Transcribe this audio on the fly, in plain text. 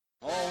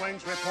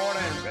Links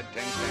reporting. Red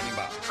 10 standing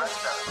by. Red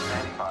 7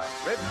 standing by.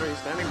 Red 3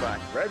 standing by.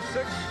 Red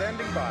 6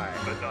 standing by.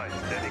 Red 9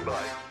 standing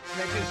by.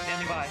 Red 2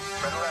 standing by.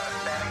 Red 11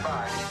 standing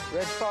by.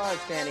 Red 5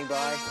 standing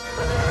by.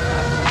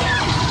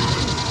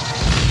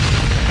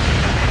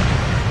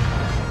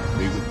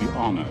 We would be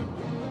honored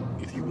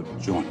if you would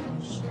join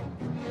us.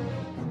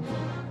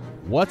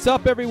 What's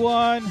up,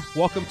 everyone?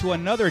 Welcome to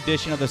another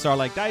edition of the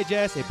Starlight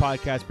Digest, a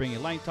podcast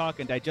bringing line talk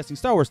and digesting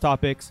Star Wars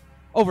topics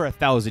over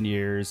 1,000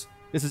 years.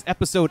 This is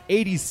episode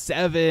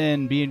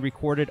 87, being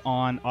recorded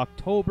on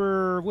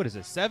October,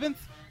 7th?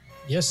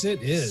 Yes,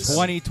 it is.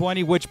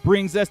 2020, which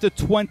brings us to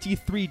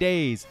 23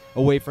 days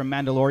away from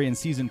Mandalorian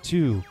Season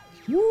 2.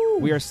 Woo.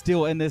 We are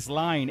still in this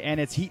line, and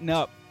it's heating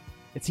up.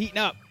 It's heating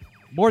up.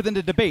 More than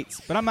the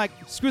debates. But I'm like,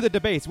 screw the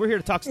debates. We're here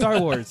to talk Star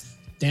Wars.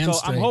 Damn so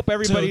straight. I hope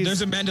everybody's... So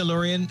there's a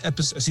Mandalorian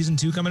episode, Season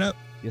 2 coming up?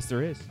 Yes,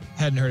 there is.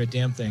 Hadn't heard a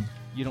damn thing.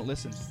 You don't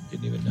listen.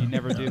 Didn't even know. You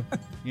never do.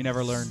 You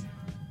never learn.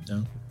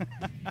 No.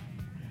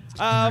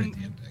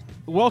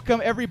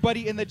 Welcome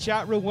everybody in the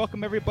chat room.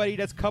 Welcome everybody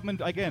that's coming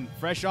again,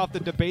 fresh off the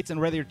debates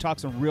and ready to talk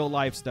some real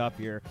life stuff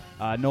here.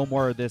 No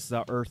more of this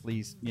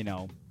earthly,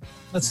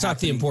 Let's talk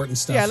the important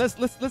stuff. Yeah,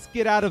 let's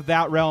get out of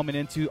that realm and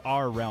into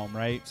our realm,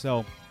 right?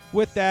 So,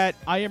 with that,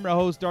 I am your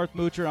host Darth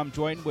Moocher. I'm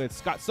joined with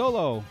Scott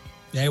Solo.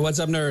 Hey, what's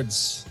up,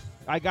 nerds?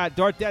 I got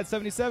Darth Dad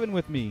 77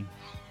 with me.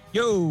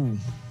 Yo.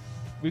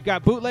 We've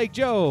got Bootleg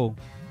Joe.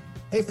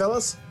 Hey,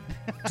 fellas.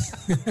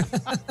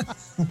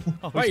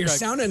 Wow, you're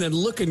sounding and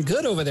looking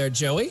good over there,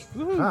 Joey.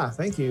 Ah,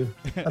 thank you.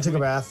 I took a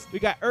bath. We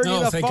got Ernie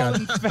Oh, the thank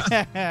Fallen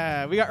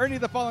Fett. We got Ernie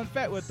the Fallen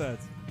Fett with us.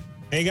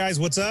 Hey guys,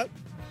 what's up?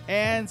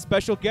 And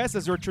special guests,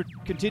 as we're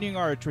continuing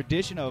our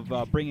tradition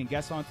of bringing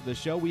guests onto the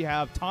show, we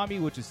have Tommy,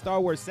 which is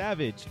Star Wars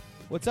Savage.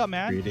 What's up,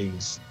 man?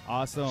 Greetings.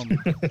 Awesome.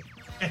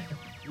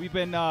 We've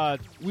been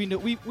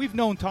we've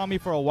known Tommy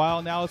for a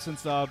while now,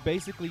 since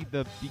basically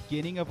the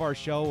beginning of our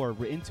show, or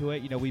we're into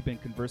it. We've been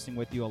conversing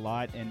with you a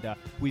lot, and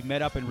we've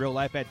met up in real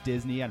life at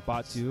Disney at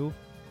Batu,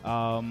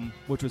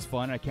 which was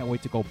fun. I can't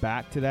wait to go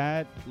back to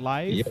that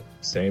live. Yep,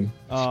 same.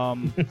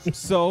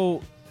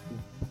 So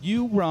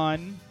you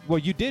run. Well,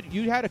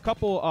 you had a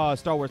couple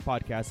Star Wars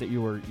podcasts that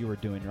you were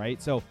doing, right?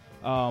 So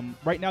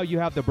right now you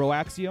have the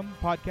Broaxium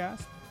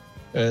podcast.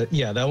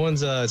 Yeah, that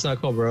one's it's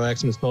not called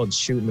Broaxium, it's called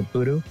Shooting the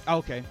Poodoo.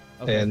 Okay.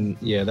 And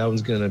yeah, that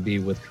one's gonna be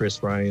with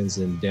Chris Ryans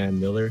and Dan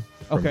Miller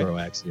from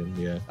Broaxium.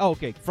 Yeah. Oh,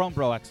 okay, from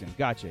Broaxium.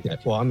 Gotcha. Yeah.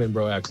 Well, I'm in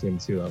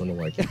Broaxium too. I don't know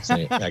why I keep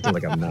saying acting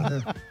like I'm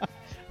not.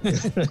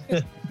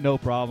 No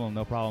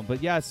problem.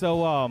 But yeah,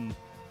 so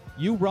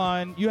you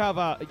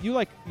have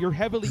you're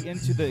heavily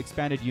into the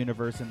expanded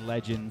universe and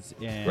Legends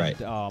and right.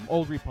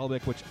 Old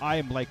Republic, which I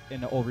am like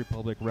in the Old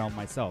Republic realm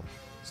myself.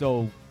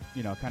 So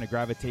kind of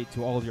gravitate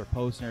to all of your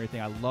posts and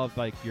everything. I love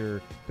like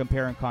your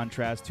compare and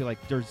contrast to like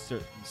there's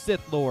certain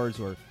Sith lords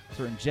or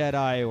certain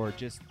Jedi or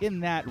just in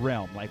that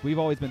realm. Like we've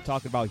always been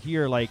talking about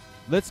here, like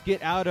let's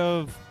get out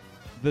of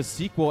the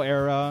sequel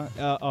era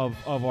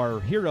of our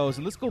heroes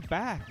and let's go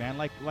back, man.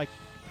 Like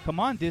come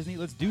on, Disney,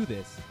 let's do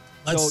this.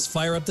 Let's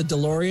fire up the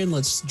DeLorean.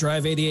 Let's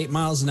drive 88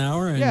 miles an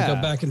hour and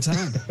go back in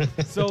time.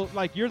 So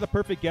like you're the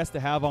perfect guest to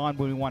have on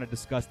when we want to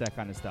discuss that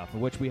kind of stuff, in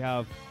which we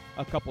have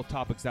a couple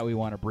topics that we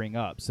want to bring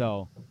up.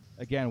 So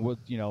again,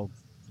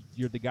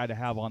 you're the guy to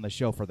have on the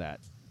show for that.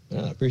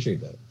 I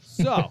appreciate that.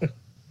 So,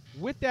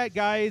 with that,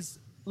 guys,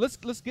 let's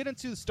get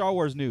into the Star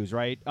Wars news,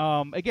 right?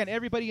 Again,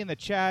 everybody in the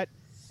chat,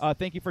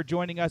 thank you for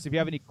joining us. If you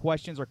have any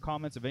questions or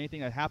comments of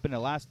anything that happened in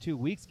the last 2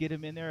 weeks, get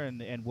them in there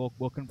and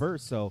we'll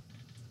converse. So,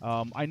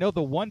 I know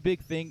the one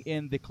big thing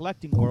in the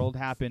collecting world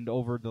happened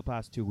over the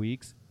past 2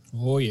 weeks.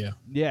 Oh, yeah.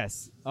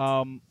 Yes.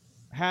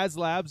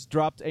 HasLabs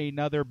dropped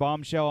another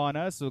bombshell on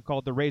us, so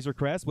called the Razor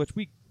Crest, which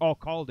we all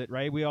called it,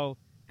 right? We all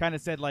kind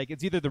of said like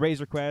it's either the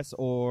Razor Crest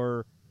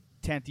or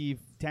Tantive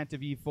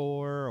E4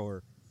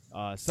 or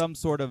some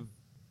sort of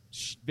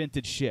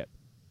vintage ship.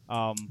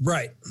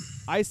 Right.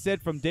 I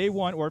said from day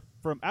one, or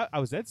I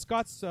was at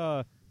Scott's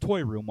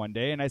toy room one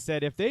day, and I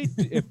said if the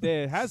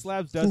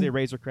HasLabs does a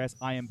Razor Crest,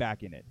 I am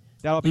back in it.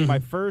 That'll be my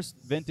first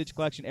vintage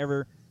collection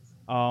ever.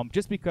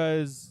 Just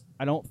because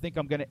I don't think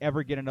I'm gonna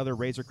ever get another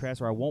Razor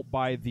Crest, or I won't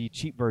buy the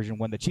cheap version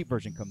when the cheap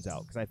version comes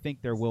out, because I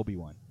think there will be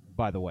one.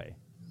 By the way.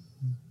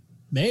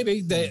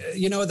 Maybe.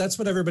 That's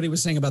what everybody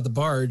was saying about the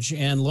barge,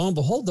 and lo and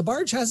behold, the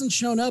barge hasn't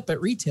shown up at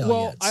retail yet.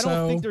 Well, I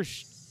don't think there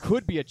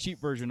could be a cheap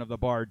version of the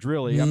barge,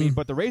 really. I mean,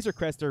 but the Razor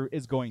Crest there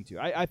is going to.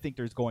 I think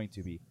there's going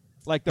to be.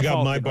 Like the I got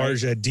Falcon, my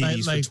barge right? at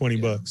D's for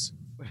 $20.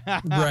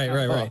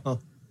 Right.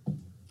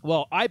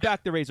 Well, I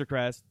backed the Razor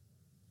Crest.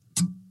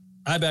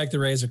 I backed the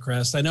Razor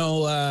Crest. I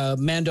know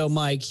Mando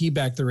Mike, he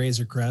backed the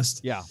Razor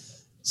Crest. Yeah.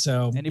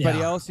 So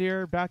anybody else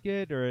here back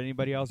it, or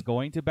anybody else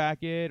going to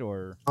back it,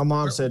 or my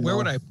mom said where no.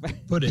 would I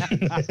put it?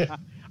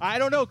 I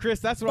don't know, Chris.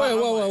 That's what.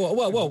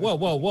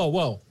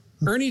 Whoa!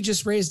 Ernie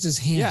just raised his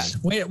hand.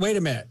 Yeah. Wait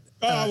a minute.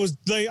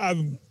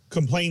 I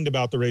complained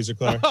about the Razor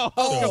Crest.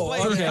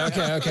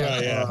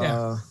 Okay.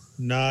 Yeah.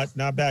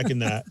 not back in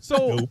that.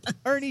 So Nope.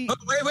 Ernie,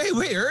 Oh,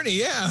 wait, Ernie.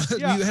 Yeah.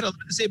 Yeah. You had a lot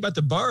to say about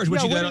the barge.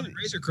 What Yeah, you got what on is- the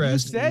Razor you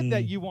Crest? said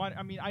that you want.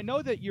 I mean, I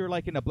know that you're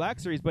like in the Black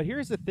Series, but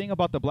here's the thing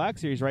about the Black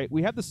Series, right?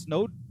 We have the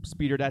Snow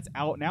Speeder that's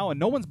out now, and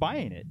no one's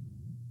buying it.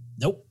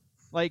 Nope.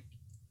 Like,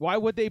 why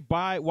would they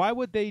buy? Why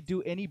would they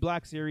do any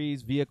Black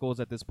Series vehicles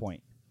at this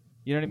point?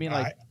 You know what I mean?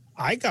 Like,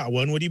 I got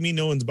one. What do you mean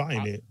no one's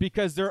buying it?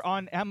 because they're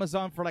on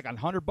Amazon for like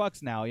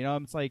 $100 now. You know,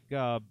 it's like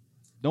no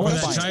Or one's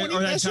that buying. Tie- it. or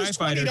that That's TIE just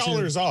Fighter, too.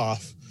 $20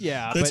 off.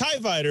 Yeah, The but TIE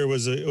Fighter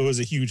was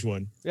a huge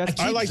one. that's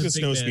I like the the big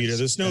Snow bits.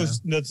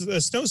 Speeder.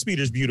 The Snow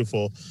Speeder's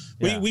beautiful.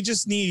 Yeah. We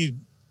just need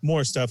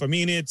more stuff. I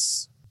mean,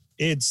 it's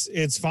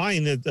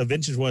fine that a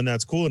vintage one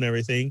that's cool and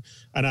everything,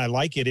 and I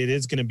like it. It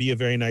is going to be a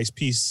very nice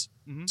piece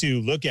Mhm.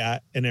 to look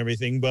at and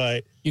everything,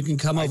 but You can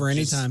come I over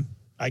just- anytime.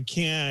 I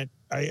can't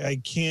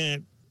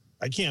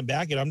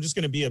back it. I'm just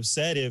going to be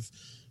upset if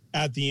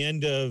at the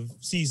end of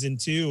season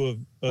 2 of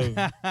when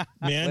it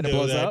Mando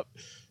blows that up.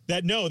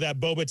 that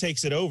Boba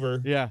takes it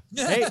over. Yeah.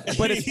 Hey,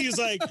 but it's, He's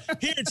like,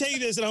 here, take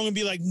this, and I'm gonna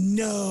be like,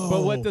 no.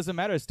 but what doesn't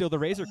matter is still the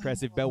Razor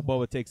Crest if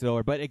Boba takes it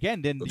over. But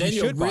again, then Then you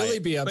you'll should buy really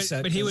it. be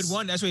upset. But he would 'cause-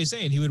 want. That's what he's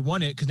saying. He would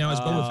want it because now it's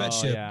Boba Fett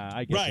ship. Yeah,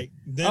 I get Right.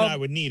 you. Then I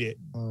would need it.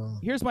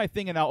 Here's my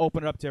thing, and I'll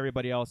open it up to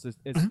everybody else.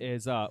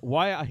 Is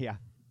why?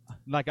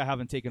 Like I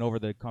haven't taken over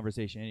the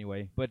conversation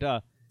anyway, but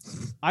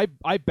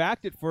I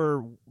backed it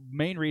for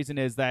main reason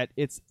is that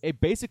it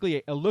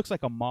looks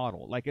like a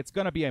model, like it's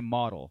gonna be a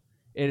model.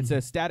 It's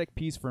a static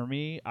piece for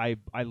me. I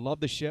love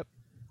the ship,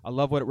 I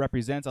love what it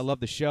represents, I love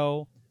the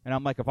show, and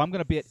I'm like, if I'm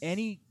gonna be at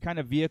any kind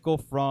of vehicle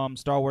from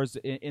Star Wars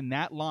in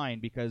that line,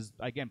 because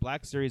again,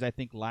 Black Series I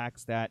think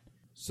lacks that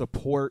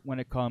support when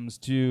it comes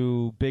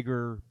to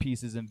bigger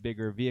pieces and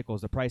bigger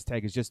vehicles. The price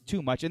tag is just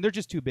too much, and they're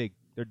just too big.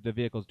 The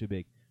vehicle's too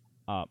big.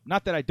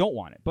 Not that I don't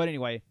want it, but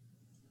anyway,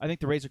 I think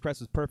the Razor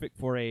Crest is perfect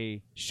for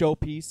a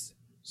showpiece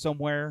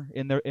somewhere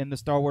in the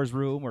Star Wars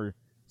room or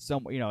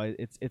some. You know,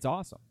 it's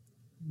awesome.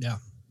 Yeah.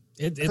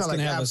 It's I felt going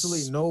like to have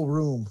absolutely no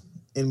room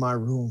in my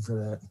room for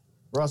that.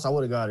 Or else I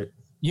would have got it.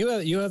 You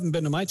haven't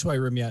been to my toy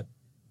room yet.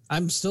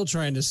 I'm still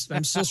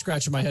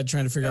scratching my head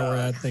trying to figure out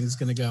where that thing's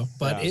going to go,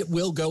 but Yeah. it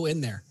will go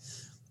in there.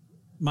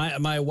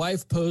 My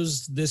wife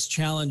posed this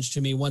challenge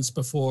to me once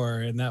before,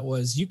 and that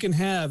was, you can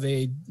have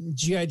a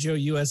G.I. Joe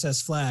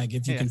USS flag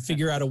if you can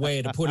figure out a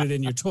way to put it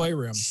in your toy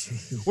room.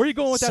 Where are you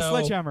going with that So-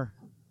 sledgehammer?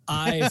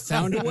 I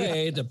found a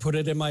way to put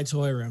it in my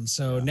toy room.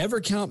 So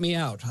never count me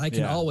out. I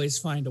can Yeah. always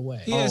find a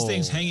way. He has Oh.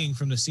 things hanging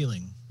from the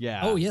ceiling.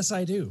 Yeah. Oh, yes,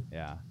 I do.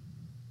 Yeah.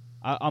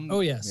 I'm, Oh,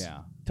 yes.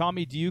 Yeah.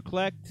 Tommy, do you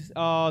collect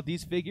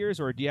these figures,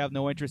 or do you have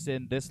no interest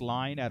in this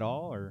line at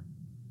all, or?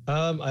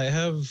 I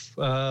have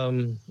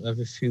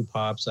a few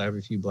pops. I have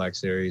a few Black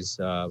Series.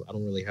 I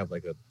don't really have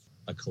like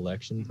a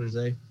collection per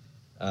se.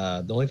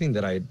 The only thing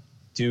that I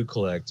do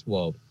collect,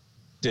 well,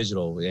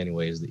 digital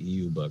anyway, is the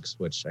EU books,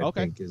 which I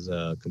think is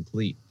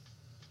complete.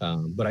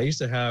 But I used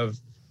to have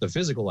the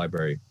physical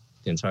library,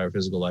 the entire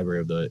physical library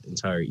of the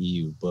entire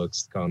EU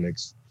books,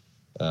 comics,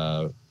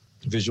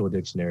 visual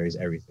dictionaries,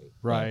 everything.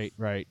 Right.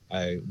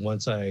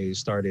 Once I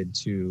started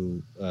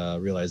to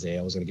realize, hey,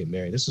 I was going to get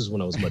married. This is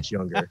when I was much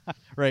younger.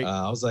 Right.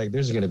 I was like,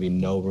 there's going to be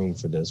no room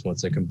for this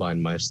once I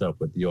combine my stuff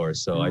with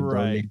yours. So I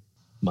donated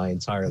my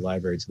entire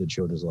library to the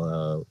children's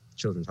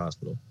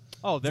hospital.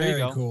 Oh, there Very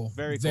you go. cool.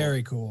 Very cool.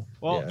 Very cool.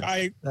 Well,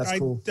 Yeah. That's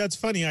cool. That's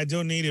funny. I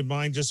donated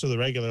mine just for the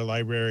regular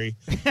library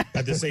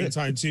at the same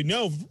time too.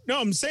 No,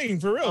 I'm saying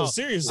for real, I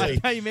seriously.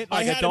 thought you meant I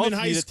like had 'em in adults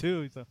high need it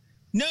school. too. So.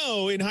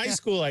 No, in high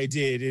school I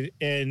did,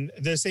 and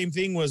the same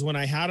thing was when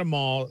I had them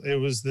all. It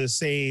was the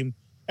same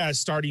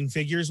as starting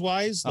figures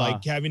wise,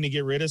 like having to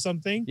get rid of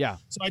something. Yeah.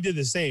 So I did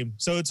the same.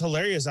 So it's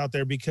hilarious out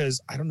there because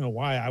I don't know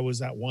why I was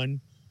that one.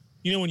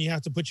 You know when you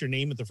have to put your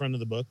name at the front of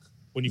the book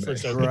when you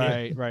first open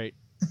it. Right.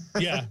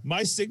 Yeah,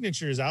 my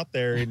signature is out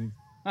there in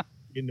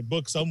the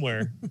book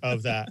somewhere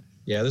of that.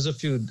 Yeah, there's a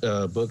few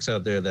books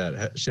out there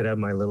that should have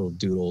my little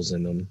doodles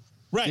in them.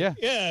 Right. Yeah.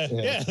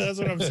 Yeah. That's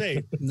what I'm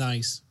saying.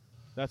 Nice.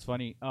 That's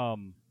funny.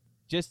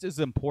 Just as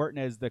important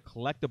as the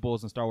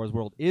collectibles in Star Wars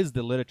world is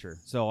the literature.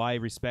 So I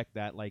respect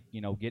that, like,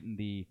 you know, getting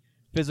the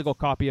physical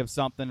copy of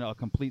something, a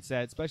complete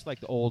set, especially like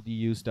the old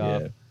EU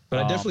stuff. Yeah. But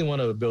I definitely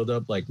want to build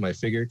up like my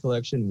figure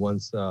collection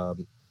once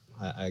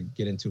I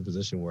get into a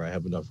position where I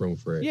have enough room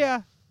for it.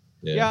 Yeah.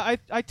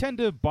 I tend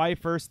to buy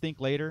first, think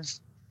later.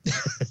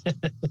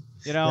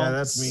 You know, Yeah,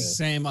 that's me.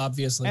 Same,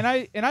 obviously. and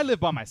I live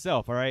by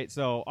myself. All right,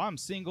 so I'm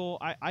single.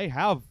 I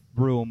have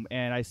room,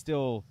 and I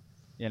still,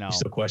 you know, You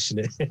still question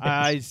it.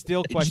 I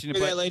still question Did it.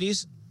 you hear that, But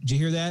ladies? Did you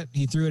hear that?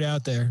 He threw it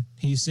out there.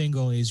 He's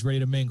single. And he's ready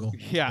to mingle.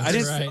 yeah,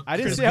 That's I right.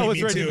 didn't Chris say I beat was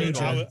me ready to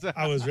too. mingle.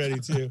 I was ready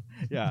too.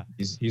 Yeah,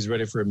 He's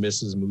ready for a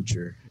Mrs.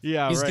 Moocher.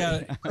 yeah, He's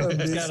right.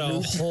 got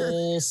a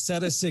whole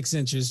set of 6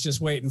 inches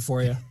just waiting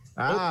for you.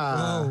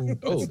 Ah.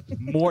 Oh,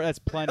 More. That's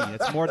plenty.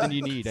 That's more than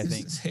you need, I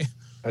think.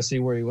 I see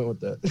where you went with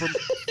that.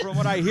 From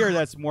what I hear,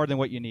 that's more than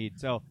what you need.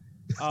 So,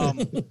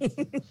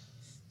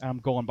 I'm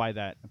going by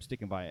that. I'm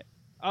sticking by it.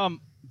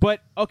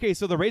 But okay,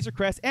 so the Razor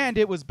Crest, and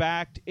it was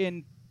backed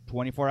in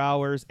 24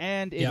 hours,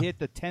 and it hit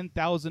the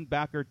 10,000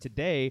 backer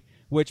today,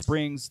 which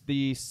brings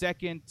the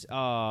second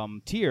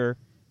tier,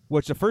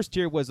 which the first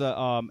tier was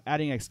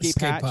adding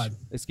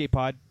escape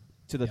pod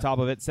to the top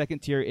of it. Second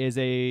tier is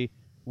a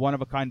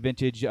one-of-a-kind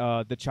vintage,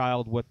 the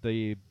child with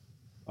the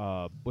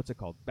what's it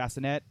called?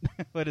 Bassinet?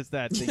 What is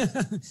that thing?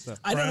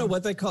 I don't know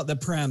what they call it. The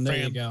Prem. There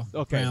you go.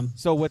 Okay. Prem.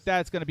 So with that,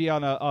 it's going to be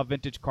on a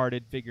vintage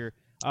carded figure.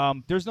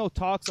 There's no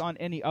talks on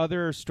any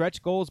other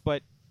stretch goals,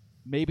 but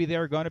maybe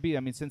they're going to be. I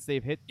mean, since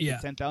they've hit the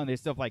 10,000, they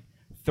still have like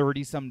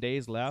 30 some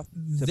days left.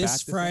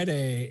 This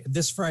Friday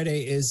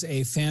is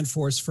a Fan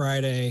Force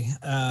Friday,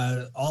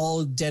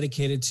 all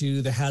dedicated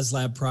to the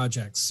HasLab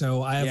project.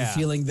 So I have a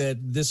feeling that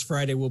this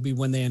Friday will be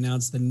when they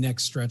announce the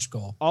next stretch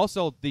goal.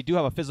 Also, they do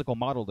have a physical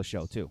model to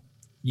show too.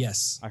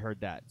 Yes, I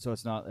heard that. So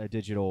it's not a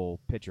digital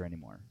picture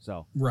anymore.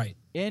 So right,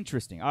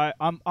 interesting.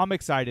 I'm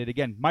excited.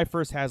 Again, my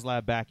first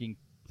HasLab backing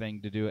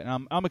thing to do it,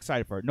 and I'm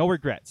excited for it. No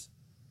regrets.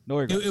 No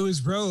regrets. It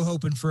was Bro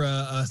hoping for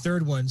a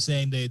third one,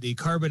 saying the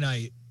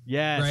carbonite.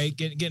 Yes. Right.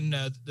 Getting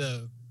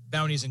the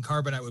bounties in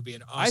carbonite would be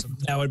an awesome.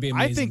 That would be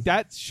amazing. I think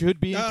that should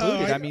be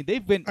included. I mean,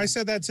 they've been. I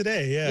said that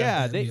today. Yeah.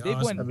 Yeah. They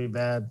awesome. went That'd be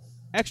bad.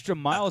 extra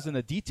miles in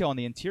the detail on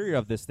the interior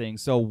of this thing.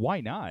 So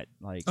why not?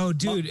 Like, oh,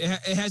 dude,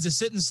 it has a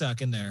sit and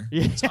suck in there.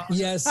 Yeah.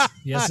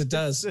 Yes, it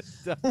does.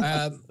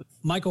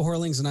 Michael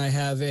Horlings and I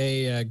have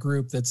a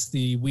group that's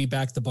the We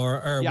Back the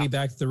Bar, or We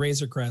Back the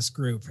Razor Crest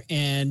group,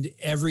 and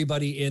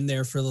everybody in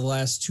there for the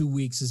last 2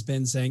 weeks has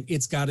been saying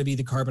it's got to be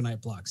the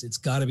carbonite blocks. It's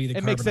got to be the.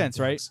 It carbonite makes sense,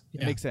 blocks. right?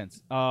 Yeah. It makes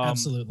sense.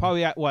 Absolutely.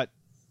 Probably at what,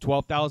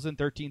 12,000,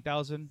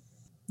 13,000.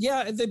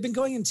 Yeah, they've been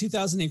going in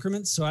 2,000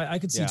 increments, so I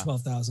could see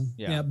 12,000.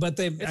 Yeah, but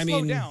they. It I slowed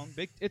mean, down.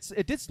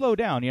 It did slow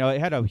down. You know, it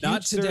had a huge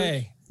not today.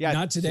 Surge. Yeah,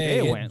 not today.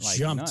 It It went like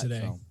jumped nuts,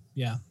 today. so.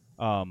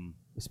 Yeah.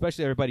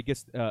 Especially everybody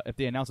gets if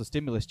they announce a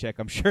stimulus check,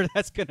 I'm sure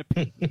that's gonna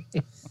be.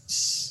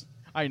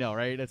 I know,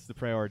 right? That's the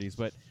priorities,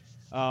 but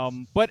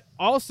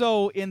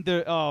also in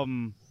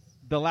the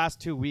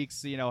last 2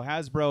 weeks, you know,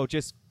 Hasbro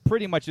just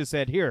pretty much just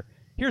said,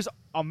 here's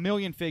a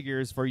million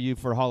figures for you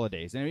for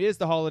holidays, and it is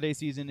the holiday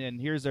season, and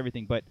here's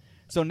everything. But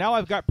so now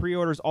I've got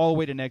pre-orders all the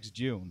way to next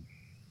June.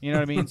 You know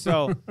what I mean?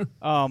 So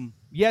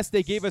yes,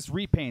 they gave us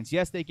repaints.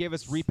 Yes, they gave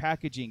us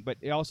repackaging, but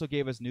they also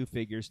gave us new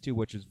figures too,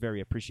 which was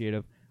very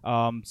appreciative.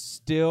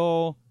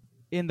 Still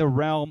in the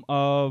realm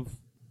of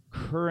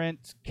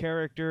current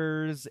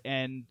characters,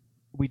 and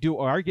we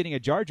are getting a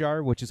Jar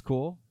Jar, which is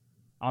cool.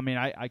 I mean,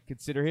 I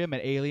consider him an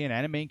alien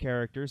and a main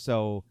character,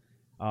 so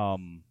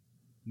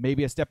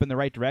maybe a step in the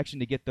right direction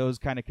to get those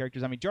kind of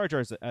characters. I mean, Jar Jar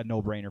is a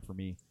no-brainer for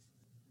me,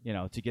 you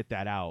know, to get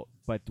that out.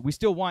 But we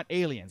still want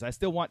aliens. I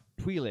still want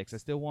Twi'leks. I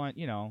still want,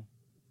 you know,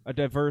 a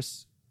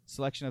diverse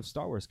selection of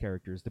Star Wars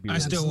characters to be. I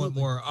still want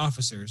more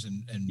officers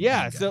and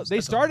yeah. bad So guys. they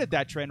That's started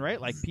that trend,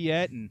 right? Like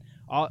Piet and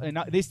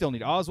they still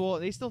need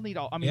Oswald. They still need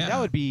all. I mean, that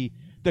would be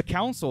the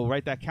council,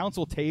 right? That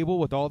council table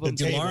with all them.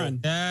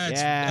 Yularen.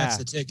 That's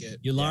the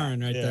ticket.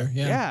 Yularen right there.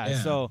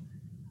 Yeah. So,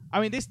 I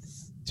mean,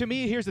 this to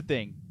me. Here's the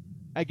thing.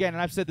 Again,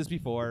 and I've said this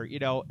before. You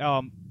know,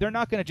 they're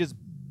not going to just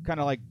kind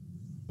of like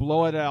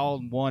blow it all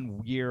in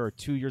 1 year or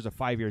 2 years or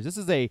 5 years. This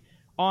is a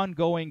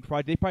ongoing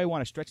project. They probably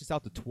want to stretch this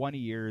out to 20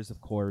 years,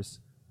 of course.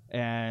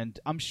 And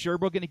I'm sure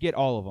we're going to get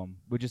all of them.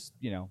 We just,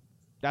 you know,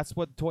 that's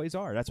what toys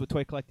are. That's what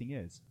toy collecting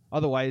is.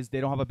 Otherwise, they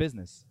don't have a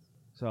business.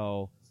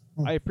 So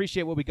I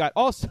appreciate what we got.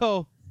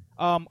 Also,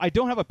 I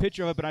don't have a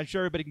picture of it, but I'm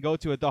sure everybody can go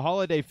to it. The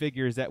holiday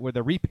figures that were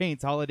the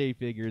repaints holiday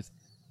figures.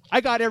 I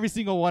got every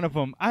single one of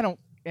them. I don't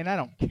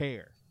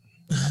care.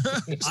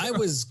 I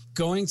was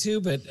going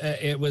to, but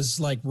it was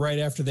like right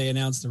after they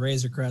announced the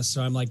Razor Crest.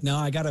 So I'm like, no,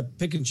 I got to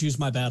pick and choose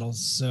my battles.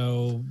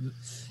 So,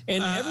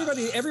 and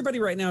everybody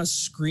right now is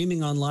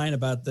screaming online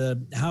about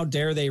how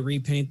dare they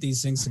repaint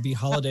these things to be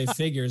holiday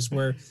figures,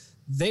 where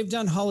they've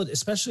done holiday,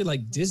 especially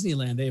like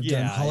Disneyland. They've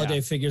done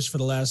holiday figures for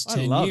the last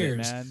 10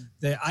 years.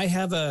 I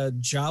have a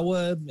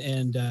Jawa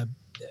and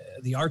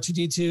the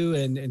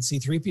R2D2 and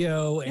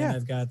C3PO, and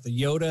I've got the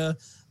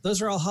Yoda. Those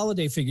are all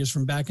holiday figures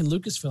from back in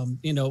Lucasfilm,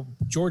 you know,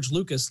 George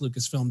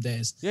Lucasfilm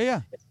days.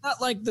 Yeah. It's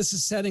not like this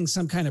is setting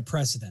some kind of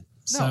precedent.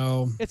 No,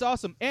 so it's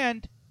awesome.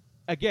 And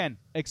again,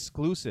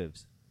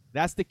 exclusives.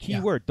 That's the key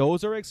word.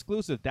 Those are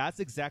exclusive. That's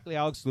exactly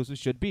how exclusives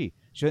should be.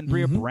 Shouldn't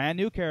be a brand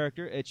new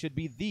character. It should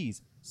be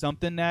these.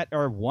 Something that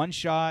are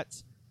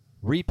one-shots,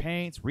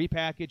 repaints,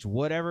 repackage,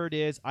 whatever it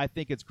is. I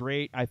think it's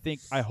great. I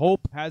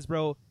hope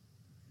Hasbro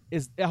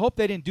I hope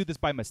they didn't do this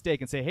by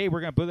mistake and say, hey, we're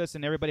going to put this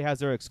and everybody has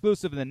their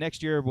exclusive, and then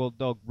next year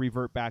they'll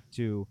revert back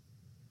to,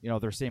 you know,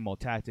 their same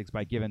old tactics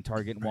by giving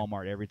Target and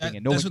Walmart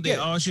everything. That's what they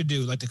all should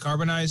do, like the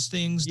carbonized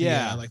things.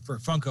 Yeah. Like for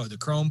Funko, the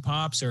Chrome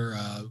Pops or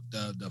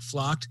the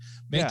Flocked.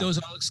 Make those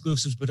all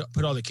exclusives, but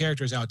put all the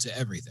characters out to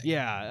everything.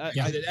 Yeah.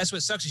 That's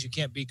what sucks is you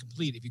can't be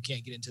complete if you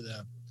can't get into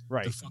the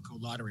Funko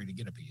lottery to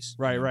get a piece.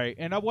 Right.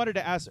 And I wanted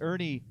to ask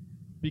Ernie,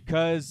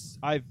 because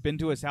I've been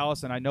to his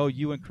house and I know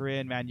you and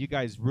Corinne, man, you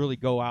guys really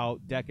go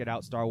out, deck it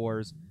out, Star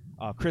Wars,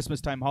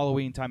 Christmas time,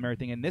 Halloween time,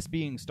 everything. And this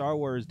being Star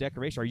Wars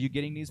decoration, are you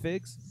getting these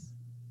figs?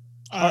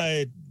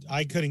 I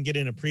couldn't get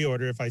in a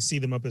pre-order if I see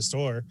them up at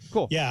store.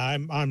 Cool. Yeah,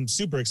 I'm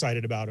super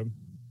excited about them.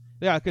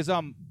 Yeah, because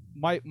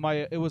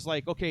my it was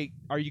like, okay,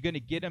 are you going to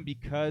get them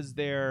because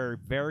they're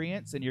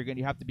variants, and you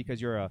have to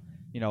because you're a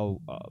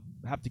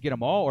have to get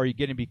them all, or are you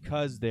getting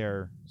because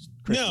they're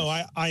Christmas?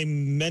 No, I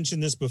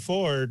mentioned this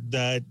before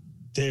that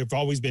they've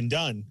always been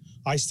done.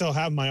 I still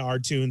have my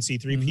R2 and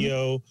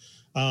C3PO.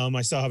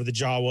 I still have the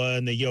Jawa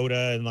and the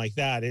Yoda and like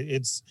that.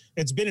 It's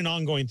been an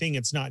ongoing thing.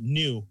 It's not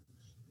new.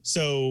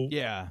 So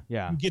yeah,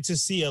 you get to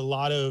see a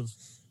lot of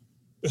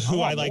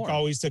who I like more.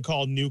 always to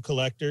call new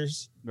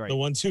collectors. Right. The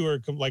ones who are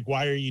like,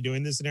 why are you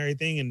doing this and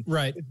everything? And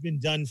Right. it's been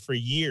done for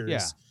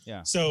years.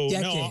 Yeah. So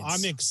no, Decades.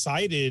 I'm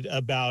excited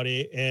about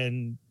it.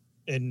 And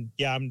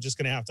yeah, I'm just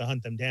going to have to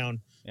hunt them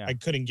down. Yeah. I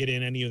couldn't get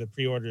in any of the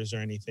pre-orders or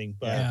anything,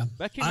 but Yeah.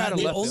 That came out of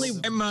the left only-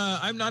 field.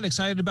 I'm not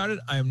excited about it.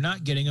 I am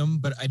not getting them,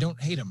 but I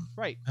don't hate them.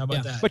 Right. How about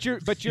Yeah. that? But you're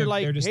They're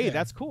like, just hey, there.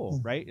 that's cool,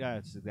 right? Yeah,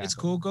 that's exactly. It's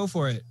cool. Go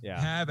for it. Yeah.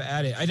 Have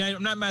at it.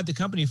 I'm not mad at the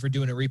company for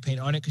doing a repaint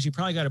on it because you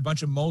probably got a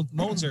bunch of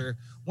molds are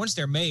once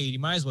they're made, you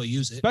might as well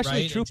use it. Especially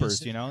right? And troopers,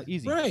 just-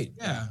 easy. Right.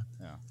 Yeah.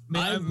 Yeah.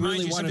 I Mind really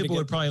you, some wanted to people get-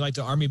 would probably like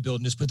the army build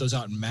and just put those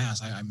out in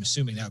mass. I'm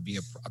assuming that would be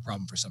a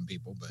problem for some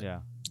people, but Yeah.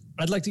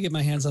 I'd like to get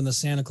my hands on the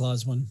Santa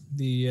Claus one.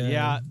 The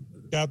Yeah.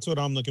 that's what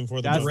I'm looking for.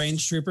 The the That's- most.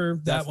 range trooper.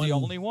 That That's one. the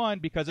only one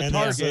because of And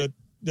Target.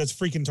 that's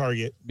freaking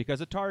Target. Because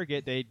of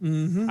Target, they.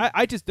 Mhm.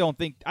 I just don't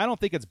think. I don't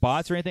think it's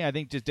bots or anything. I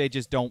think they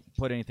just don't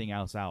put anything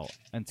else out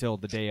until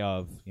the day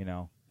of.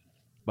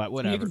 But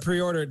whatever. You can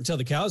pre-order it until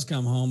the cows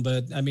come home,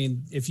 but I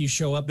mean, if you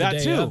show up the That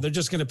day too. of, they're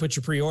just going to put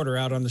your pre-order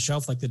out on the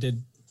shelf like they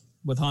did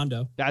with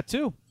Hondo. That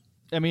too.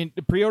 I mean,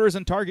 the pre-orders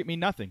and Target mean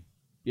nothing,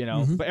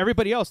 Mhm. But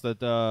everybody else,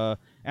 the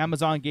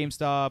Amazon,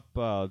 GameStop,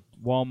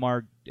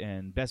 Walmart,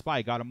 and Best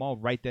Buy got them all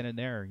right then and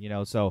there,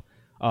 So,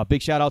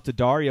 big shout out to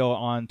Dario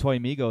on Toy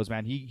Amigos,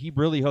 man. He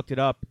really hooked it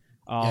up,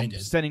 he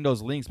did. sending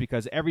those links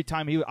because every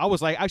time I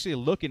was like actually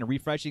looking and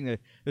refreshing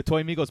the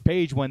Toy Amigos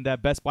page when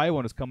that Best Buy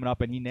one was coming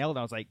up, and he nailed it.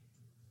 I was like,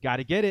 got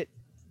to get it.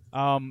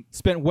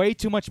 Spent way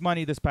too much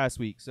money this past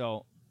week,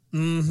 so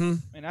Mm-hmm.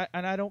 and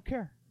I don't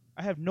care.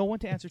 I have no one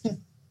to answer to.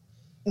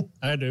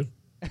 I do.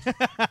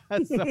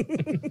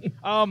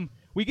 So,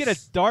 we get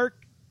a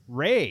Dark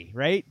Ray,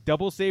 right?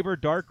 Double Saber,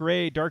 Dark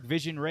Ray, Dark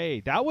Vision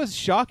Ray. That was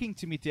shocking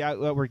to me that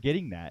we're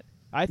getting that.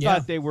 I Yeah.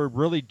 thought they were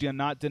really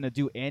not going to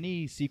do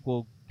any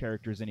sequel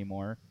characters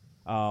anymore.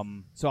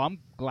 So I'm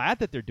glad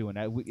that they're doing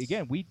that.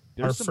 Our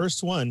There's some,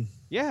 first one.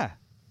 yeah.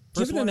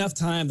 Give First it one. enough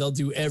time, they'll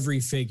do every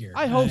figure.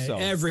 I hope so.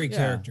 Every Yeah.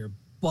 character.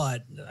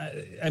 But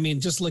I mean,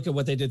 just look at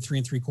what they did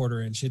 3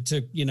 3/4 inch. It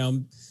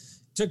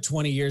took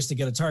 20 years to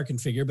get a Tarkin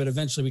figure, but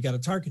eventually we got a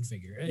Tarkin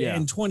figure. Yeah.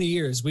 In 20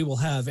 years, we will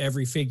have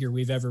every figure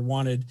we've ever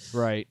wanted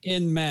Right.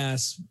 in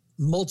mass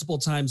multiple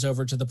times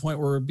over to the point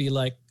where we'd be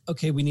like,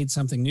 okay, we need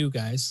something new,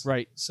 guys.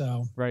 Right.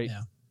 So, Right.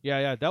 yeah.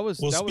 Yeah. That was.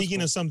 Well, that was speaking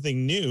cool. of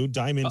something new,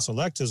 Diamond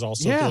Select has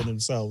also yeah. thrown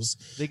themselves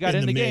They got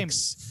in the game.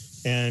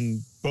 mix.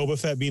 And Boba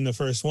Fett being the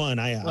first one,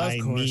 I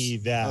course.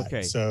 need that.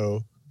 Okay.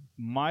 So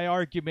My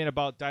argument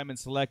about Diamond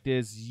Select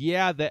is,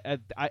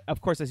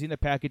 of course, I've seen the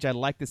package. I'd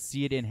like to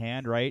see it in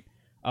hand, right?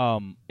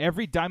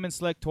 Every Diamond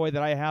Select toy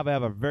that I have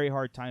a very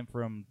hard time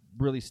for them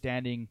really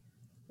standing.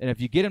 And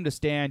if you get them to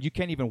stand, you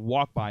can't even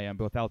walk by them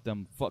without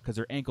them because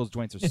their ankles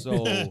joints are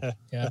so.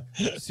 Yeah.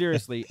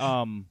 Seriously,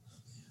 I'm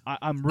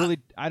really.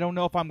 I don't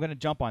know if I'm going to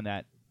jump on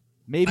that.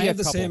 Maybe I have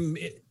a couple.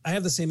 I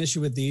have the same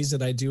issue with these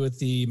that I do with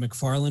the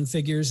McFarlane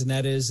figures, and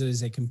that is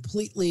a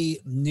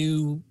completely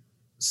new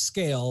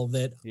scale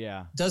that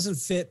Yeah. doesn't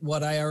fit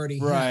what I already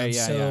Right. have.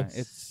 Yeah. So, yeah.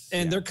 It's.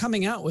 and yeah. they're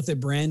coming out with a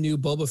brand new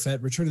Boba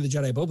Fett, Return of the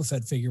Jedi Boba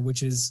Fett figure,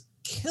 which is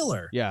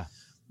killer. Yeah.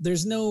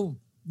 There's no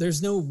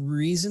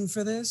reason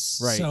for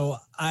this. Right. So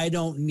I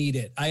don't need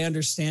it. I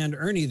understand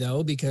Ernie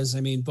though, because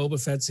I mean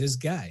Boba Fett's his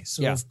guy.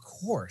 So Yeah. of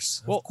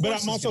course. Well,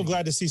 but I'm also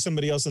glad to see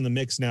somebody else in the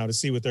mix now to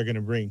see what they're going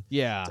to bring.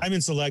 Yeah.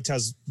 Diamond Select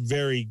has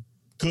very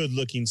good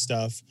looking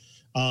stuff.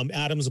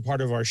 Adam's a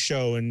part of our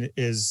show and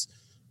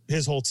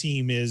his whole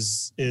team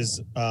is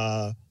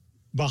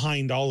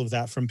behind all of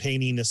that, from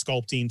painting to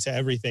sculpting to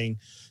everything.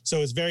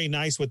 So it's very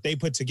nice what they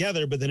put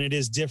together, but then it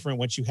is different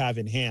what you have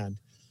in hand.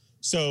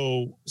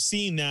 So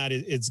seeing that,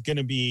 it's going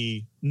to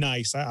be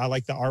nice. I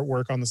like the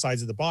artwork on the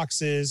sides of the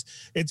boxes.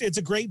 It's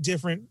a great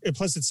different,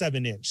 plus it's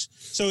 7-inch.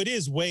 So it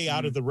is way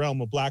out of the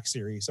realm of Black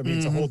Series. I mean,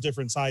 it's a whole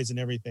different size and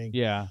everything.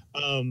 Yeah.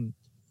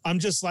 I'm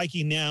just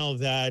liking now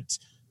that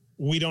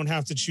we don't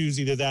have to choose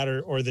either that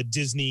or the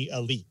Disney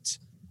Elite.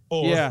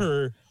 Or,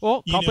 Yeah.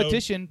 Well, you know,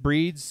 competition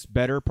breeds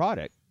better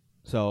product.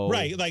 So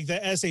right, like the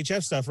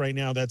SHF stuff right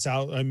now that's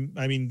out. I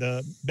mean,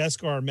 the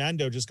Beskar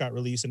Mando just got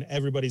released, and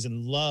everybody's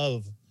in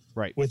love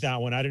right with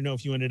that one. I don't know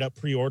if you ended up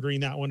pre-ordering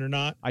that one or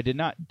not. I did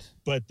not.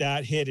 But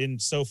that hit, and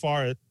so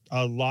far,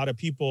 a lot of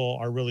people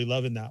are really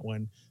loving that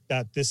one.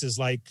 That this is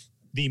like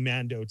the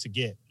Mando to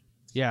get.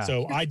 Yeah.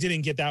 So I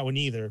didn't get that one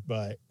either,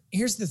 but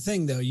Here's the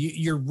thing though,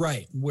 you're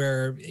right,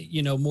 where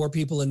more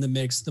people in the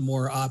mix, the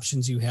more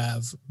options you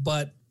have.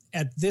 But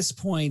at this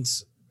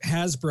point,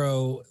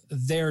 Hasbro,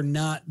 they're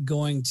not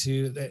going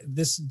to,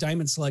 this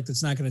Diamond Select,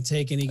 it's not going to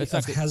take any of It's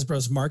not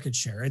Hasbro's market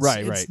share.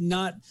 Right. It's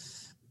not,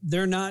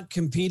 they're not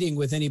competing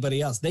with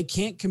anybody else. They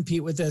can't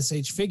compete with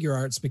SH Figure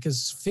Arts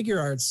because Figure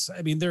Arts,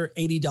 I mean, they're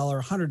 $80,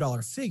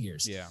 $100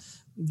 figures. Yeah.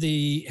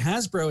 The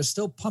Hasbro is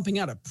still pumping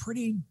out a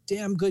pretty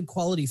damn good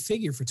quality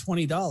figure for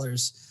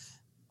 $20.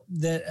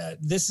 That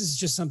this is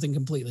just something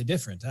completely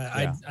different.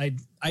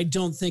 I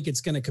don't think it's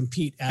going to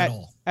compete at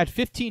all. At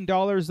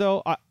 $15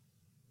 though,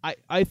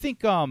 I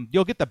think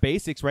you'll get the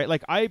basics, right?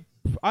 Like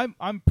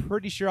I'm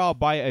pretty sure I'll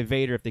buy a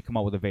Vader if they come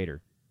out with a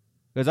Vader.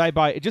 Because I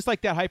buy just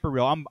like that Hyper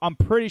Real. I'm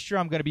pretty sure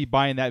I'm going to be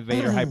buying that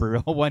Vader Hyper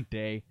Real one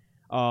day.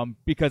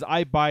 Because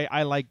I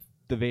like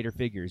the Vader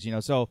figures, you know.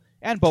 So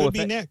and Boba Could be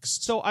Fett.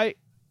 next. So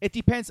it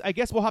depends. I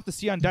guess we'll have to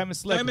see on Diamond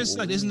Select. Diamond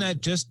Select, isn't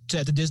that just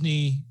at the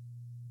Disney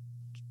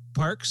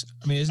parks?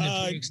 I mean, isn't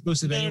it pretty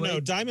exclusive anyway? No.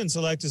 Diamond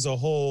Select is a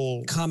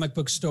whole comic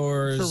book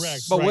stores.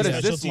 Correct. But right, what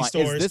is this specialty line?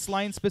 stores. Is this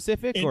line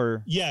specific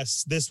or?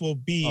 Yes, this will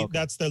be. Okay.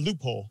 That's the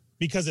loophole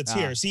because it's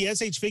here. See,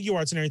 SH Figure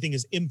Arts and everything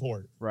is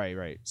import.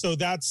 Right. So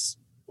that's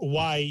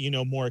why, you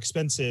know, more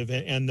expensive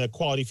and the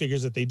quality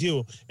figures that they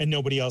do and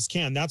nobody else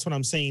can. That's what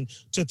I'm saying,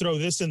 to throw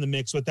this in the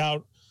mix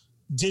without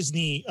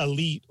Disney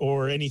Elite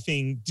or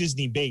anything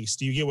Disney based.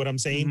 Do you get what I'm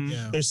saying? Mm-hmm.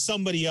 Yeah. There's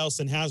somebody else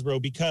in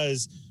Hasbro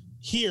because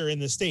here in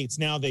the States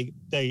now they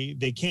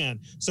can.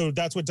 So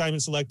that's what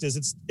Diamond Select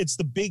is. It's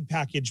the big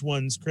package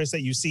ones, Chris,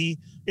 that you see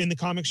in the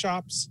comic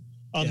shops.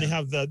 They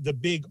have the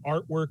big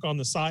artwork on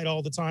the side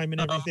all the time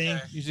and everything.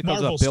 Okay. Usually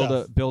Marvel build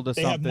stuff. a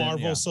They have something.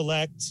 Marvel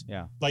Select,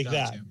 Yeah. like Got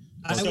that. you.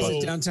 I So- was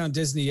at Downtown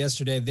Disney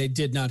yesterday. They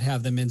did not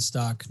have them in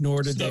stock,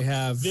 nor did So they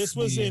have. This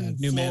was the, in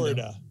New Mando.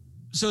 Florida.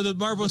 So the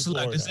Marvel In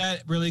Select, does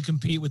Florida. that really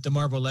compete with the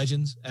Marvel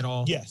Legends at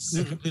all? Yes.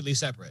 They're completely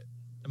separate.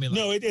 I mean,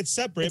 No, it's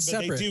separate, It's but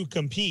separate. they do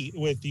compete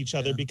with each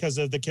other Yeah. because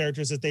of the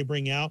characters that they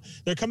bring out.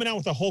 They're coming out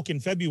with a Hulk in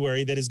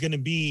February that is going to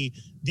be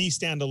the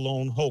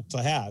standalone Hulk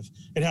to have.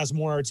 It has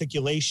more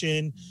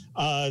articulation.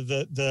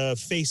 The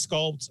face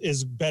sculpt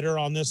is better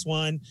on this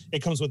one.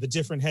 It comes with a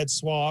different head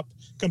swap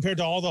compared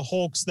to all the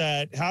Hulks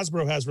that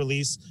Hasbro has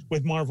released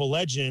with Marvel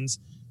Legends.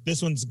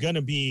 This one's going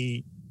to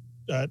be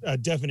a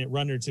definite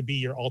runner to be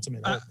your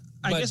ultimate Hulk.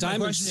 I But guess my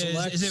Diamond question is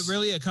Selects- it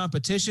really a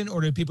competition or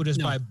do people just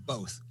No. buy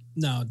both?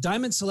 No,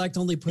 Diamond Select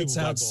only puts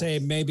People buy out, both. say,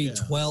 maybe Yeah.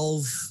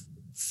 12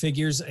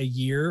 figures a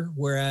year,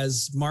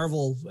 whereas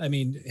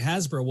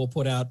Hasbro will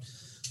put out,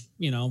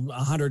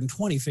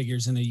 120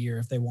 figures in a year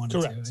if they wanted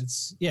Correct. to.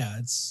 It's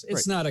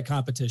Right. not a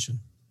competition.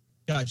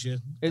 Gotcha.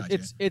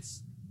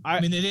 It's I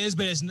mean, it is,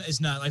 but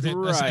it's not like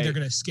Right. they're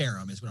going to scare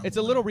them. Is what I'm it's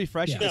a little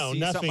refreshing to No, see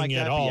something nothing like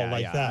at that. all but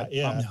like that.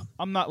 Yeah.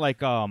 I'm not like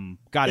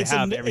gotta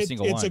have every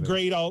single one. It's a but-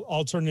 great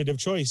alternative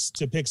choice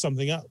to pick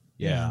something up.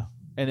 yeah.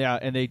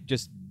 And they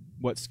just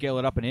scale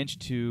it up an inch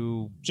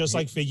to Just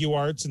like Figure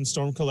Arts and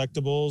Storm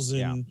Collectibles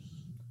and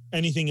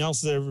anything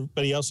else that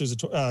everybody else who's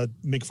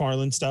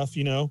McFarlane stuff,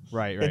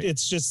 right.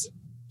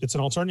 It's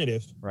an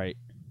alternative. Right.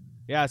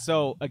 Yeah,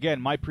 so again,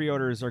 my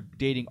pre-orders are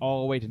dating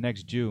all the way to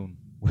next June,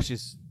 which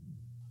is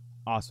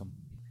awesome.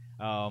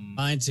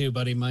 Mine too,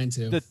 buddy. Mine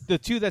too. The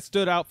two that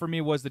stood out for me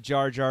was the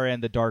Jar Jar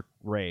and the Dark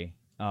Ray.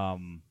 Of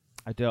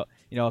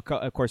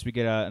course we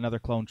get another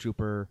clone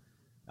trooper,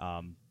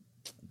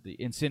 the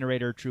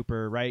Incinerator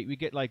Trooper, right? We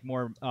get like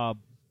more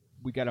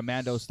we got a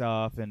Mando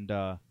stuff and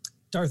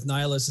Darth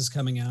Nihilus is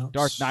coming out.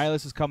 Darth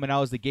Nihilus is coming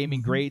out as the Gaming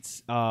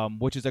Greats,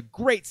 which is a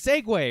great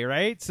segue,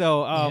 right?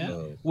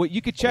 So, what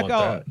you could check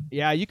out,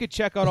 you could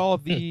check out all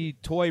of the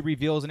toy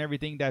reveals and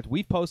everything that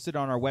we've posted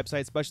on our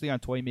website, especially on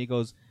Toy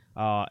Migos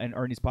and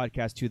Ernie's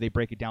podcast too. They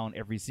break it down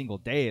every single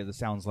day, as it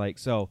sounds like.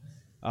 So,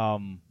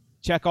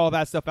 check all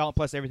that stuff out,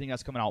 plus everything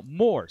that's coming out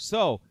more.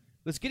 So,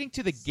 let's get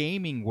into the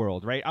gaming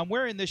world, right? I'm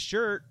wearing this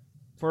shirt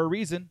for a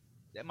reason,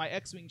 my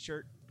X-Wing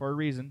shirt for a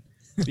reason,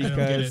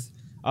 because.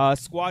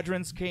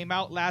 Squadrons came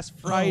out last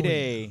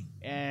Friday,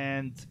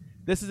 and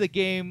this is a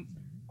game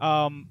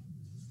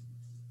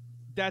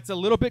that's a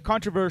little bit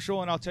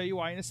controversial, and I'll tell you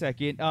why in a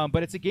second.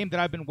 But it's a game that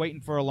I've been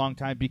waiting for a long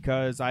time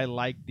because I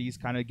like these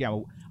kind of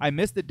games. I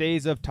miss the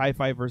days of TIE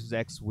Fighter versus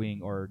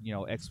X-Wing or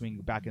X-Wing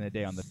back in the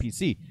day on the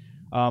PC.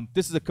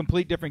 This is a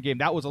complete different game.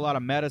 That was a lot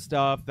of meta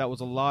stuff. That was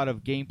a lot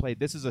of gameplay.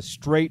 This is a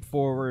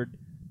straightforward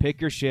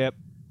pick your ship,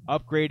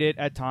 upgrade it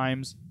at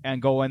times,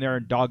 and go in there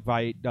and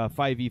dogfight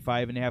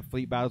 5v5, and they have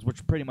fleet battles, which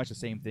are pretty much the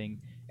same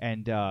thing.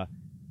 And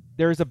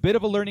there's a bit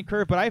of a learning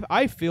curve, but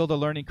I feel the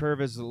learning curve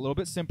is a little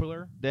bit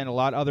simpler than a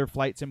lot of other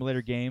flight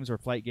simulator games or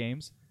flight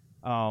games.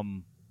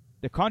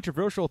 The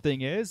controversial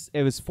thing is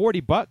it was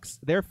 $40,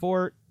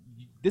 therefore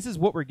this is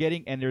what we're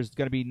getting, and there's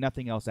going to be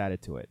nothing else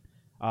added to it.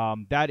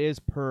 That is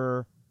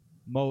per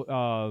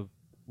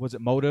was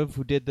it Motive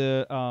who did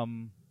the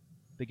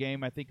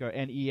game, I think,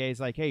 and EA is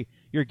like, hey,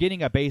 you're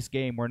getting a base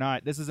game.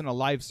 This isn't a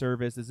live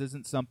service. This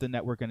isn't something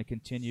that we're going to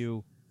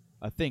continue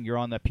a thing. You're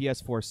on the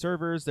PS4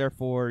 servers,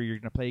 therefore you're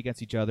going to play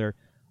against each other.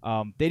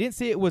 They didn't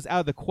say it was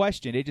out of the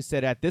question. They just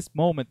said at this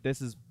moment, this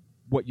is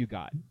what you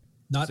got.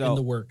 Not in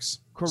the works.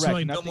 Correct. So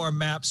like no more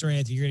maps or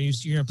anything.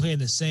 You're gonna play in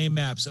the same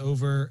maps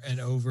over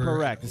and over.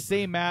 Correct. And The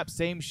same map,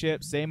 same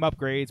ship, same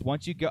upgrades.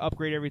 Once you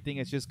upgrade everything,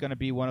 it's just going to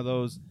be one of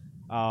those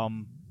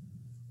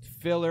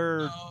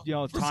filler,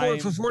 time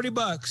for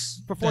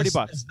 $40. For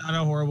 $40, it's not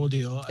a horrible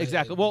deal.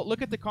 Exactly. Well,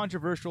 look at the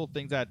controversial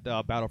things that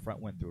Battlefront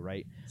went through,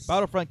 right?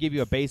 Battlefront gave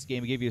you a base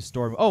game, it gave you a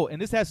story. Oh,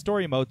 and this has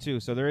story mode too,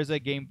 so there is a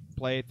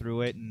gameplay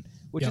through it, and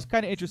which is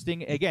kind of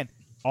interesting. Again,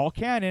 all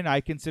canon.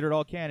 I consider it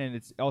all canon.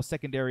 It's all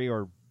secondary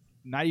or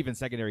not even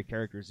secondary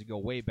characters. You go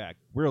way back,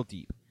 real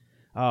deep.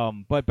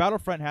 But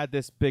Battlefront had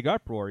this big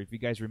uproar. If you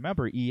guys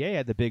remember, EA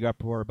had the big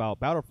uproar about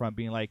Battlefront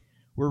being like,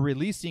 we're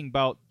releasing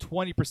about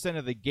 20%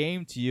 of the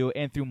game to you,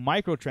 and through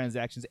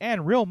microtransactions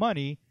and real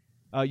money,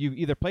 you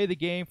either play the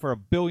game for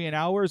 1 billion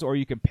hours or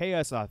you can pay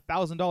us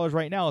 $1,000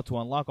 right now to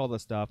unlock all the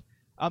stuff.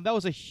 That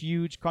was a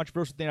huge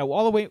controversial thing.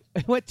 All the way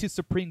it went to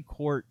Supreme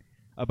Court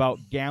about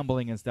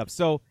gambling and stuff.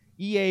 So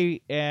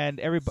EA and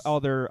every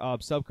other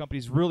sub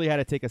companies really had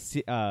to take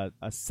a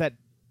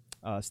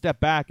step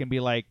back and be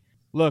like,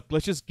 look,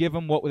 let's just give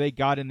them what they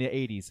got in the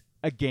 80s,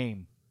 a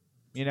game.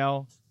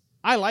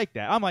 I like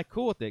that. I'm like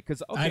cool with it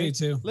because I do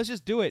too. Let's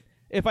just do it.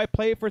 If I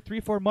play it for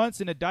 3-4 months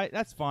and it dies,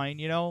 that's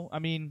fine. I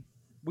mean,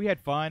 we had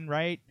fun,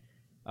 right?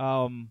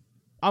 I'm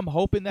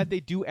hoping that they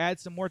do add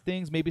some more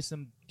things, maybe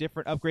some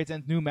different upgrades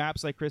and new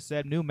maps. Like Chris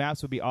said, new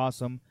maps would be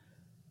awesome.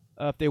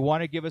 If they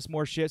want to give us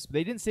more ships,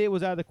 they didn't say it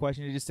was out of the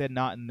question. They just said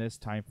not in this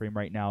time frame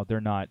right now.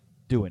 They're not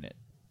doing it.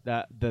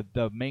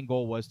 The main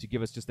goal was to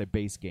give us just a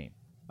base game.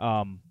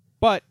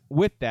 But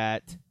with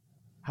that,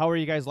 how are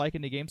you guys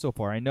liking the game so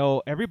far? I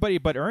know everybody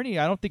but Ernie.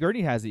 I don't think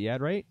Ernie has it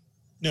yet, right?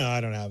 No,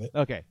 I don't have it.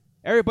 Okay.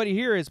 Everybody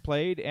here has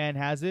played and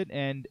has it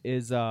and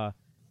is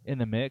in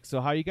the mix. So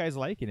how are you guys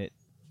liking it?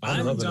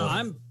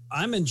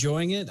 I'm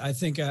enjoying it. I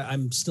think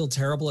I'm still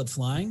terrible at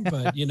flying,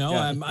 but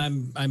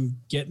I'm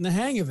getting the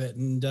hang of it.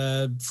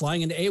 And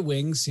flying an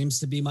A-wing seems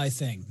to be my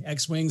thing.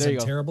 X-wings I'm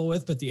terrible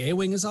with, but the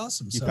A-wing is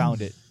awesome. You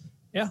found it.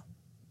 Yeah.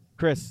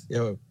 Chris.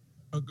 Yeah.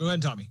 Oh, go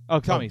ahead, Tommy. Oh,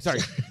 Tommy.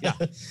 Sorry. Yeah.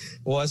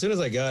 Well, as soon as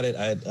I got it,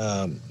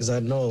 because I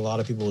know a lot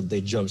of people,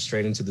 they jump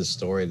straight into the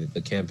story,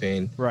 the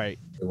campaign. Right.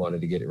 They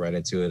wanted to get right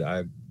into it.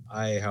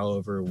 I,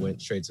 however,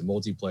 went straight to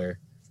multiplayer.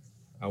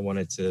 I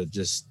wanted to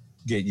just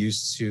get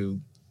used to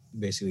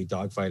basically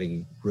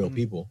dogfighting real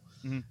people.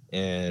 Mm-hmm.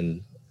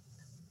 And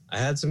I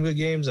had some good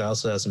games. I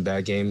also had some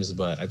bad games,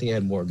 but I think I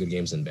had more good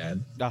games than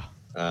bad.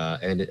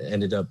 And it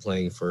ended up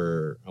playing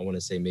for, I want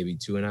to say maybe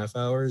 2.5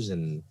 hours,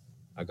 and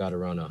I got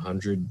around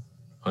 100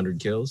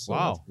 kills. So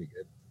wow. That's pretty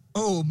good.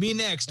 Oh, me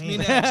next.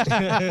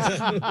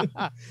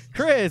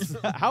 Chris,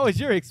 how was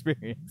your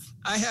experience?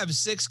 I have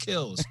 6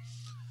 kills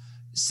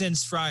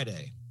since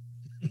Friday.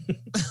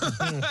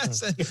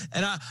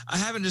 And I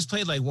haven't just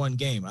played like one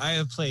game. I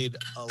have played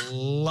a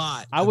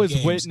lot. I was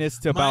games. witness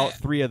to about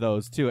 3 of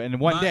those too in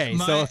one day.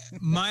 So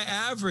my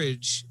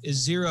average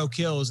is 0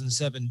 kills and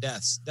 7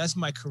 deaths. That's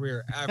my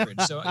career average.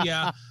 So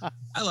yeah,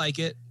 I like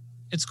it.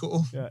 It's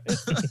cool. Yeah.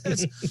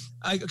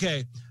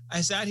 Okay. I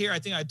sat here. I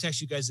think I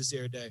texted you guys this the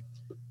other day.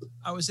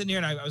 I was sitting here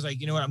and I was like,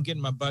 you know what? I'm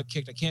getting my butt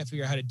kicked. I can't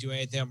figure out how to do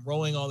anything. I'm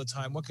rolling all the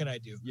time. What can I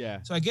do? Yeah.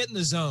 So I get in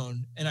the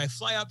zone and I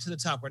fly up to the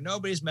top where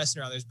nobody's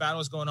messing around. There's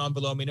battles going on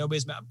below me.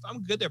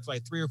 I'm good there for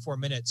like 3 or 4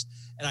 minutes,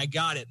 and I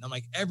got it. And I'm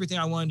like everything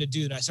I wanted to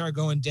do. And I started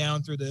going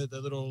down through the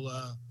little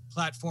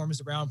platforms,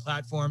 the round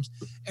platforms.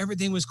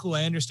 Everything was cool.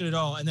 I understood it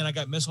all. And then I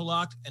got missile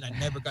locked, and I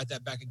never got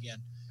that back again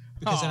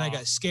because then I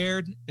got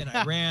scared and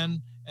I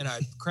ran and I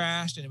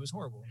crashed, and it was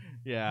horrible.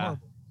 Yeah.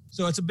 Horrible.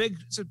 So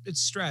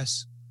it's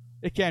stress.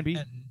 It can be.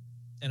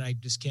 And I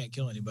just can't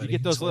kill anybody. You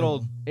get those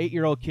little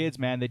 8-year-old kids,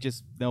 man. They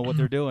just know what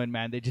they're doing,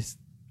 man. They just,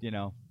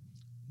 No,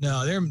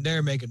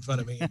 they're making fun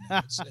of me.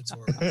 It's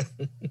horrible.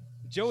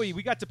 Joey,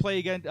 we got to play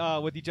again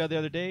with each other the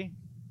other day.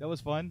 That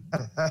was fun.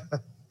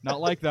 Not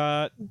like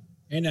that.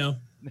 Hey, no.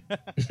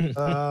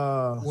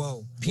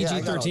 Whoa.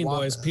 PG-13,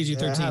 boys.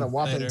 PG-13. I had a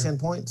whopping 10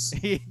 points.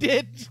 He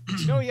did.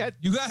 Joey,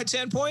 you got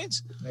 10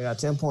 points? I got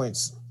 10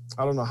 points.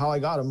 I don't know how I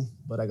got them,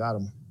 but I got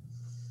them.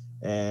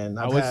 And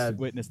I was had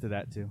witness to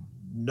that too.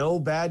 No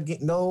bad game,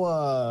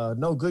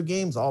 no good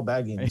games, all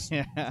bad games.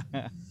 Yeah.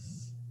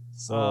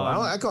 So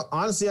I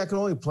can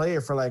only play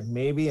it for like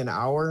maybe an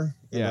hour,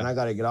 and then I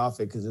got to get off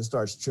it because it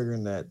starts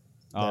triggering that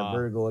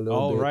vertigo a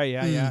little bit. Oh right,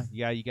 yeah.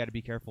 You got to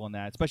be careful on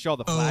that, especially all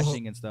the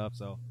flashing and stuff.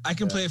 So I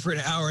can play it for an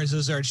hour and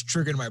it starts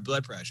triggering my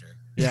blood pressure.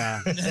 Yeah.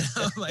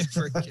 I'm like,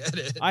 forget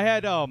it. I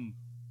had kind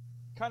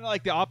of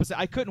like the opposite.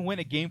 I couldn't win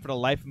a game for the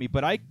life of me,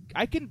 but I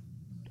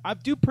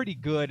do pretty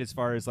good as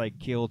far as like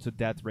kill to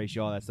death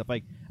ratio, all that stuff.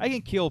 Like I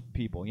can kill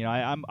people,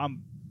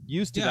 I'm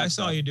used to that. Yeah, I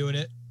saw you doing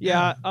it.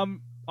 Yeah.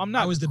 I'm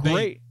not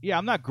great. Yeah,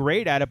 I'm not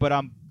great at it, but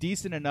I'm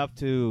decent enough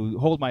to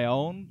hold my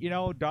own,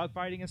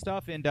 dogfighting and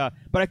stuff. And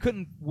but I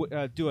couldn't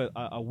do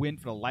a win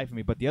for the life of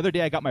me. But the other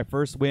day I got my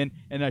first win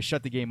and I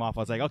shut the game off. I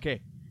was like, okay,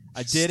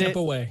 I did it.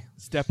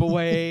 Step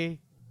away.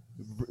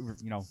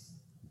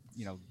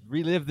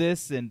 Relive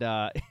this and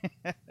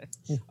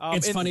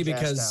it's funny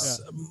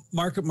because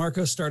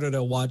Marco started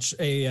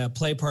a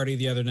play party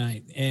the other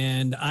night,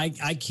 and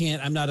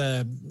I'm not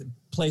a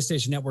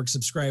PlayStation Network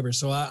subscriber,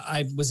 so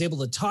I was able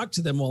to talk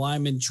to them while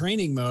I'm in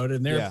training mode,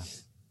 and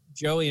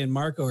Joey and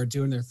Marco are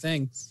doing their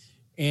thing,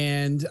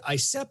 and I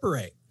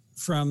separate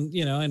from,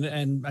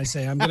 and I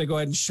say, I'm going to go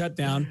ahead and shut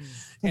down.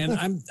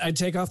 And I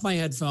take off my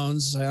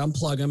headphones, I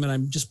unplug them, and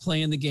I'm just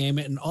playing the game.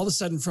 And all of a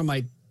sudden from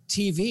my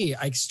TV,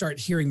 I start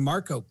hearing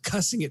Marco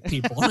cussing at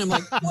people. And I'm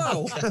like,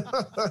 whoa.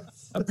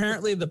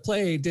 Apparently the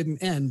play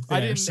didn't end there.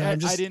 I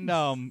didn't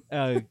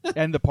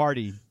end the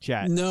party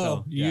chat.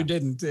 No, you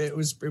didn't. It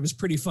was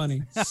pretty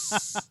funny.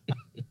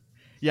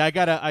 Yeah, I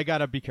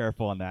gotta be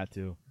careful on that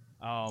too.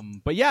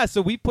 But yeah,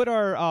 so we put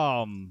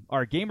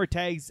our gamer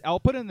tags. I'll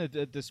put in the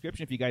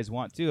description if you guys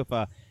want to.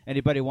 If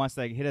anybody wants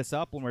to hit us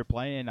up when we're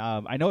playing.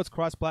 I know it's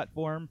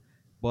cross-platform,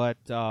 but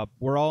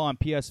we're all on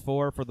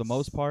PS4 for the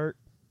most part.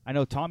 I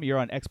know, Tommy, you're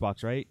on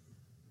Xbox, right?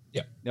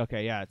 Yeah.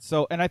 Okay, yeah.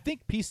 So, and I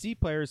think PC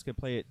players can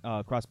play it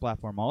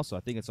cross-platform also.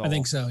 I think it's all. I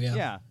think so. Yeah.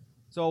 Yeah.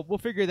 So we'll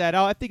figure that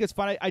out. I think it's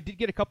fun. I did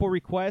get a couple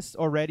requests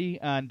already,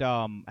 and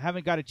I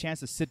haven't got a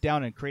chance to sit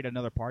down and create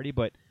another party,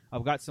 but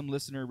I've got some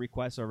listener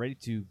requests already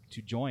to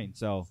join.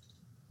 So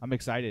I'm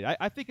excited.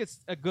 I think it's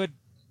a good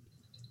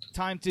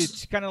time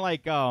to kind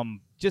of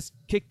just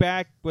kick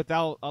back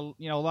without a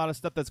lot of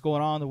stuff that's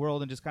going on in the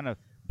world and just kind of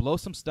blow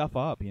some stuff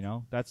up.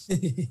 That's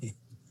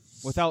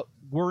without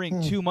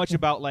worrying too much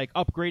about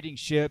upgrading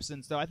ships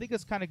and stuff. I think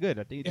it's kind of good.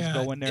 I think you just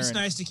go in there. It's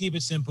nice to keep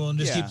it simple and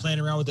just keep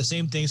playing around with the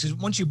same things. Because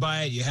once you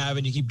buy it, you have it,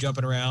 and you keep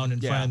jumping around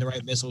and finding the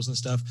right missiles and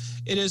stuff.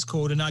 It is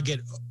cool to not get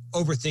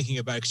overthinking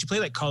about it, because you play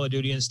like Call of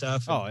Duty and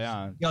stuff. Oh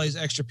yeah, you got all these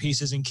extra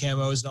pieces and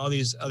camos and all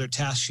these other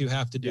tasks you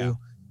have to do. Yeah.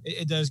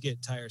 It does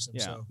get tiresome.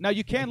 Yeah. So now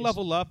you can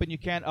level up and you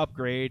can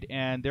upgrade,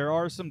 and there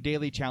are some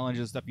daily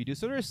challenges stuff you do.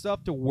 So there's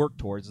stuff to work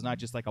towards. It's not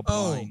just like a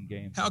blind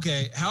game.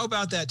 Okay, how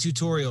about that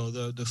tutorial,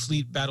 the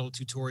fleet battle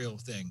tutorial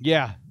thing?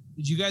 Yeah.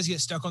 Did you guys get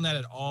stuck on that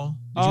at all?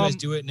 Did you guys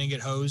do it and then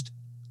get hosed?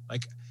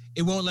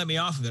 It won't let me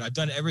off of it. I've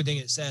done everything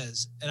it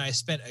says, and I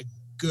spent a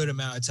good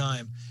amount of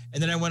time.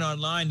 And then I went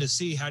online to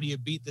see how do you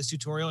beat this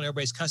tutorial, and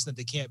everybody's cussing that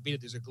they can't beat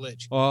it. There's a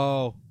glitch.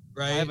 Oh,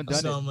 right. I haven't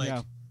done it. I'm like,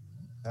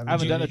 I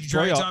haven't done a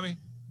tutorial. Try it, Tommy?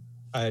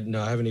 I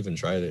haven't even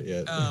tried it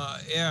yet.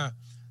 Yeah.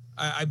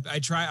 I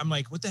try. I'm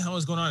like, what the hell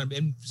is going on?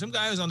 And some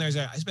guy was on there.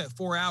 I spent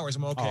 4 hours.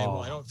 I'm okay.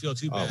 Well, I don't feel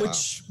too bad.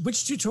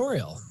 Which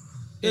tutorial?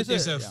 It's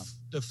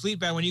the fleet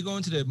battle. When you go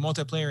into the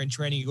multiplayer and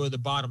training, you go to the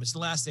bottom. It's the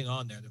last thing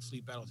on there, the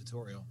fleet battle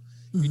tutorial.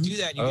 You do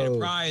that, and you get a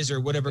prize or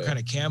whatever kind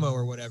of camo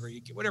or whatever. You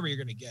get whatever you're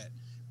going to get.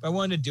 But I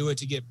wanted to do it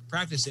to get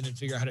practice in and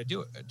figure out how to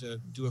do it, to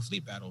do a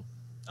fleet battle.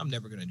 I'm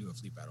never going to do a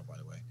fleet battle, by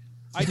the way.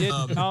 I did.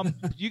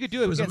 You could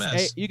do it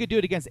against you could do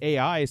it against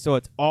AI, so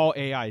it's all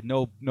AI,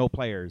 no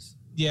players.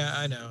 Yeah,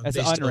 I know. That's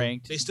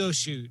unranked. They still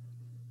shoot.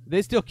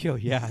 They still kill.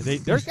 Yeah,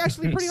 they're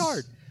actually pretty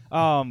hard.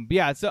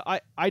 Yeah. So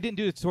I didn't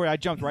do the tutorial. I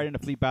jumped right into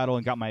fleet battle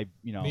and got my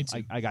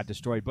I got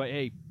destroyed. But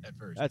hey,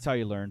 that's how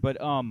you learn. But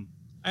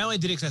I only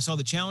did it because I saw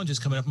the challenges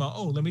coming up. I'm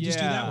like, let me just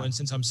do that one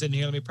since I'm sitting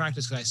here. Let me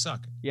practice because I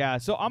suck. Yeah.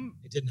 So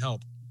It didn't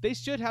help. They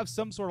should have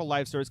some sort of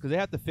live service because they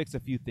have to fix a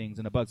few things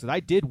and the bugs. Because I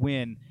did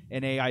win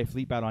an AI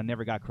fleet battle, I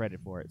never got credit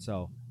for it.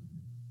 So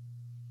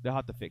they'll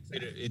have to fix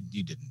it.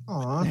 You didn't.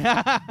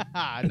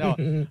 Aw.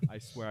 No, I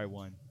swear I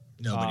won.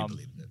 Nobody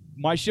believed it.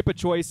 My ship of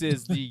choice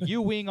is the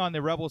U-wing on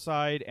the Rebel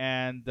side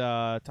and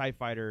TIE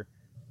fighter,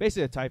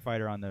 basically a TIE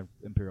fighter on the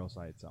Imperial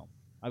side. So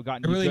I've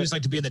gotten. I really just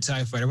like to be in the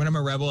TIE fighter. When I'm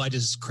a Rebel, I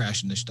just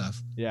crash into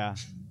stuff. Yeah,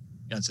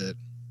 that's it.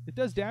 It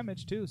does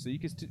damage too, so you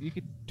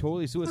could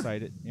totally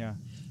suicide it. Yeah.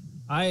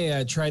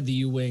 I tried the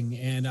U-wing,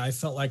 and I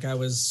felt like I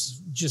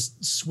was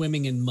just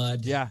swimming in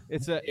mud. Yeah,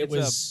 it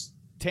was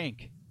a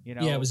tank.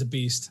 Yeah, it was a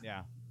beast.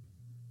 Yeah.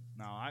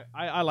 No,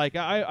 I like it.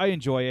 I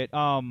enjoy it.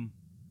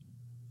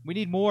 We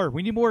need more.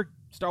 We need more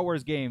Star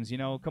Wars games.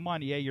 Come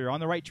on, EA, you're on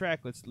the right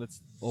track.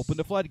 Let's open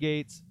the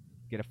floodgates.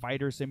 Get a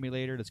fighter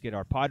simulator. Let's get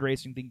our pod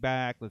racing thing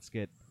back. Let's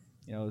get.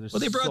 There's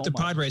they brought the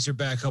much. pod racer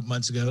back a couple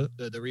months ago.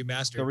 The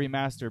remaster. The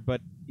remaster,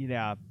 but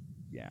yeah.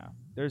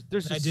 There's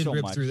just I did so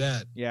rip much. through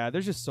that. Yeah,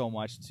 there's just so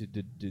much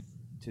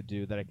to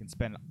do that I can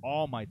spend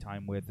all my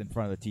time with in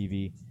front of the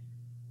TV.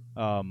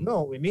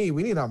 No, we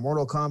need a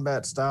Mortal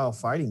Kombat style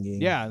fighting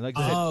game. Yeah,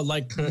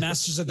 like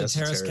Masters of the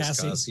Terrace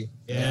Cassie.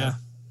 Yeah,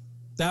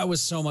 that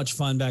was so much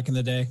fun back in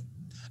the day.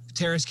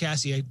 Terrace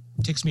Cassie, it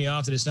ticks me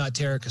off that it's not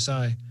Terra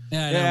Kasai.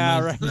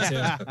 Right.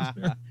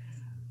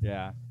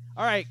 Yeah.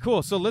 All right,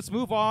 cool. So let's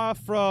move off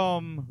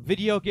from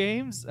video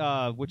games,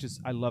 which is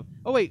I love.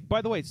 Oh wait,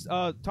 by the way,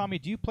 Tommy,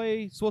 do you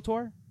play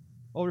SWTOR,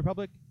 Old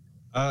Republic?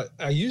 I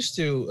used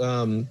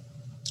to.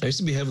 I used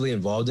to be heavily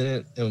involved in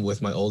it, and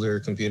with my older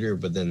computer,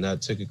 but then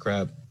that took a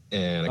crap,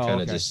 and I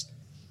kind of just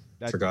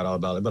forgot all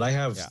about it. But I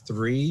have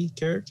 3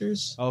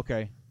 characters.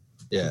 Okay.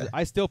 Yeah.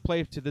 I still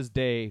play to this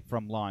day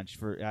from launch.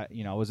 I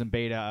was in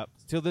beta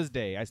till this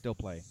day. I still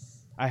play.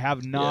 I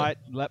have not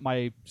let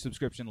my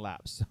subscription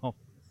lapse. So.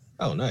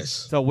 Oh, nice.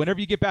 So whenever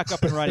you get back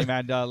up and running,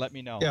 man, let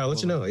me know. Yeah, I'll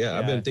let you know. Yeah,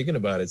 I've been thinking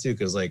about it too,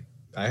 because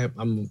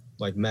I'm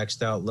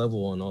maxed out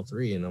level on all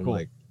 3, and I'm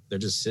like, they're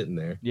just sitting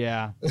there.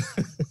 Yeah.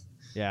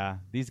 Yeah,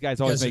 these guys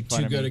always make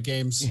fun of me. Too good at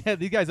games. Yeah,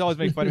 these guys always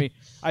make fun of me.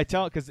 I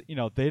tell because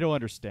they don't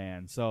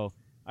understand. So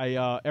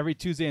I every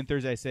Tuesday and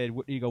Thursday I said,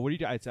 "What do you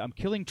do?" I said, "I'm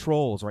killing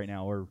trolls right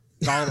now, or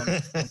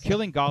goblins. I'm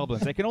killing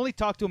goblins. I can only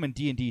talk to them in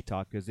D&D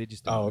talk because they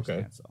just don't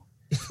understand." So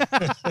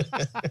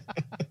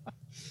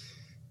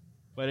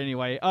But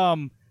anyway,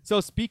 so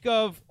speak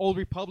of Old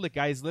Republic,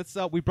 guys. Let's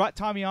we brought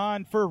Tommy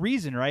on for a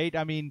reason, right?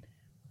 I mean,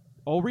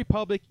 Old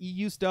Republic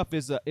EU stuff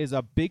is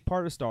a big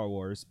part of Star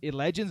Wars.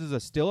 Legends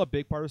is still a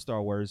big part of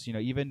Star Wars. You know,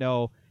 even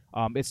though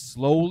it's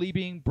slowly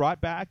being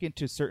brought back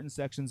into certain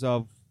sections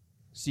of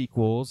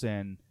sequels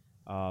and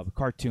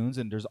cartoons,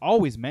 and there's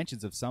always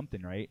mentions of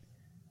something, right?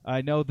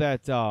 I know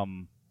that.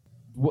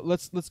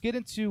 Let's get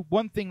into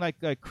one thing like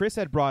Chris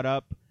had brought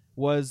up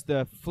was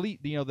the fleet.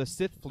 You know, the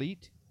Sith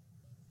fleet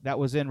that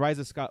was in Rise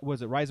of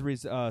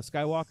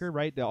Skywalker,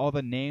 right? All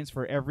the names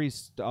for every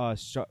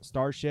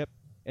starship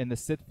in the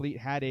Sith fleet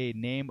had a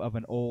name of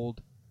an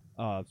old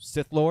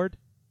Sith Lord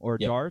or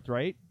Darth,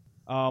 right?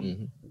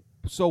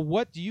 So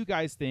what do you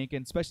guys think,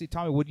 and especially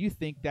Tommy, what do you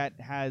think that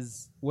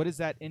has, what is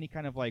that, any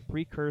kind of like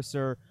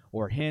precursor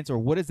or hints, or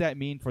what does that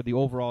mean for the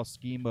overall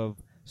scheme of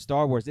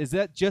Star Wars? Is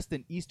that just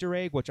an Easter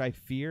egg, which I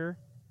fear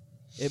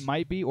it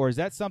might be, or is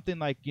that something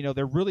like, you know,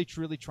 they're really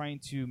truly trying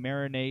to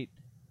marinate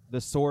the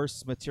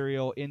source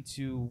material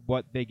into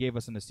what they gave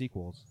us in the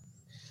sequels?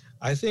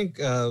 I think,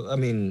 I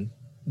mean,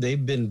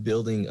 they've been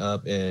building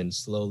up and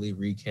slowly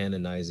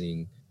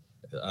recanonizing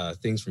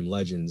things from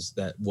Legends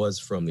that was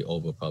from the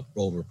Old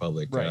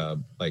Republic, right.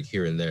 Like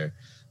here and there,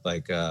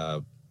 like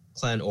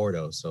Clan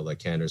Ordo. So like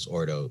Candace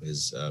Ordo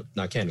is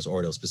not Candace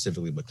Ordo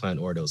specifically, but Clan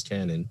Ordo is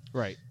canon.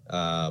 Right.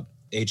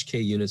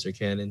 HK units are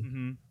canon.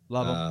 Mm-hmm.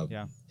 Love them.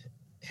 Yeah.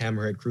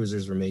 Hammerhead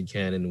cruisers were made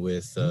canon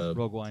with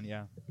Rogue One.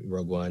 Yeah.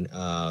 Rogue One.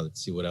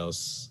 Let's see what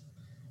else.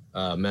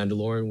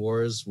 Mandalorian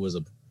Wars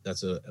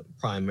that's a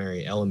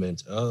primary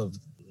element of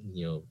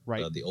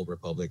the Old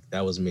Republic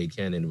that was made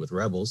canon with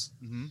Rebels.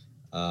 Mm-hmm.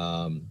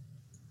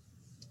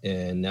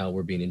 And now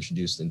we're being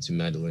introduced into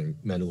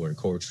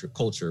Mandalorian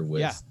culture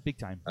with big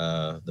time.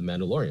 The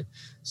Mandalorian.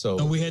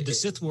 So we had the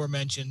Sith War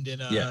mentioned in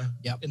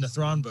the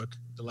Thrawn book,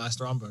 the last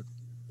Thrawn book.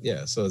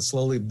 Yeah, so it's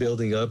slowly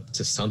building up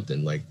to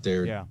something. Like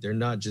they're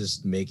not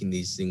just making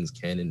these things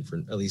canon for,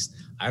 at least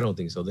I don't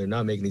think so. They're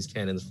not making these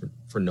canons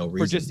for no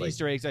reason. For just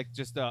Easter eggs, like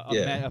just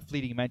a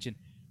fleeting mention.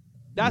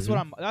 That's what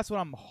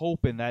I'm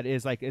hoping that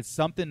is like, it's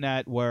something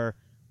that where,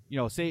 you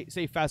know, say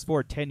fast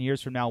forward 10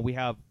 years from now, we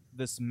have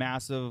this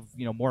massive,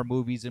 you know, more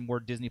movies and more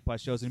Disney Plus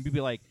shows, and you'd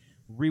be like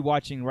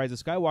rewatching Rise of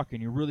Skywalker,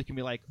 and you really can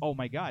be like, oh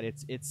my God,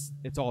 it's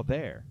all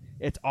there.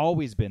 It's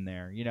always been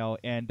there, you know.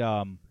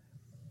 And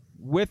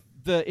with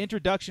the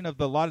introduction of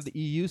a lot of the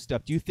EU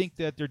stuff, do you think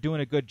that they're doing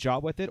a good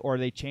job with it, or are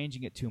they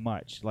changing it too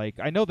much? Like,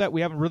 I know that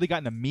we haven't really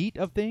gotten the meat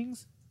of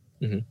things,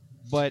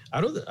 but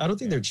I don't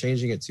think they're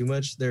changing it too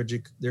much. They're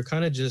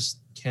kind of just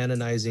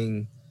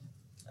canonizing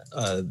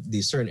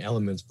these certain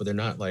elements, but they're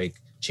not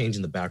like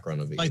changing the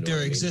background of it. Like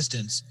their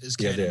existence is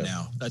canon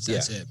now. That's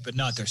it, but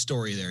not their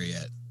story there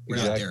yet. We're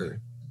not there.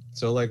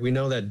 So like we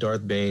know that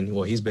Darth Bane,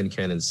 well, he's been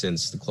canon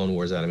since the Clone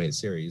Wars animated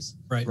series.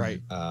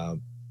 Right.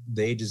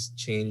 They just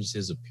changed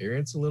his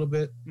appearance a little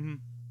bit,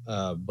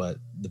 but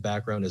the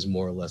background is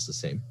more or less the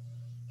same.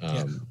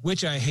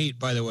 Which I hate,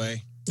 by the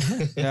way.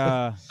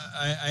 Yeah,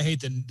 I hate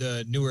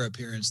the newer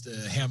appearance,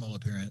 the Hamill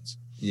appearance.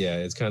 Yeah,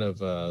 it's kind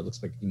of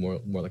looks like more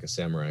like a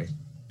samurai.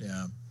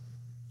 Yeah,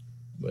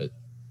 but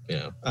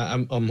yeah,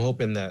 I'm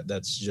hoping that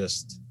that's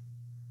just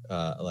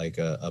like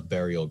a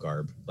burial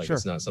garb. Like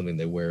it's not something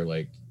they wear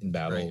like in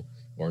battle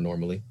or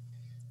normally.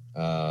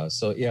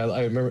 So yeah,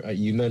 I remember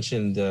you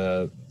mentioned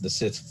the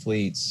Sith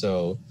fleet.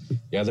 So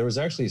yeah, there was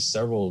actually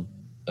several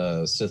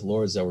Sith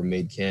Lords that were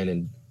made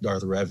canon.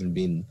 Darth Revan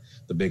being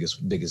the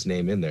biggest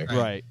name in there.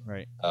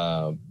 Right.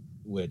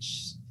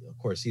 Which of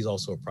course he's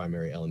also a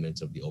primary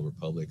element of the Old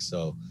Republic.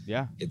 So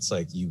yeah, it's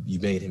like you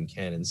made him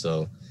canon.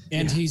 So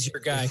he's your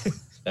guy.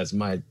 That's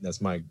my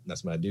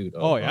dude.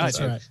 Oh yeah,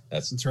 that's right.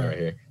 That's right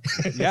here.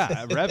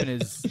 Yeah,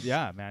 Revan is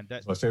man.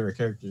 That's my favorite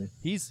character.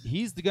 He's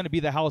going to be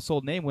the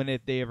household name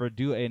if they ever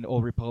do an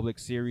Old Republic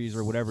series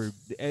or whatever.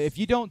 If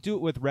you don't do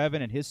it with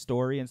Revan and his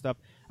story and stuff,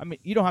 I mean,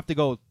 you don't have to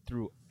go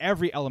through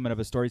every element of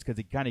his stories because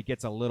it kind of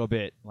gets a little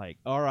bit like,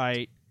 all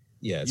right,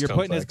 yeah, you're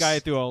putting this guy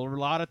through a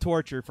lot of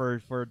torture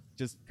for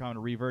just kind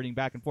of reverting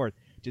back and forth.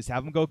 Just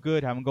have him go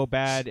good, have him go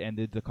bad, and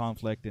the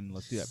conflict, and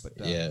let's do that.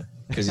 But yeah,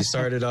 because he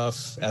started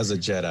off as a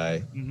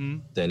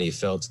Jedi, then he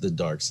fell to the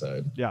dark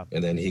side,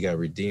 and then he got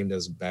redeemed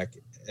back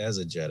as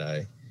a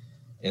Jedi,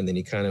 and then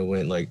he kind of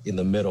went like in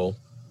the middle,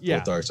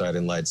 with dark side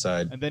and light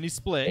side, and then he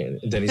split,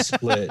 and then he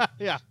split,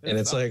 yeah, and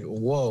it's like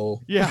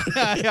whoa,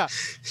 yeah.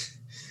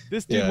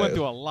 This dude went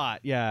through a lot,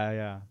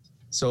 yeah.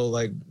 So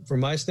like from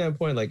my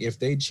standpoint, like if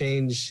they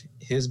change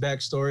his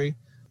backstory,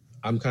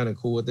 I'm kind of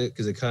cool with it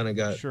because it kind of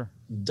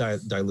got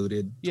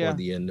diluted toward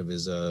the end of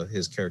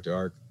his character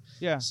arc.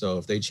 Yeah. So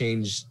if they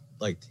change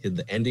like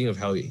the ending of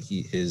how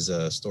his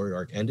story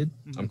arc ended,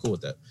 I'm cool with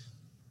that.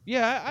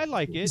 Yeah, I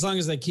like it as long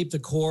as they keep the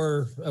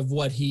core of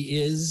what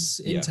he is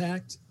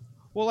intact.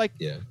 Well, like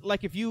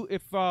if you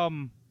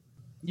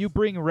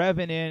bring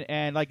Revan in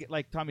and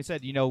like Tommy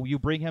said, you know, you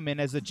bring him in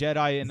as a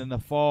Jedi and then the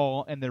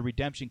fall and the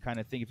redemption kind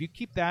of thing. If you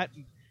keep that,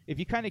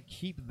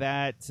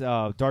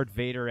 Darth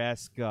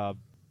Vader-esque.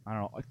 I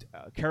don't know,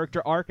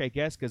 character arc, I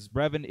guess, because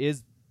Revan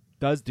is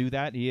does do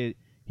that. He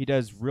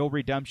does real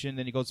redemption,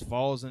 then he goes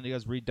falls, and he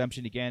does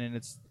redemption again,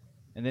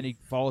 and then he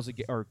falls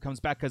again or comes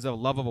back because of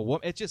love of a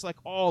woman. It's just like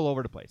all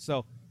over the place.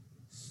 So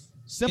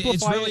simplify.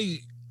 It's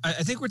really. I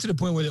think we're to the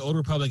point where the Old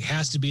Republic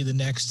has to be the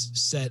next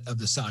set of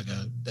the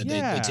saga that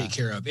they take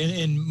care of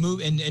and move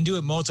and do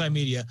it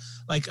multimedia.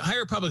 Like High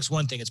Republic's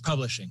one thing, it's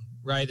publishing,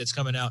 right? That's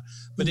coming out,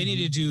 but they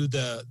need to do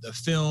the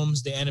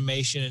films, the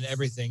animation, and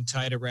everything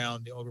tied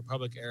around the Old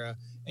Republic era,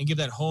 and give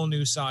that whole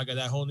new saga,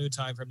 that whole new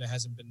time frame that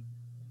hasn't been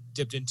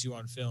dipped into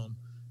on film.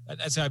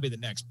 That's got to be the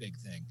next big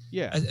thing.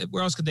 Yeah.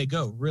 Where else could they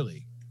go,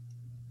 really?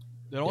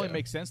 It only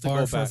makes sense to Far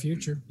go for back.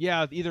 future.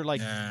 Yeah, either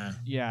like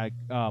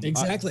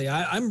exactly.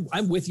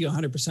 I'm with you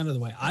 100% of the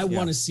way. I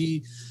want to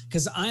see,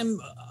 because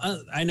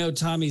I know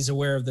Tommy's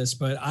aware of this,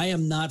 but I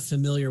am not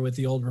familiar with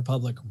the Old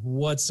Republic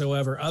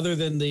whatsoever, other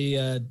than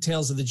the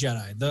Tales of the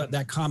Jedi,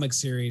 that comic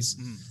series.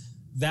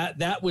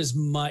 That was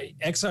my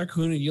Exar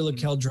Kun and Eula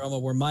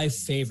Keldroma were my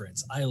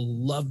favorites. I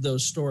loved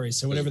those stories.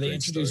 So whenever they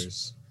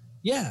introduced,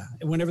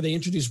 whenever they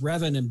introduced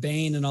Revan and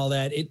Bane and all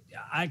that,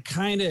 I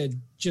kind of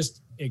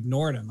just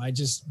ignored him. I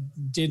just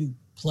didn't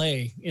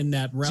play in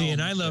that realm. See,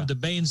 and I love the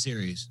Bane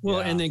series. Well,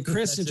 and then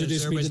Chris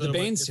introduced me to the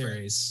Bane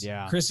series.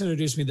 Yeah. Chris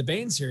introduced me to the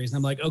Bane series, and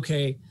I'm like,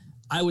 okay,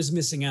 I was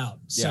missing out.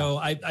 So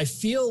I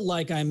feel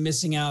like I'm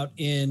missing out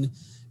in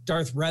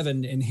Darth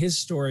Revan in his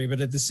story,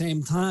 but at the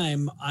same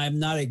time, I'm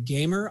not a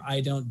gamer.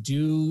 I don't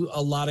do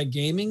a lot of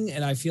gaming,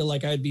 and I feel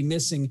like I'd be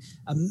missing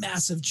a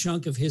massive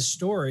chunk of his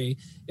story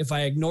if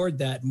I ignored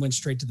that and went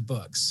straight to the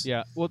books.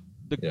 Yeah. Well,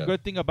 the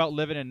good thing about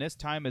living in this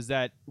time is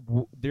that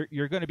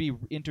you're going to be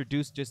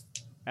introduced just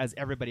as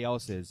everybody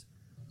else is.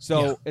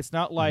 So it's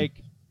not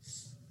like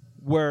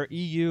where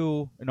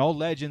EU and all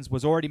Legends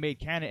was already made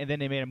canon and then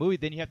they made a movie.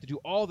 Then you have to do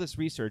all this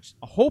research.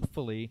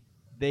 Hopefully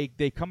they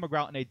come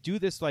around and they do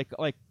this like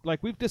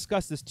we've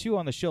discussed this too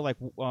on the show. Like,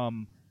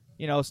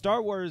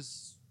 Star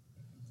Wars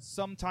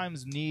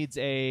sometimes needs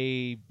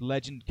a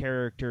legend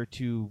character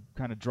to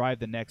kind of drive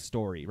the next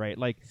story, right?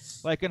 Like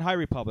in High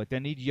Republic, they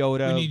need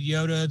Yoda. We need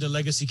Yoda, the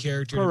legacy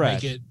character,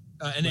 Correct. to make it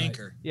an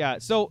anchor. Yeah.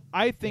 So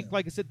I think,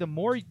 like I said, the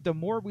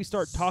more we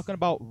start talking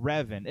about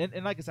Revan,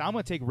 and like I said, I'm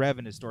going to take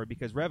Revan as story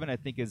because Revan, I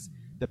think, is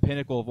the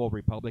pinnacle of Old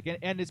Republic,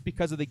 and it's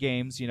because of the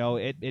games.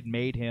 It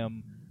made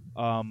him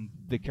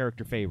the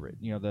character favorite,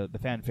 the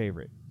fan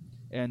favorite,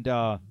 and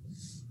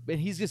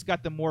he's just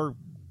got the more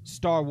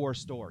Star Wars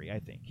story. I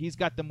think he's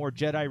got the more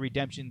Jedi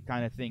redemption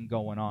kind of thing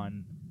going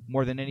on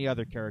more than any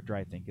other character,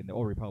 I think, in the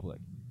Old Republic,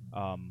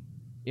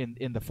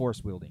 in the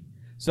Force wielding.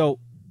 So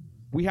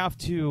we have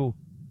to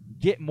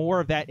get more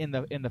of that in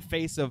the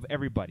face of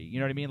everybody. You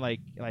know what I mean?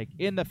 Like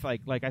in the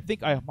like I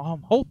think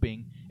I'm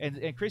hoping,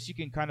 and Chris, you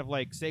can kind of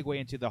like segue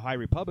into the High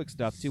Republic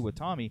stuff too with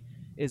Tommy.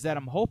 Is that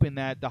I'm hoping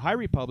that the High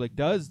Republic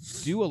does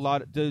do a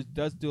lot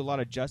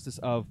of justice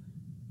of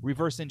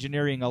reverse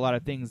engineering a lot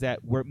of things that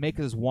make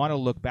us want to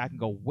look back and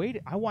go, wait,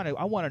 I want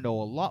to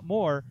know a lot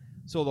more,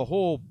 so the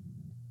whole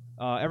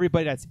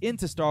everybody that's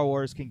into Star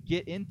Wars can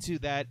get into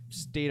that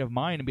state of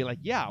mind and be like,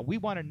 yeah, we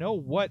want to know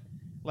what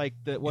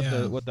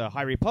the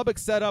High Republic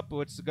setup,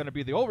 what's going to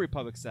be the Old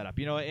Republic setup,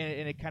 and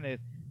it kind of,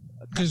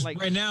 because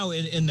right now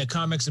in the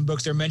comics and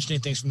books they're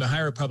mentioning things from the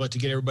High Republic to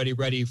get everybody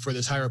ready for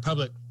this High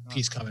Republic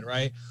piece coming,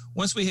 right?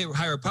 Once we hit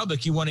High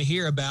Republic, you want to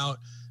hear about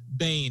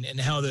Bane and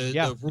how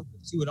the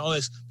rules and all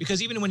this,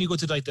 because even when you go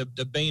to like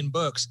the Bane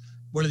books,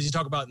 what does he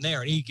talk about in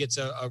there? And he gets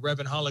a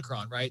Revan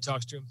holocron, right?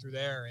 Talks to him through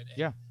there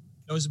and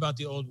knows about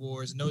the old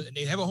wars, and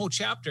they have a whole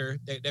chapter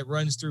that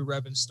runs through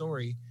Revan's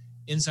story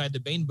inside the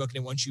Bane book,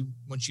 and they want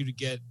you to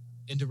get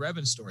into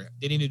Revan's story.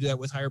 They need to do that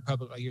with High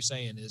Republic, like you're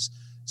saying, is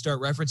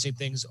start referencing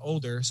things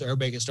older so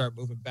everybody can start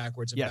moving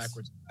backwards and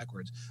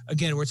backwards.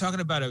 Again, we're talking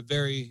about a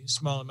very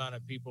small amount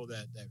of people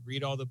that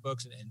read all the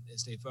books and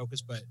stay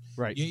focused, but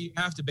you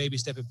have to baby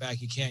step it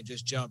back. You can't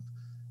just jump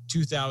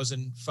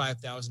 2,000,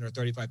 5,000, or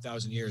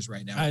 35,000 years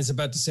right now. I was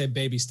about to say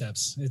baby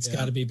steps. It's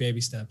got to be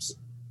baby steps.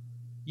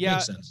 Yeah.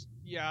 Makes sense.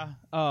 Yeah.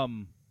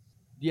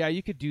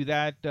 You could do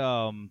that.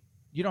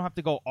 You don't have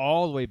to go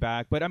all the way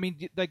back, but I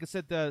mean, like I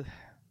said,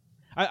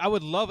 I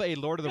would love a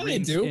Lord of the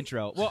Rings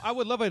intro. Well, I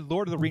would love a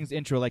Lord of the Rings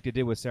intro like they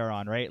did with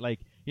Sauron, right? Like,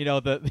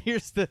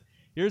 here's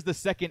the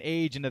second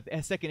age, and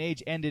the second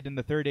age ended and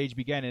the third age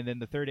began, and then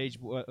the third age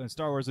in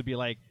Star Wars would be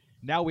like,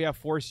 now we have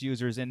Force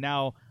users, and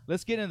now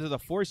let's get into the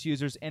Force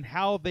users and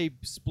how they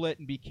split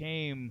and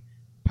became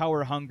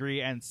power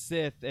hungry and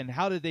Sith, and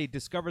how did they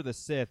discover the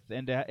Sith,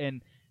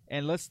 and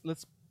let's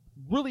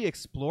really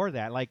explore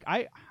that. Like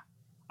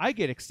I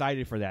get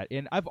excited for that,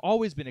 and I've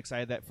always been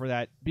excited for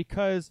that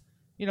because,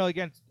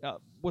 again,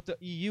 what the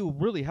EU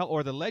really helped,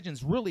 or the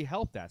Legends really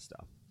helped that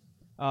stuff.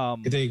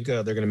 You think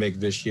they're going to make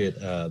Vitiate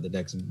the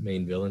next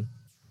main villain?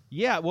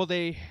 Yeah, well,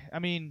 they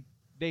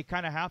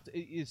kind of have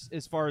to,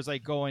 as far as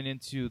like going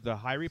into the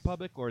High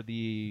Republic or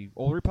the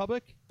Old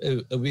Republic.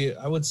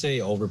 I would say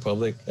Old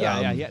Republic.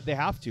 Yeah, they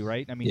have to,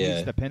 right? I mean,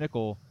 he's the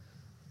pinnacle.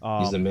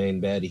 He's the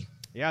main baddie.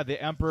 Yeah,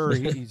 the Emperor.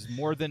 He's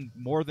more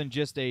than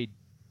just a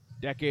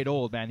decade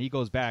old, man. He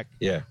goes back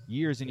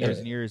years and years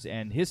and years,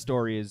 and his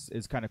story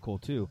is kind of cool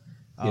too.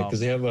 Yeah, because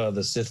they have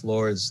the Sith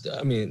Lords.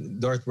 I mean,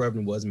 Darth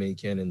Revan was main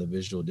canon in the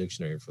visual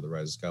dictionary for the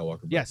Rise of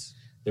Skywalker. But Yes.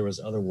 there was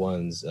other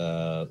ones.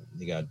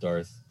 You got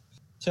Darth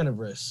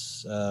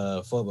Tenebris,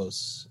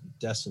 Phobos,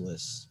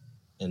 Decimus,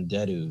 and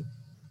Dedu.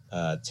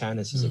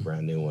 Tanis is a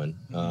brand new one.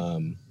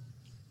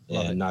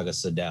 And Naga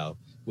Sadao,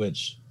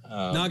 which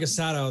Naga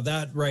Sato,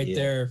 that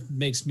there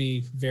makes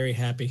me very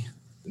happy.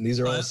 And these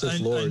are all Sith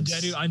Lords.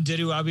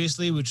 Undedu,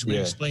 obviously, which would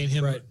explain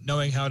him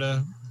knowing how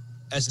to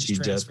essence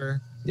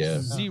transfer.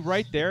 Yeah. See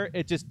right there,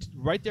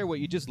 what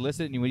you just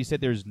listed, and when you said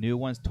there's new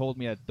ones, told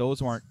me that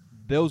those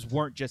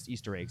weren't just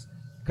Easter eggs,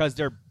 because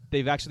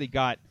they've actually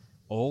got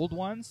old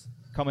ones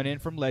coming in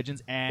from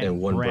Legends and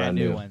one brand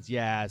new ones.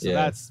 Yeah,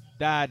 so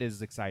that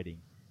is exciting.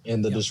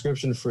 And the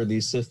description for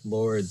these Sith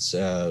Lords,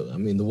 I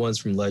mean, the ones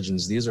from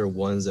Legends, these are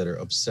ones that are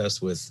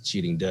obsessed with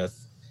cheating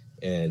death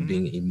and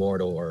being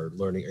immortal or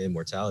learning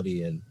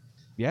immortality. And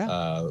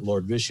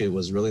Lord Vitiate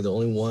was really the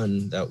only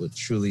one that was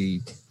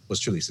truly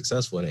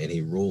successful in it, and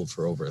he ruled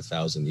for over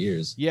 1,000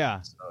 years.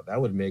 Yeah. So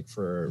that would make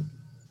for,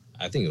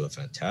 I think, a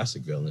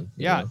fantastic villain.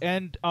 Yeah,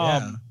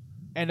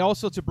 and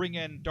also to bring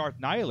in Darth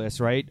Nihilus,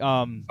 right?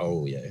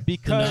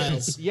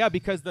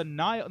 Because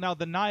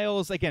the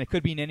Niles, again, it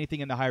could mean anything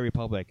in the High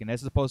Republic, and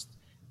as opposed,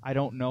 I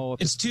don't know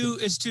if it's too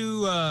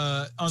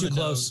on the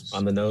close.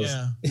 On the nose.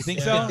 Yeah. You think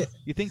so?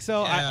 You think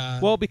so? Yeah.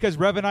 Well, because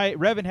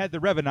Revan had the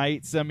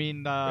Revanites. I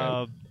mean,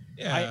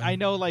 I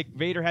know like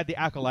Vader had the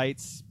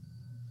Acolytes,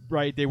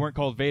 right? They weren't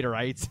called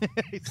Vaderites.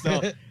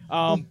 So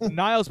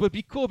Niles would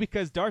be cool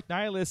because Darth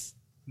Nihilus,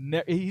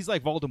 he's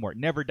like Voldemort,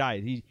 never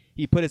died.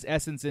 He put his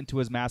essence into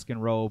his mask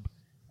and robe,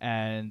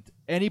 and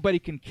anybody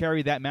can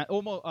carry that man.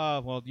 Almost,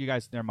 well, you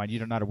guys, never mind.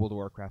 You're not a World of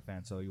Warcraft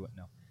fan, so you wouldn't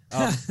know.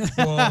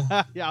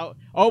 Yeah,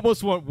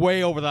 almost went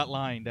way over that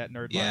line, that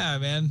nerd line. Yeah,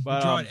 man. But,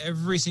 we draw it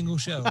every single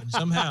show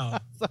somehow.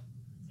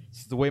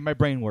 It's the way my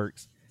brain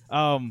works.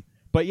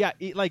 But yeah,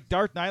 like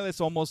Darth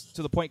Nihilus, almost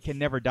to the point, can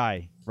never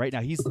die. Right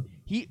now,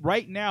 he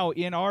right now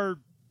in our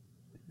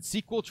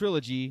sequel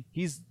trilogy,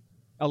 he's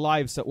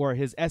alive, or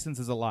his essence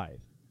is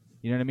alive.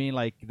 You know what I mean?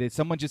 Like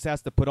someone just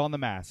has to put on the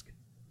mask,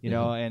 you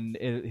know, and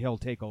he'll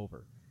take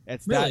over.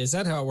 It's is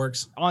that how it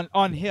works?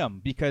 On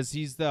him, because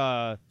he used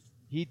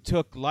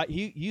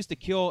to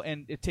kill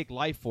and take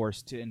life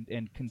force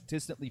and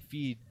consistently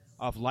feed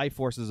off life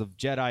forces of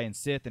Jedi and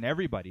Sith and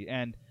everybody.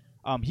 And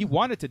he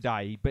wanted to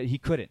die, but he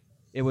couldn't.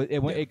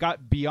 It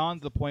got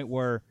beyond the point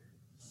where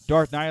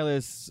Darth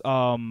Nihilus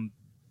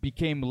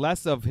became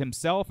less of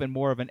himself and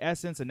more of an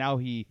essence, and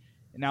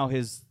now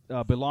his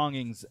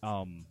belongings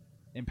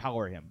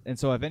empower him. And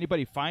so if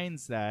anybody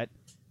finds that,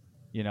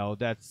 you know,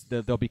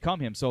 they'll become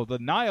him. So the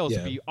Niles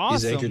would be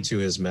awesome. He's anchored to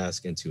his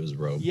mask and to his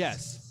robe.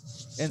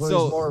 Yes. And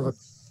so he's more of a,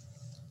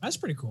 that's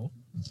pretty cool.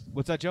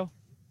 What's that, Joe?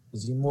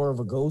 Is he more of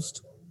a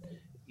ghost?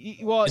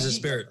 He's a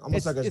spirit.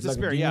 Almost like a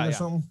spirit, yeah, or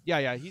something?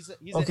 Yeah. He's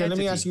okay, let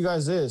me ask you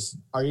guys this.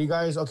 Are you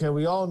guys okay,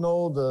 we all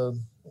know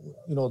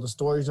the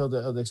stories of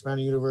the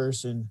expanded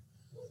universe and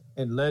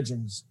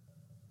Legends.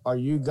 Are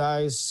you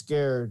guys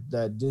scared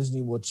that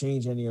Disney will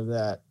change any of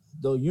that?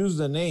 They'll use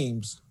the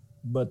names,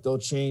 but they'll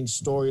change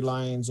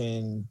storylines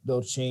and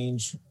they'll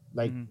change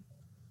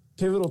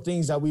pivotal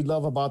things that we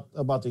love about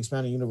the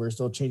expanded universe.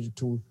 They'll change it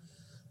to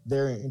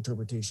their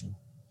interpretation.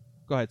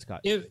 Go ahead,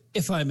 Scott.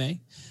 If I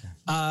may.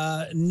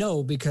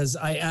 No, because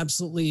I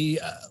absolutely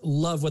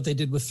love what they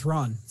did with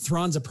Thrawn.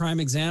 Thrawn's a prime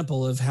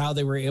example of how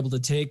they were able to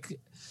take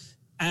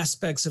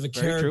aspects of a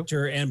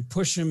character and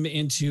push him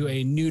into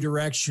a new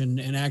direction.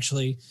 And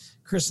actually,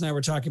 Chris and I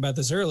were talking about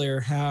this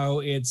earlier, how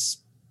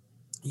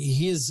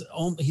he's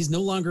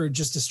no longer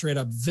just a straight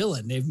up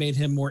villain. They've made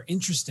him more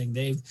interesting.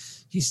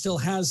 He still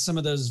has some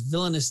of those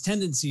villainous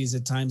tendencies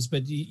at times,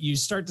 but you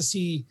start to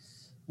see,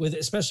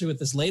 especially with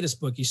this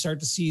latest book, you start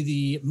to see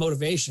the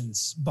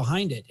motivations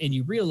behind it, and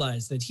you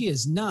realize that he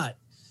is not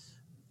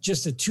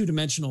just a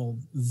two-dimensional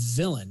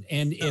villain.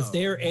 And if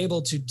they're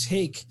able to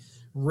take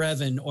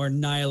Revan or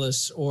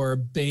Nihilus or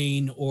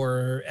Bane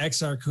or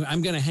Exar Kun,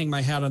 I'm going to hang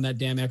my hat on that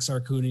damn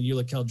Exar Kun and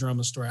Eula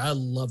Qel-Droma story. I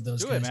love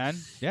those guys. Do it, man.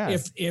 Yeah.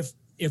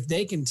 If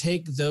they can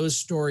take those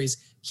stories,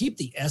 keep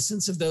the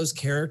essence of those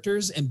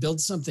characters and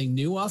build something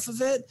new off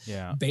of it,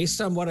 based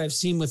on what I've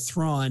seen with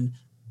Thrawn,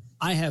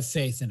 I have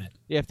faith in it.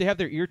 Yeah, if they have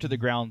their ear to the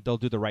ground, they'll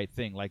do the right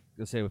thing. Like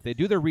I say, if they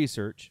do their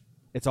research,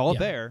 it's all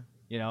there,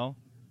 you know.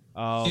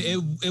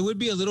 It would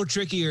be a little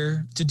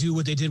trickier to do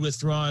what they did with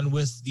Thrawn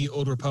with the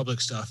Old Republic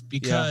stuff,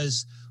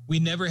 because we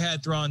never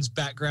had Thrawn's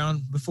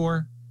background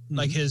before,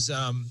 like his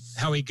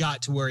how he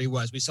got to where he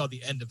was. We saw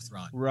the end of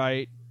Thrawn.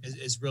 Right.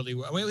 Is really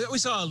we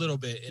saw a little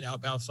bit in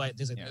Outbound Flight and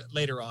things like that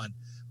later on,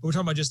 but we're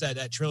talking about just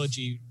that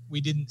trilogy. We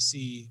didn't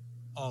see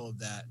all of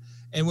that,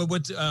 and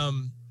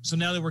so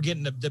now that we're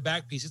getting the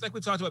back pieces, like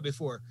we've talked about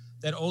before,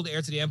 that old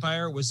Heir to the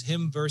Empire was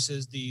him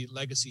versus the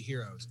legacy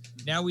heroes.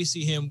 Now we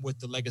see him with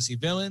the legacy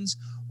villains,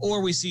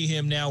 or we see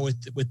him now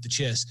with the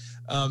Chiss.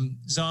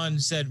 Zahn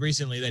said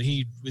recently that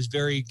he was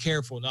very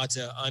careful not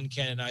to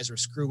uncanonize or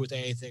screw with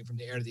anything from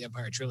the Heir to the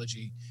Empire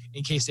trilogy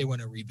in case they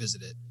want to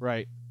revisit it.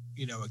 Right.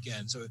 You know,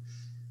 again, so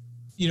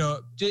you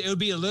know, it would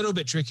be a little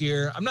bit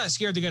trickier. I'm not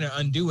scared they're going to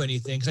undo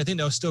anything because I think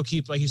they'll still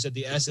keep, like you said,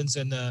 the essence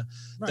and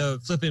the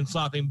flipping,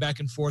 flopping back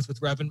and forth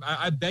with weapon.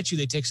 I bet you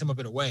they take some of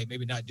it away.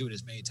 Maybe not do it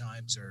as many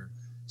times or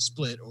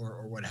split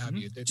or what have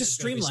you. Just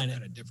streamline it.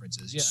 Kind of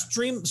differences. Yeah.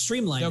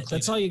 Streamline it.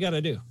 That's all you got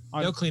to do.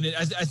 They'll clean it.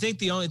 I think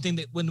the only thing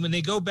that when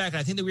they go back,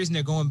 I think the reason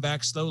they're going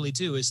back slowly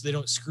too is they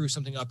don't screw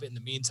something up in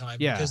the meantime.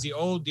 Yeah. Because the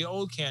old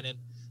canon,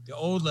 the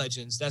old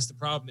legends, that's the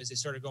problem is they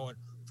started going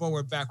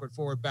forward,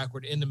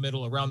 backward, in the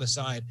middle, around the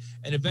side,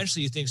 and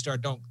eventually things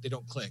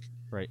don't click.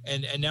 Right.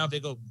 And now they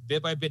go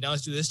bit by bit. Now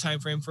let's do this time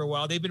frame for a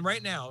while. They've been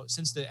right now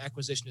since the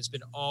acquisition has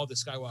been all the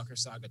Skywalker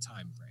saga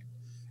time frame.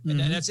 And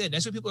that's it.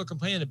 That's what people are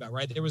complaining about,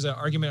 right? There was an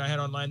argument I had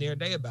online the other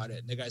day about it,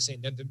 and the guy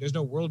saying that there's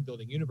no world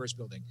building, universe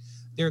building.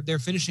 They're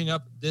finishing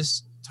up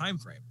this time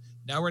frame.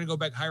 Now we're gonna go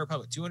back High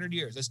Republic, 200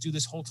 years. Let's do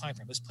this whole time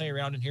frame. Let's play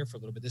around in here for a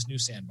little bit. This new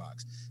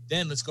sandbox.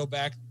 Then let's go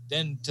back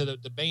then to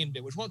the Bane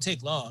bit, which won't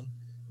take long,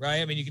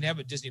 right? I mean, you can have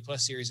a Disney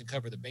Plus series and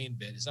cover the Bane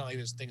bit. It's not like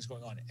there's things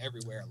going on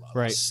everywhere.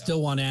 Right.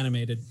 Still want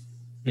animated.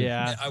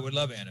 Yeah. I would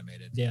love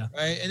animated. Yeah.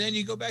 Right. And then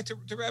you go back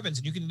to Revens,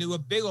 and you can do a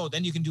big old.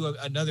 Then you can do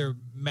another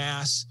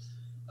mass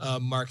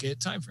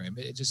market time frame.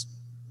 That's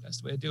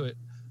the way to do it.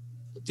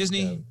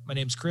 Disney, my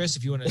name's Chris.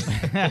 If you want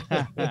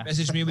to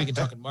message me, we can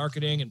talk in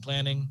marketing and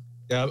planning.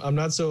 Yeah, I'm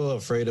not so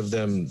afraid of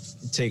them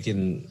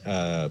taking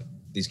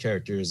these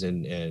characters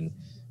and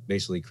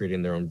basically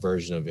creating their own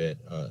version of it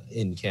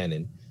in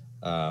canon.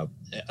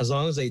 As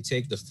long as they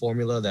take the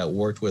formula that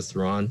worked with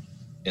Thrawn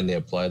and they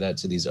apply that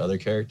to these other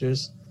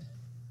characters,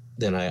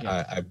 then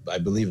I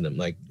believe in them.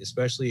 Like,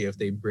 especially if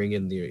they bring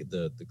in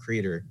the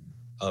creator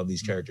of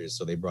these characters.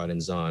 So they brought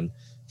in Zahn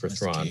for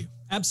Thrawn.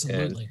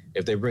 Absolutely. And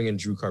if they bring in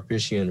Drew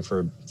Karpyshyn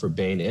for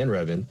Bane and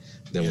Revan,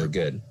 then we're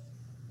good.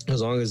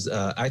 As long as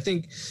I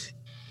think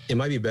it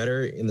might be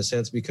better in the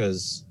sense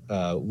because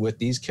with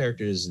these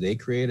characters, they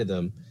created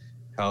them.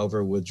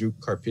 However, with Drew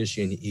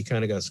Karpyshyn, he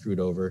kind of got screwed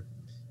over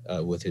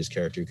with his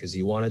character because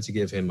he wanted to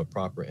give him a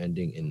proper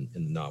ending in the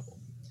novel.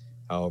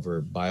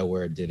 However,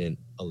 BioWare didn't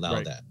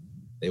allow that.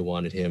 They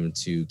wanted him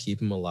to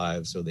keep him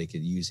alive so they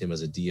could use him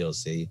as a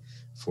DLC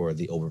for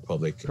the Old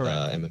Republic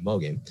MMO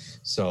game.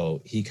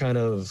 So he kind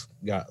of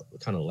got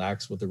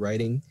lax with the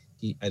writing.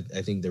 I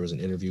think there was an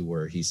interview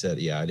where he said,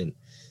 "Yeah, I didn't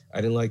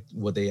like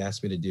what they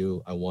asked me to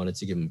do. I wanted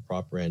to give him a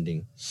proper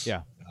ending."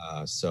 Yeah.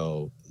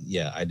 So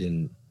yeah, I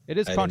didn't. It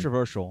is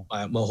controversial.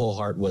 My whole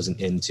heart wasn't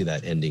into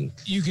that ending.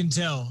 You can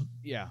tell.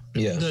 Yeah.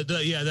 Yeah.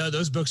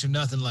 Those books are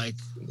nothing like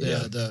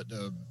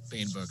the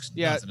Bane books.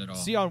 Yeah. Nothing at all.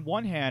 See, on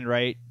one hand,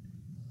 right,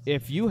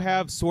 if you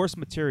have source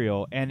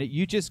material and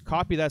you just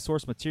copy that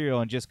source material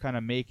and just kind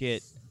of make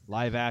it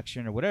live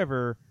action or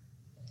whatever,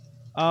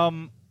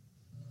 I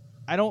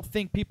don't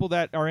think people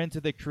that are into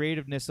the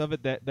creativeness of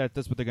it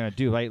that's what they're gonna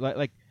do.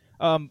 Like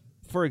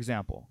for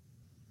example,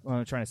 what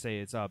I'm trying to say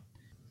is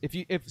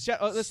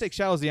let's take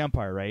Shadows of the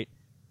Empire, right?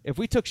 If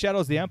we took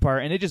Shadows of the Empire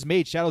and it just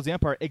made Shadows of the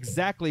Empire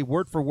exactly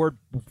word for word,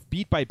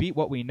 beat by beat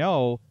what we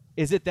know,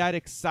 is it that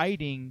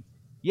exciting?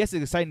 Yes,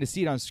 it's exciting to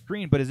see it on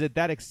screen, but is it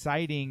that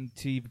exciting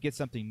to get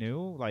something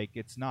new? Like,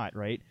 it's not,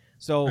 right?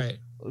 So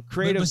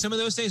creative. But some of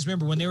those things,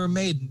 remember when they were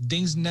made,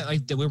 things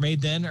like that were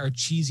made then are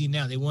cheesy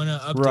now. They want to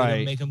update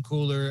them, make them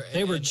cooler.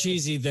 They were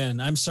cheesy then.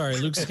 I'm sorry,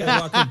 Luke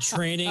Skywalker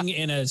training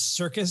in a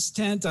circus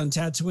tent on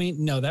Tatooine.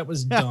 No, that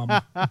was dumb.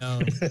 No,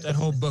 that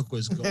whole book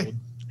was gold.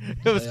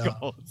 It was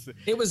gold.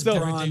 It was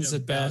bronze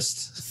at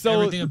best. So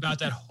everything about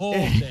that whole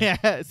thing.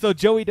 Yeah. So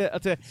Joey,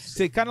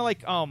 to kind of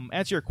like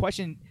answer your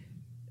question.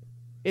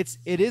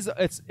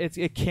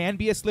 It can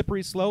be a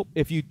slippery slope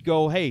if you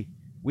go, hey,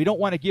 we don't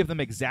want to give them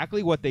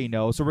exactly what they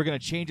know, so we're going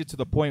to change it to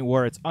the point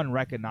where it's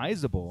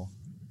unrecognizable.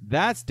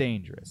 That's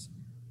dangerous.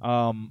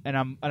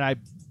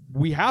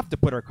 We have to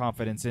put our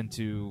confidence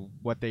into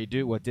what they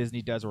do, what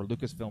Disney does, or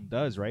Lucasfilm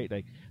does, right?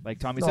 Like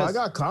Tommy says. I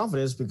got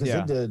confidence because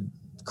they did.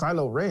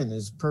 Kylo Ren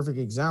is a perfect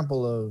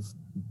example of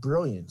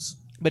brilliance.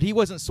 But he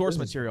wasn't source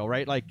material,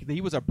 right? Like he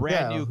was a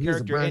brand new character. He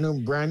was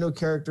a brand new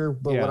character.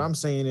 But what I'm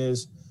saying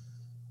is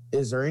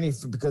there any,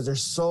 because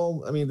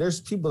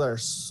there's people that are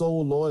so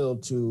loyal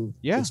to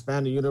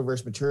expanded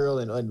universe material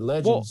and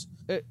legends.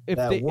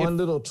 Well,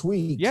 little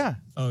tweak. Yeah.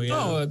 Oh yeah.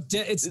 Oh,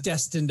 it's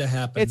destined to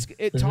happen.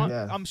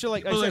 I'm sure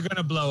like people are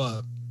gonna blow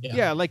up.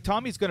 Yeah, like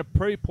Tommy's gonna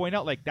probably point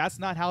out like that's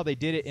not how they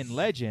did it in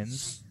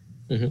Legends.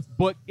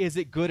 But is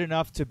it good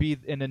enough to be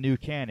in a new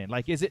canon?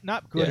 Like, is it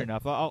not good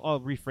enough? I'll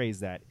rephrase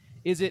that.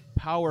 Is it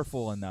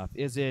powerful enough?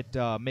 Is it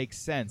make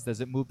sense?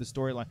 Does it move the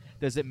storyline?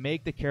 Does it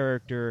make the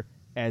character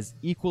as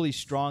equally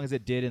strong as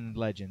it did in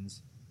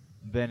Legends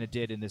than it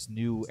did in this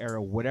new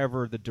era,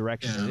 whatever the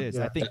direction it is?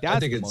 I think that's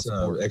the most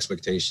important.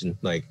 Expectation.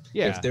 Like,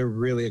 if they're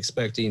really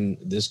expecting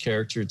this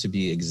character to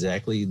be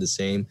exactly the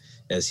same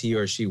as he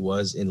or she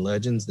was in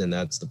Legends, then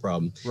that's the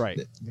problem. Right.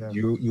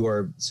 You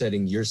are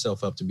setting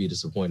yourself up to be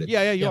disappointed.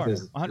 Yeah, you are.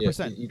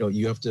 100%.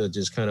 You have to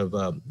just kind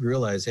of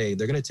realize, hey,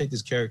 they're going to take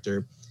this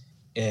character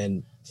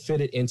and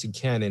fit it into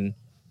canon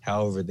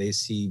however they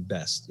see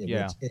best.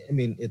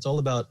 It's all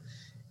about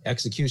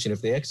execution.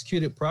 If they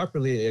execute it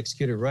properly,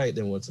 execute it right,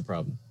 then what's the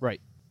problem? Right.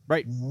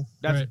 Right.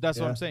 That's Right. that's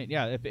what I'm saying.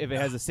 Yeah, if it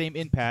has the same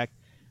impact.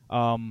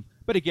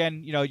 But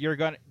again,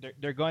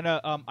 they're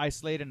gonna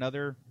isolate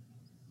another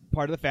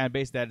part of the fan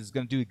base that is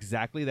going to do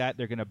exactly that.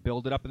 They're going to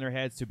build it up in their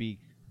heads to be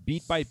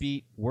beat by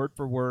beat, word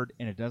for word,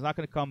 and it is not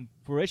going to come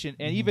fruition.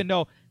 And even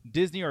though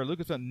Disney or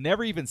Lucasfilm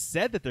never even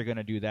said that they're going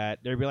to do that,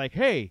 they'll be like,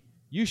 "Hey,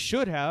 you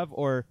should have,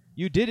 or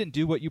you didn't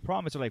do what you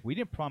promised." They're like, "We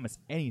didn't promise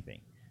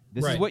anything.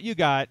 This is what you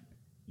got.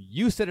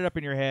 You set it up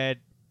in your head.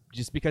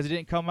 Just because it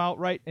didn't come out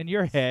right in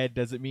your head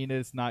doesn't mean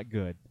it's not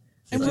good."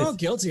 And we're all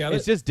guilty of it.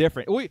 It's just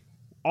different.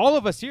 All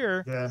of us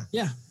here,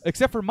 Yeah.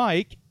 except for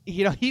Mike,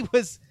 he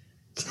was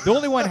the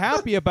only one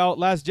happy about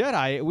Last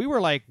Jedi. We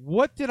were like,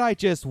 "What did I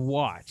just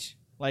watch?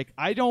 Like,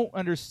 I don't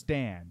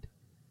understand."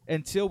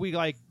 Until we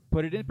like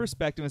put it in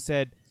perspective and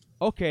said,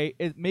 "Okay,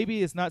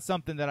 maybe it's not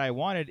something that I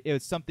wanted. It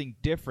was something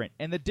different,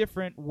 and the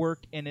different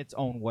worked in its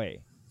own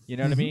way." You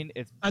know what I mean?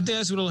 I think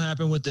that's what'll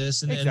happen with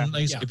this, and, Exactly. and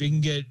like I said, if you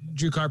can get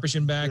Drew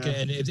Karpyshyn back,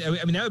 and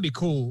I mean that would be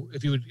cool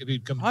if he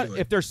would come. Do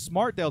If they're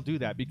smart, they'll do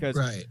that because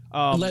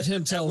Let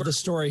him tell the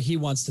story he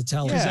wants to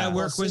tell. Because that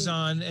work was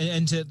on,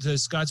 and to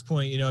Scott's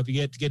point, if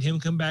you get him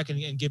come back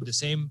and give the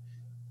same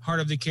heart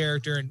of the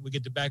character, and we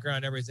get the background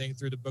and everything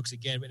through the books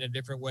again, but in a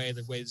different way,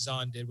 the way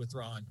Zahn did with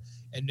Thrawn,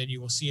 and then you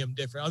will see him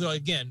different. Although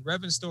again,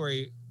 Revan's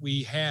story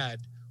we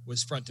had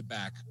was front to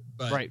back,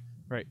 but right.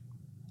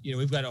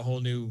 We've got a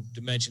whole new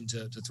dimension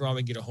to Thrawn.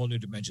 We can get a whole new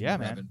dimension to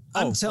Revan.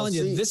 I'm telling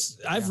you,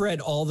 I've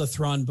read all the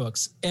Thrawn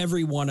books,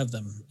 every one of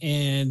them.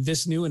 And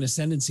this new in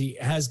Ascendancy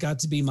has got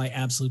to be my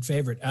absolute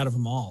favorite out of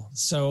them all.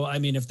 So, I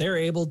mean, if they're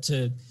able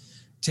to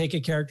take a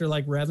character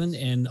like Revan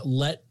and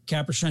let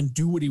Capricorn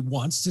do what he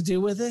wants to do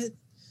with it.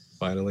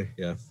 Finally,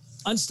 yeah.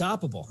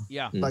 Unstoppable.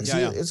 Yeah. Like,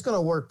 it's going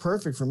to work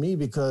perfect for me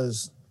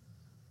because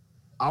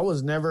I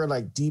was never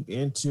like deep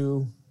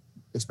into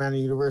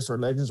Expanded Universe or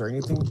Legends or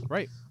anything.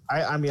 Right.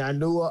 I mean, I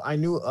knew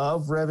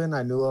of Revan,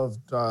 I knew of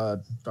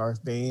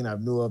Darth Bane, I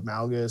knew of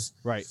Malgus.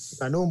 Right.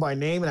 I knew him by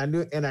name,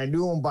 and I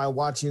knew him by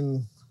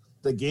watching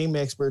the game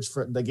experts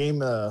for the game,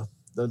 the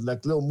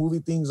like little movie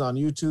things on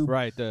YouTube.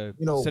 Right. The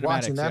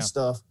watching that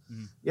stuff.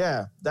 Mm-hmm.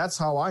 Yeah, that's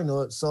how I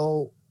know it.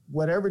 So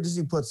whatever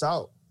Disney puts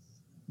out,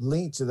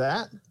 linked to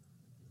that.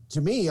 To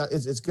me,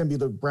 it's going to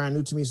be brand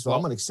new to me, so I'm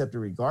going to accept it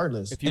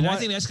regardless. And I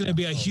think that's going to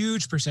be a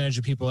huge percentage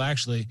of people,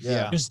 actually.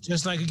 Yeah.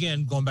 Just like,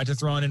 again, going back to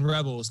Thrawn and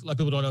Rebels, a lot of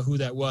people don't know who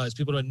that was.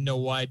 People don't know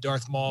why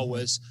Darth Maul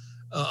was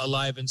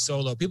alive in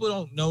Solo. People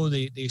don't know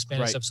the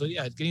expanded stuff. So,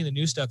 yeah, getting the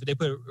new stuff, if they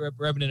put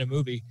Revan in a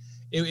movie,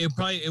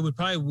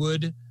 it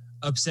would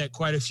upset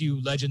quite a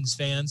few Legends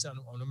fans on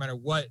no matter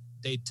what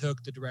they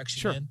took the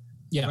direction in.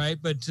 Yeah. Right?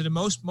 But to the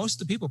most of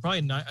the people,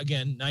 probably,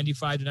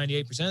 95 to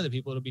 98% of the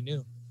people, it'll be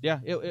new. Yeah,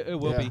 it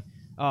will be.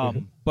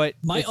 But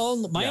my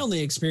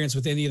only experience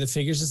with any of the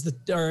figures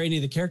or any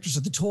of the characters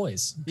are the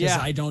toys. Because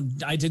I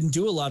didn't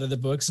do a lot of the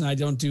books and I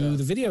don't do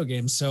the video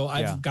games. So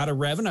I've got a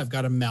Revan, I've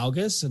got a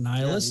Malgus, a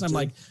Nihilus, and I'm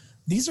like,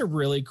 these are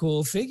really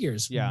cool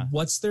figures. Yeah.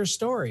 What's their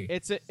story?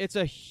 It's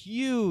a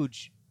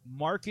huge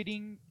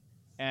marketing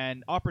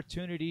and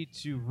opportunity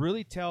to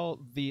really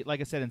tell like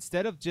I said,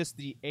 instead of just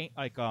the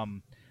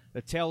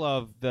tale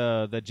of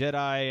the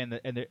Jedi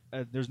and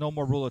there's no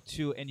more rule of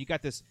two, and you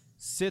got this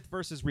Sith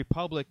versus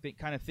Republic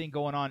kind of thing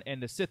going on,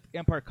 and the Sith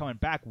Empire coming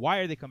back. Why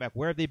are they coming back?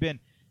 Where have they been?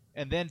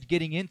 And then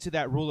getting into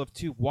that rule of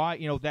two. Why,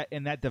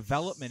 that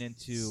development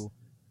into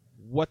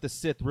what the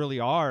Sith really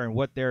are and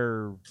what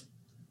their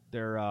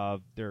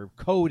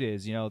code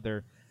is.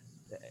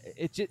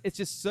 It's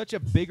just such a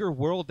bigger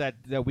world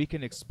that we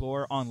can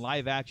explore on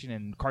live action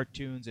and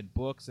cartoons and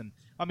books. And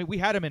I mean, we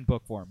had them in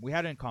book form, we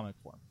had it in comic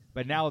form,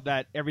 but now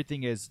that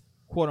everything is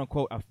quote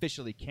unquote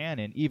officially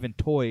canon, even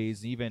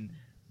toys, even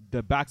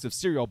the backs of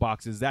cereal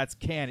boxes, that's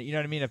canon. You know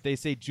what I mean? If they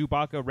say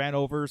Chewbacca ran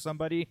over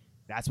somebody,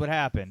 that's what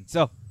happened.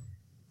 So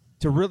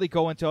to really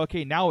go into,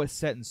 okay, now it's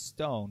set in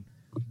stone,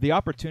 the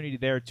opportunity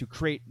there to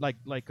create, like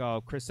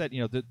Chris said,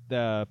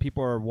 the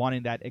people are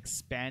wanting that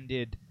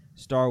expanded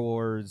Star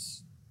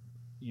Wars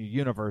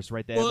universe,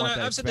 right there. Well,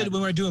 I've said that when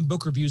we were doing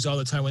book reviews all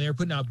the time, when they were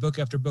putting out book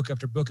after book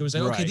after book, it was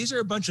like, okay, these are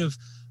a bunch of,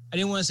 I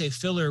didn't want to say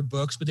filler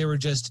books, but they were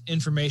just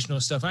informational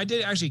stuff. I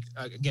did actually,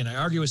 again, I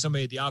argue with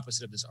somebody the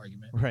opposite of this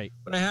argument. Right.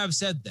 But I have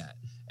said that.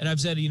 And I've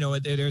said,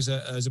 there's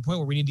a point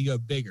where we need to go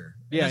bigger.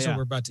 And that's what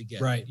we're about to get.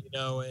 Right.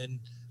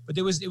 But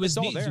it was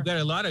neat. We've got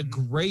a lot of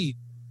great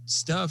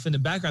stuff in the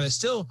background. That's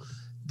still,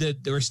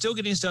 we're still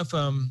getting stuff.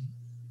 I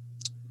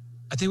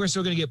think we're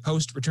still going to get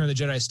post Return of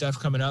the Jedi stuff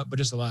coming up, but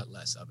just a lot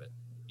less of it.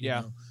 You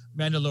know?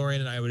 Mandalorian,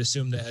 and I would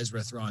assume the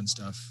Ezra Thrawn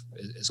stuff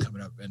is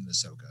coming up in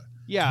Ahsoka.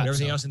 Yeah. But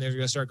everything else in there is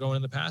going to start going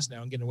in the past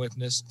now and getting away from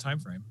this time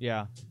frame.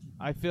 Yeah.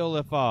 I feel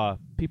if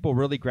people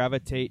really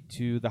gravitate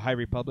to the High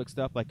Republic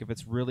stuff, like if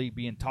it's really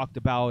being talked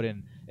about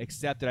and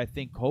accepted, I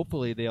think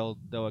hopefully they'll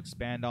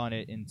expand on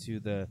it into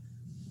the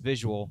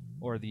visual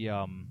or the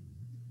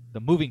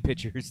moving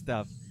picture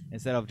stuff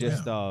instead of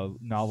just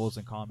novels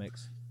and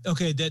comics.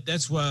 Okay,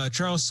 that's what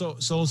Charles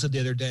Soule said the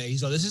other day.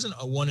 He's like, this isn't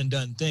a one and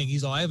done thing.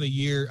 He's like, I have a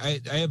year, I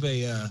have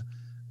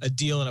a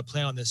deal and a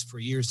plan on this for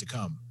years to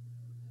come.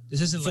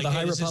 This isn't for like the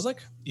High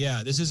Republic.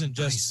 This isn't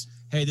just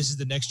hey, this is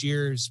the next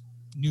year's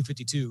New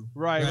 52.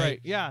 Right.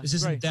 Yeah. This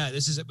isn't right. that.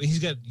 This is he's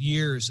got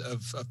years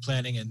of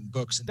planning and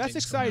books and That's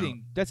things coming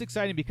exciting. That's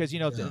exciting because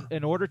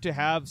in order to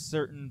have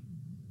certain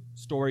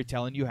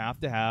storytelling, you have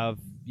to have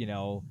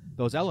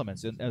those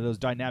elements and those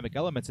dynamic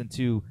elements, and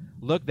to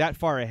look that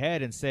far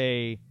ahead and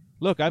say,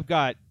 look, I've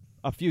got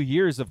a few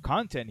years of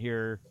content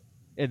here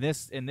in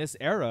this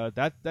era.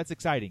 That's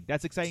exciting.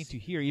 That's exciting to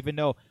hear, even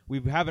though we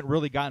haven't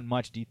really gotten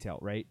much detail,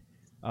 right?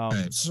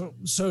 So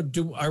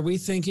are we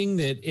thinking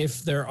that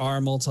if there are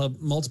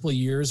multiple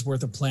years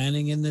worth of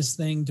planning in this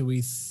thing, do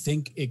we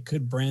think it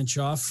could branch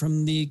off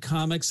from the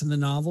comics and the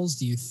novels?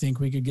 Do you think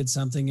we could get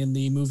something in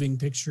the moving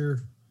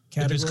picture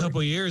category? If it's a couple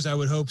of years, I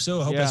would hope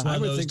so. I hope it's one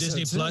of those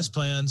Disney Plus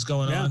plans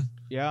going on.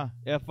 Yeah.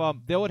 If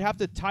they would have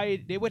to tie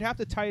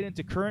it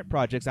into current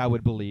projects, I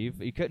would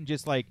believe. You couldn't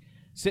just like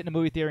sit in a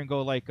movie theater and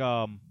go like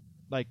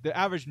the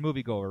average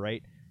moviegoer,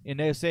 right? And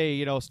they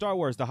say, Star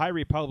Wars: The High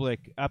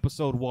Republic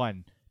Episode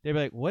 1. They'd be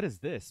like, what is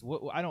this?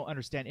 I don't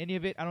understand any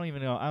of it. I don't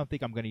even know. I don't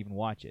think I'm going to even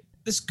watch it.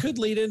 This could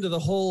lead into the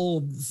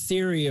whole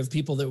theory of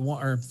people that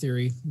want, or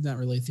theory, not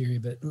really theory,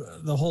 but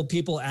the whole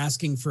people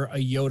asking for a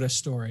Yoda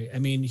story. I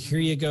mean, here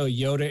you go,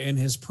 Yoda in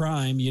his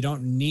prime. You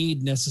don't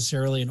need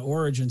necessarily an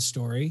origin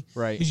story.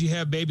 Right. Because you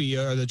have Baby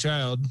Yoda, the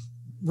child.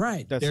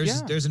 Right.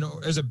 There's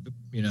a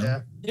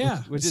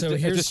Yeah. Which is so a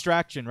here's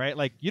distraction, right?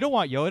 Like, you don't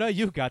want Yoda,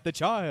 you've got the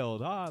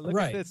child. Look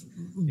at this.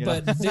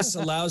 But this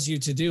allows you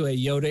to do a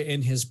Yoda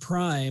in his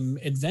prime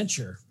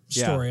adventure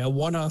story, a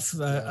one-off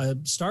a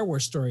Star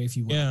Wars story, if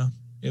you will. Yeah,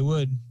 it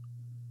would.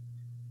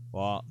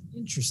 Well,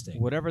 interesting.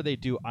 Whatever they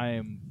do,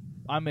 I'm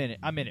in it.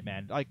 I'm in it,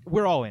 man. Like,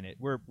 we're all in it.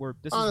 We're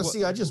this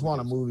honestly, I just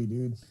want a movie,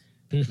 dude.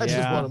 I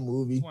just want a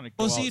movie.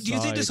 Well, see, do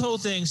you think this whole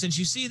thing, since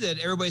you see that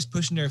everybody's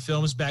pushing their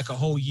films back a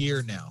whole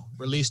year now,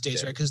 release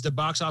dates, right? Because the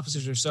box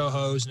offices are so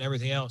hosed and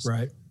everything else.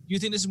 Right. Do you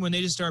think this is when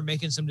they just start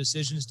making some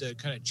decisions to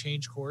kind of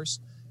change course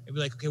and be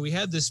like, okay, we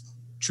had this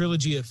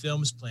trilogy of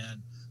films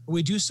planned, but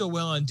we do so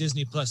well on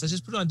Disney Plus. Let's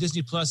just put it on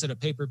Disney Plus at a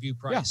pay-per-view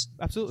price.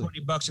 Yeah,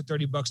 absolutely. $20 or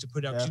 $30 to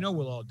put out. 'Cause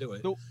we'll all do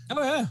it. Oh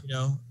yeah.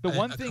 The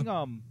one thing,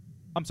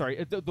 I'm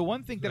sorry. The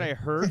one thing that I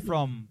heard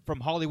from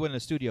Hollywood and the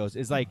studios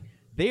is like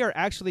they are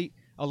actually.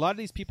 A lot of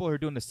these people who are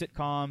doing the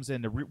sitcoms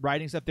and the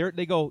writing stuff,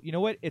 they go, you know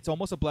what? It's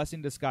almost a blessing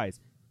in disguise.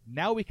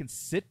 Now we can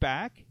sit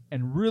back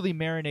and really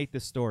marinate the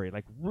story,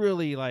 like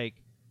really like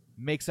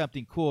make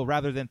something cool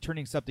rather than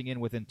turning something in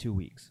within 2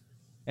 weeks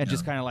and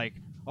just kind of like,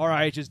 all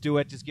right, just do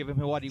it. Just give him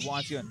what he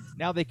wants.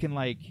 Now they can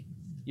like,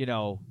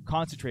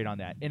 concentrate on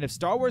that. And if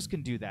Star Wars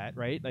can do that,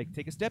 right? Like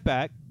take a step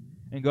back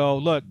and go,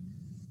 look,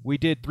 we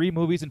did 3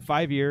 movies in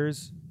 5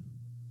 years.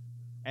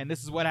 And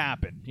this is what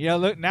happened.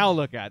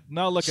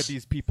 Look at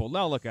these people.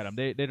 Now look at them.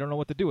 They don't know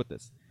what to do with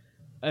this.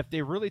 If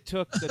they really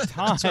took the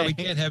time, that's why we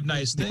can't have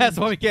nice things. That's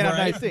why we can't have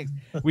nice things.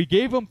 We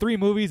gave them 3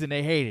 movies and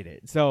they hated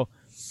it. So,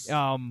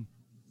 and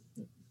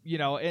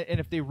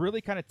if they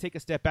really kind of take a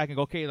step back and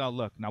go, okay,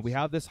 now we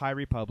have this High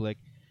Republic,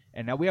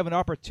 and now we have an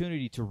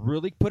opportunity to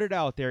really put it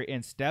out there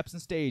in steps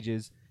and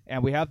stages.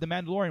 And we have The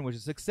Mandalorian, which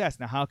is a success.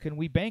 Now, how can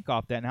we bank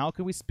off that? And how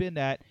can we spin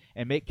that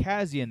and make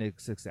Cassian a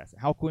success?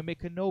 How can we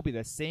make Kenobi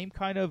the same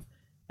kind of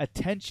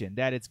attention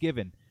that it's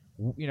given?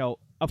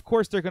 Of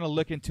course they're going to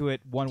look into it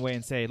one way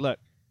and say, look,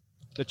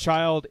 the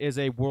child is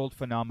a world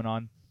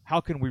phenomenon. How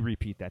can we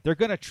repeat that? They're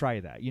going to try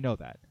that.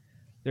 That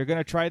they're going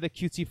to try the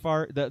cutesy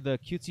fart, the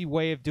cutesy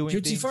way of doing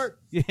cutesy things. Fart.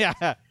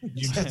 Yeah,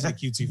 You did say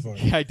cutesy fart.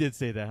 yeah, I did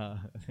say that. Huh?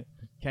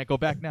 Can't go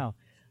back now.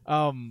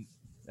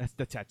 That's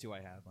the tattoo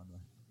I have on the.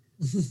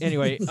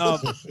 Anyway,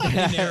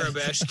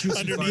 Arabesh,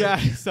 cutesy fart. yeah.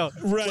 So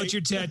What's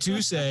your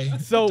tattoo say?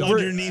 so we're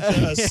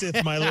Underneath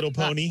Sith My Little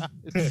Pony.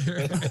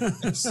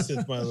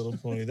 Sith My Little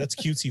Pony. That's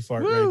cutesy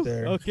fart Woo! right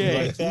there. Okay.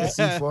 You like that?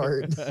 Cutesy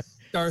fart.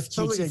 Darth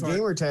Sounds like cutesy a fart.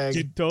 gamer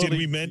tag.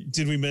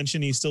 Did we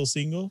mention he's still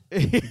single?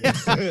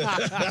 That's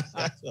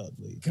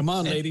ugly. Come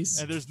on, ladies.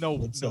 and there's no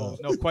What's up?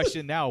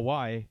 question now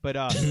why, but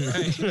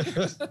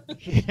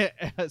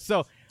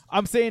so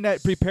I'm saying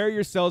that prepare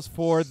yourselves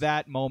for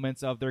that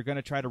moments of they're going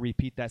to try to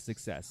repeat that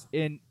success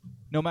in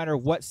no matter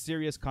what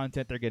serious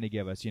content they're going to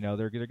give us.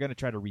 They're going to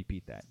try to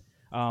repeat that.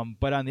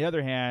 But on the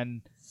other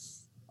hand,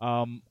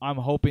 I'm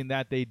hoping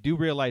that they do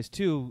realize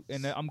too,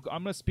 and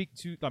I'm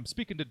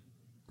speaking to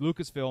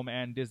Lucasfilm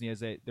and Disney as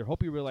they're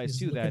hoping you realize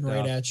He's too that looking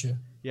right at you.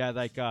 yeah,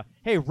 like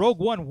hey, Rogue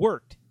One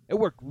worked. It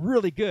worked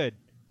really good.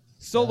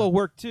 Solo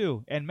worked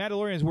too, and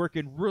Mandalorian's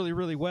working really,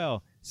 really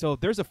well. So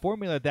there's a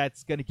formula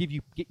that's going to get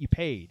you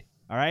paid.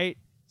 All right,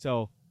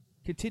 so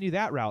continue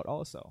that route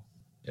also.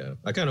 Yeah,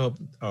 I kind of hope,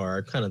 or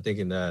I'm kind of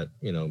thinking that,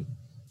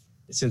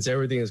 since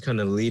everything is kind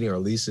of leading, or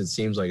at least it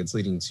seems like it's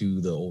leading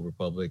to the Old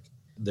Republic,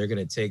 they're going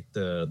to take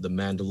the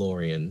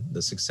Mandalorian,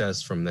 the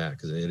success from that,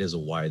 because it is a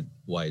widely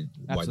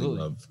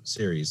loved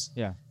series.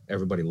 Yeah,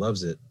 everybody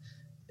loves it.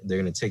 They're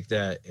going to take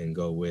that and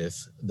go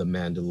with the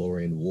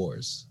Mandalorian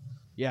Wars.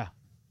 Yeah,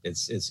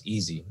 it's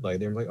easy. Like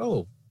they're like,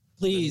 oh,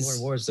 Please.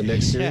 Mandalorian Wars, the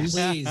next series.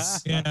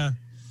 Please. Yeah.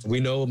 We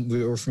know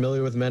we were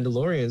familiar with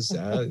Mandalorians.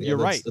 you're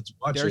right. Let's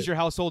watch There's it. your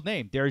household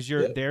name. There's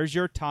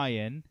your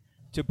tie-in.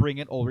 to bring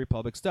in Old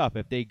Republic stuff.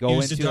 If they go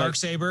Use into the dark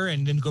saber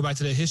and then go back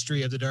to the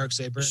history of the dark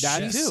saber.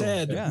 That She too.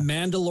 said Yeah.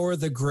 Mandalore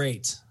the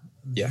Great.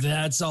 Yeah.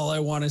 That's all I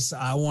want to.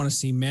 I want to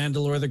see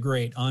Mandalore the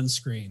Great on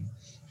screen.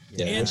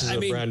 Yeah, And, which is I a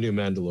mean- brand new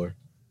Mandalore.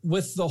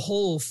 With the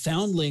whole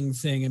foundling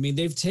thing, I mean,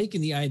 they've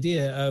taken the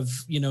idea of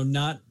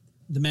not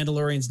the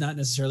Mandalorians not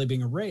necessarily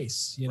being a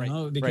race,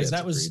 because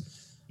that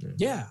was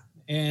yeah.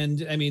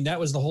 And I mean, that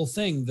was the whole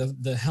thing.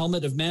 The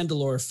helmet of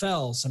Mandalore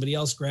fell. Somebody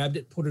else grabbed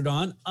it, put it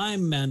on.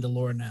 I'm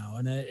Mandalore now,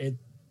 and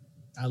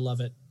I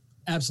love it.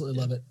 Absolutely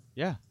love it.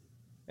 Yeah,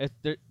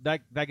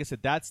 like I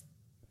said,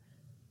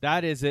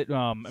 that is it.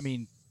 I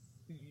mean,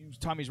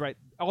 Tommy's right.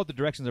 All the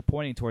directions are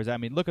pointing towards that. I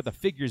mean, look at the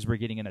figures we're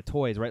getting in the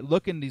toys, right?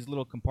 Look in these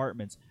little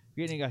compartments.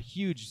 We're getting a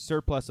huge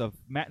surplus of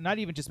not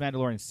even just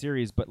Mandalorian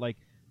series, but like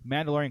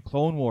Mandalorian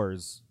Clone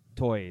Wars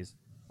toys.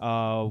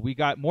 We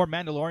got more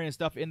Mandalorian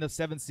stuff in the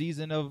 7th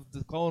season of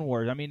the Clone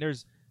Wars. I mean,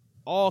 there's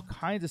all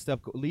kinds of stuff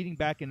leading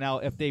back. And now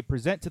if they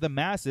present to the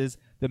masses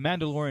the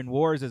Mandalorian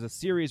Wars as a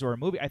series or a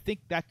movie, I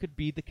think that could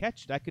be the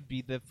catch. That could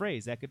be the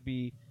phrase. That could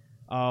be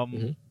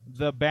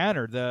the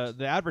banner,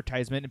 the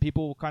advertisement, and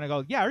people will kind of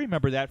go, yeah, I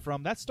remember that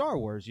from that Star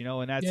Wars,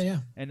 and that's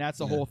and that's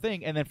the whole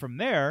thing. And then from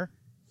there,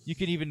 you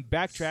can even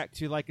backtrack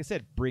to, like I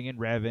said, bring in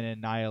Revan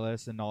and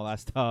Nihilus and all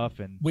that stuff.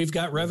 And We've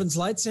got Revan's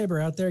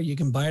lightsaber out there. You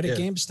can buy it at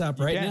GameStop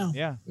right now.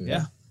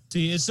 Yeah.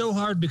 See, it's so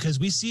hard because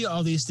we see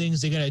all these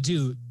things they got to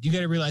do. You got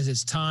to realize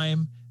it's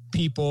time,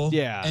 people,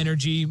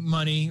 energy,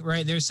 money,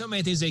 right? There's so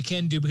many things they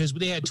can do because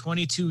they had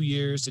 22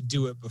 years to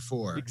do it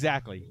before.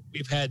 Exactly.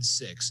 We've had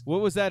 6. What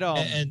was that?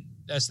 And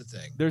that's the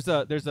thing. There's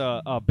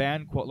a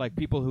band quote, like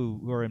people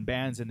who are in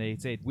bands, and they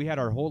say we had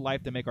our whole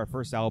life to make our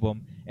first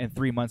album and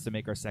 3 months to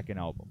make our second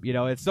album.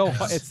 It's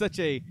it's such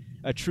a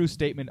true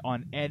statement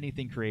on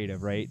anything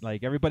creative, right?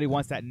 Like everybody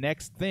wants that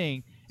next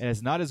thing, and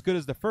it's not as good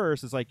as the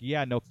first. It's like,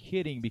 yeah, no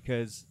kidding,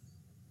 because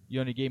you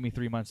only gave me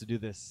 3 months to do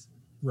this.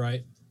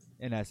 Right.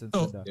 In essence.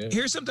 Oh,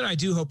 here's something I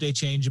do hope they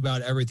change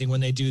about everything when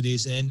they do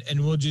these, and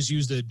we'll just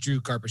use the Drew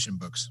Karpyshyn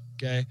books,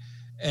 okay?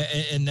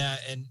 And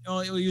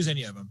we'll use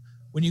any of them.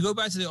 When you go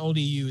back to the old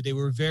EU, it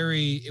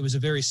was a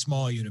very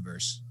small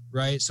universe,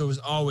 right? So it was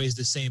always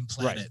the same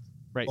planet.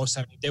 Right. Most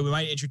time we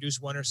might introduce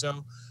one or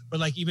so, but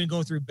like even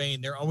going through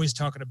Bane, they're always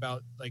talking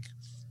about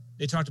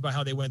they talked about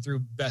how they went through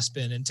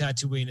Bespin and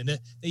Tatooine, and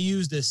they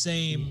used the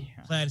same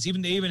planets.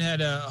 They even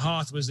had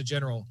Hoth was the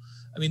general.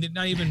 I mean, they're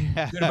not even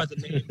good about the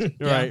names.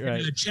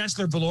 Right.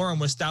 Chancellor Valorum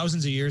was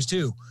thousands of years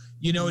too.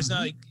 It's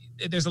not like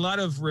there's a lot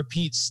of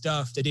repeat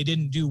stuff that they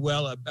didn't do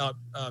well about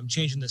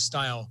changing the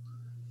style.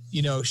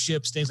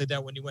 Ships, things like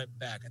that when you went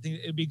back. I think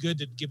it'd be good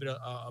to give it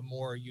a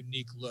more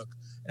unique look.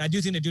 And I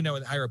do think they're doing that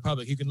with High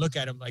Republic. You can look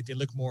at them like they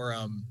look more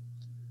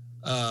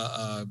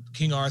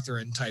King Arthur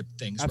and type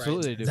things.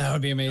 Absolutely, right? they do. That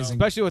would be amazing.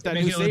 Especially with that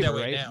They're new making it look saber,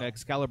 that way right? now.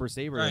 Excalibur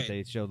saber that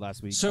they showed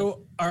last week.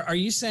 So are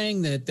you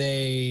saying that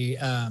they,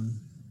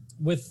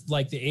 with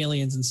like the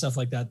aliens and stuff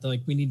like that,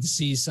 like we need to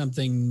see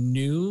something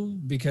new?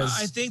 Because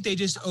I think they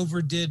just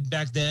overdid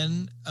back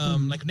then.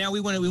 Like now we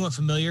went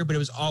familiar, but it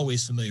was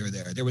always familiar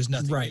there. There was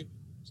nothing right. new.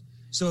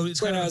 So it's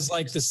kind Whereas of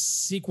like the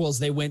sequels,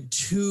 they went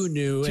too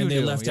new Too and they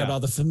new, left out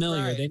all the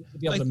familiar. Right. They need to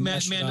be able like to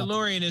mesh it up.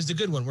 Mandalorian is the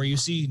good one where you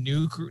see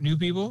new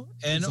people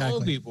and old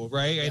Exactly. people,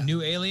 right? And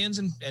new aliens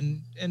and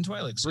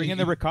Twi'leks. So bring in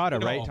the Ricotta, you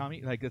know. right,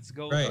 Tommy? Like let's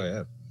go. Right. Oh yeah.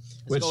 Let's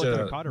Which go with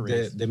the Ricotta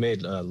race. they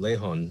made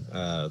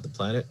Lehon, the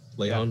planet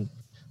Lehon,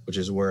 which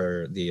is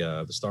where the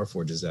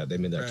Starforge is at. They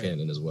made that Right.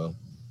 canon as well.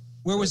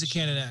 Where was the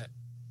canon at?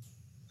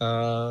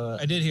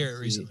 I did hear it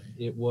recently.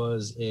 It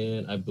was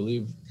in, I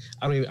believe,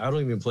 I don't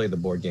even play the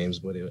board games,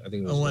 but I think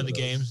it was one of the those.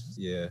 games.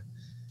 Yeah.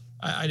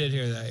 I did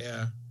hear that,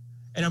 yeah.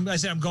 And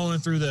I'm going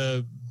through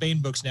the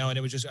Bane books now, and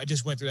it was I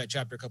just went through that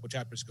chapter a couple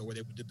chapters ago where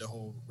they did the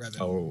whole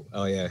Revan.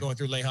 Oh yeah. Going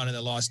through Lehon and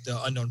the lost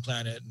unknown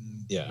planet.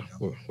 And, Yeah,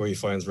 where he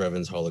finds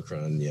Revan's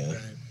holocron. Yeah. Right.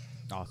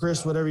 Awesome.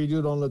 Chris, whatever you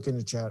do, don't look in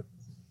the chat.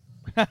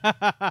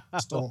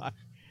 Just don't.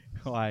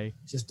 Why?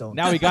 Just don't.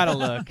 Now we gotta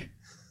look.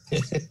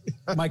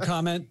 My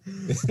comment.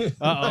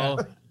 Uh-oh.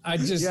 I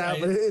just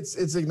but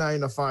it's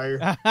igniting a fire.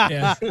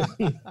 yeah.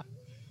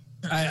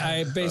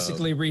 I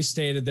basically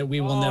restated that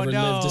we will never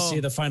live to see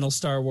the final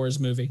Star Wars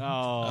movie.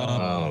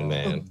 Oh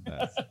man.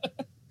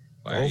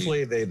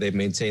 Hopefully they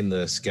maintain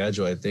the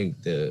schedule. I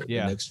think the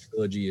next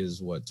trilogy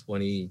is what,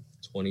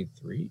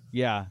 2023?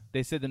 Yeah,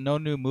 they said the no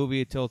new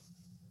movie until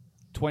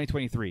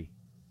 2023.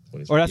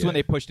 Or that's when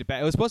they pushed it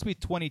back. It was supposed to be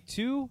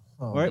 22,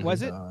 right?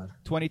 Was it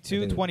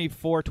 22,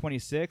 24,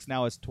 26?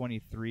 Now it's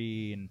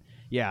 23,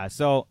 and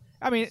So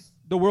I mean,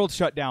 the world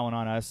shut down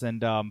on us,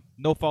 and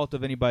no fault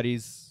of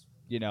anybody's,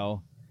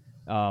 on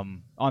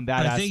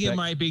that. I think it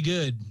might be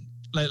good.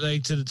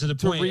 Like to the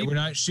point, we're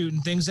not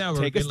shooting things out.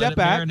 Take we're a step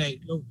letting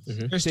it back.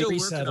 marinate. They're still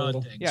working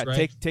on things. Yeah,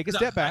 right? take a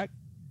step back.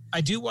 I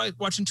do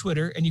watch on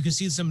Twitter, and you can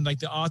see some like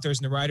the authors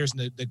and the writers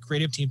and the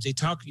creative teams. They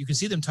talk. You can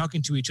see them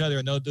talking to each other,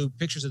 and they'll do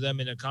pictures of them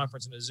in a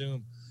conference in a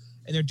Zoom,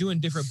 and they're doing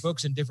different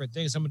books and different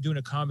things. Some are doing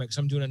a comic,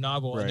 some doing a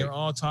novel, Right. and they're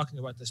all talking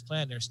about this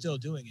plan. They're still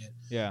doing it.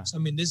 Yeah. So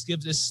I mean, this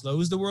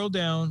slows the world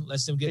down,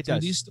 lets them get It through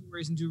does. these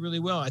stories and do really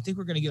well. I think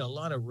we're going to get a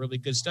lot of really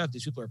good stuff.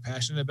 These people are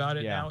passionate about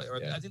it Yeah. now. Or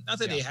I think not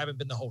that they haven't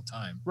been the whole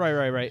time.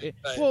 Right.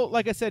 But- Well,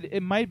 like I said,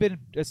 it might have been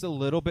just a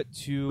little bit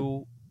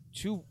too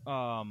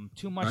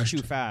much Rushed.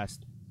 too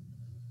fast.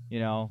 You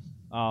know,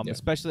 Yeah.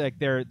 especially like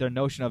their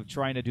notion of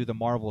trying to do the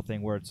Marvel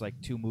thing where it's like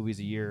 2 movies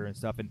a year and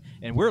stuff,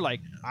 and we're like,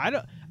 I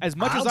don't as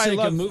much I'll as I take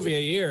love a movie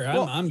a year.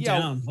 Well, I'm yeah,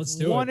 down. Let's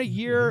do one it. a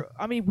year.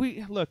 I mean,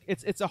 we look.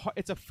 It's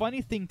a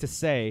funny thing to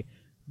say,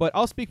 but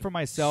I'll speak for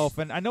myself,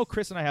 and I know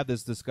Chris and I had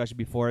this discussion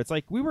before. It's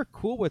like we were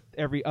cool with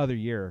every other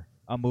year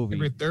a movie.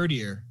 Every third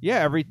year. Yeah,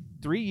 every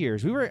 3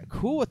 years we were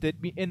cool with it,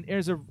 and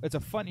it's a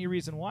funny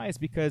reason why is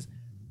because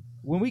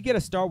when we get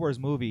a Star Wars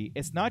movie,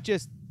 it's not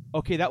just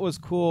okay. That was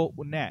cool.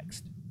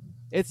 Next,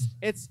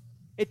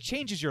 it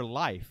changes your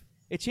life.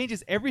 It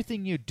changes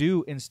everything you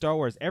do in Star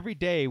Wars every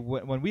day.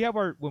 When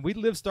we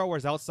live Star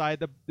Wars outside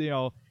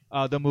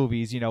the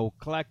movies,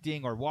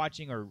 collecting or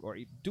watching or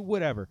do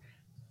whatever.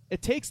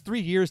 It takes 3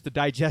 years to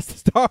digest a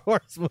Star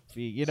Wars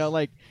movie.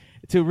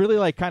 To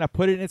really kind of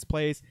put it in its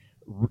place.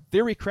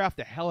 Theory craft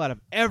the hell out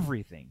of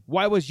everything.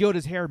 Why was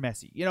Yoda's hair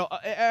messy?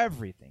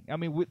 Everything. I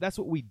mean, that's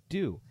what we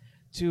do.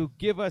 To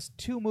give us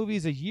 2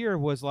 movies a year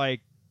was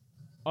like,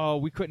 oh,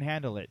 we couldn't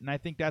handle it. And I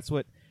think that's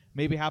what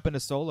maybe happened to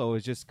Solo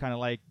is just kind of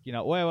like,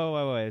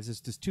 wait,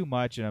 it's just too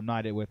much and I'm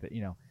not with it,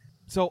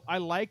 So I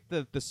like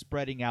the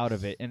spreading out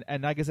of it.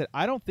 And like I said,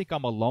 I don't think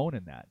I'm alone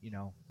in that,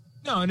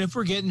 No, and if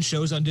we're getting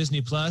shows on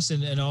Disney Plus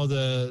and all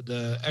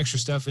the extra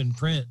stuff in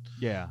print,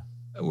 Yeah.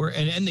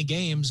 and the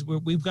games,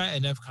 we've got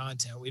enough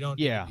content. We don't.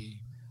 Yeah. Need to be,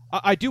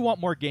 I do want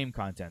more game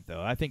content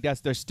though. I think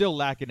they're still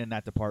lacking in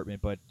that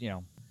department, but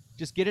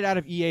just get it out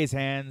of EA's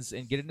hands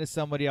and get it into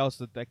somebody else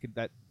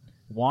that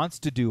wants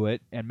to do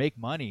it and make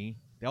money.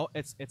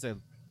 It's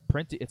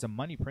a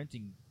money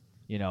printing,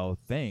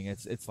 thing.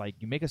 It's like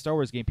you make a Star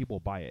Wars game, people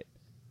buy it.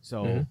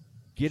 So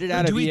get it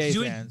out of EA's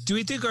hands. Do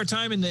we think our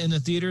time in the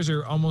theaters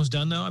are almost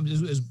done though?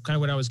 Is kind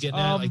of what I was getting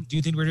at. Like, do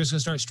you think we're just gonna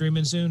start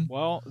streaming soon?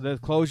 Well, the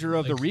closure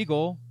of the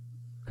Regal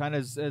kind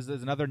of is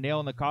another nail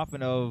in the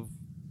coffin of.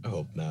 I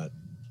hope not.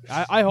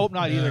 I hope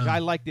not either. Yeah. I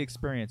like the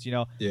experience.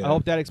 Yeah. I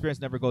hope that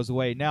experience never goes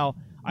away. Now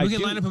We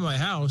can line up in my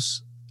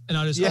house, and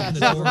I'll just Yeah. open the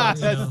door.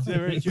 That's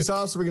very true. Whose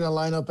house are we gonna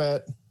line up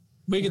at?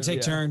 We can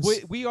take turns.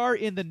 We are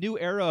in the new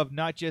era of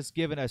not just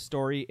giving a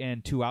story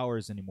in 2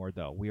 hours anymore,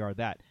 though. We are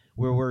that.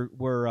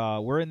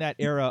 We're in that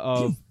era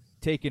of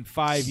taking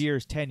 5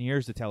 years, 10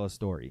 years to tell a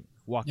story.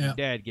 Walking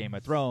Dead, Game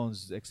of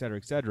Thrones, et cetera,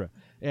 et cetera.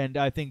 And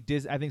I think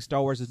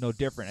Star Wars is no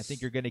different. I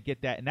think you're going to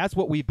get that, and that's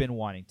what we've been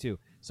wanting too.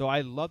 So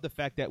I love the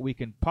fact that we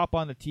can pop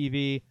on the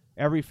TV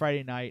every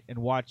Friday night and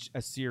watch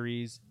a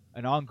series,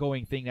 an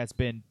ongoing thing that's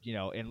been,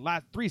 in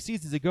last 3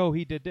 seasons ago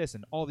he did this,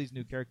 and all these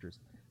new characters.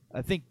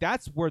 I think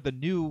that's where the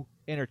new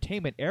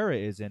entertainment era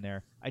is in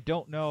there. I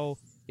don't know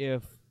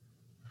if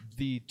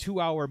the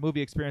 2-hour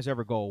movie experience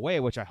ever go away,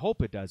 which I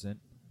hope it doesn't.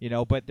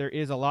 But there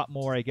is a lot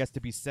more, I guess,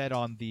 to be said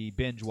on the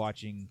binge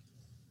watching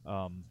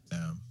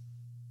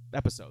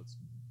episodes,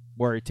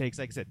 where it takes,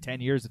 like I said,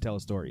 10 years to tell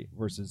a story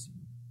versus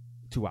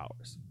 2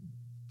 hours.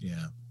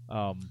 Yeah.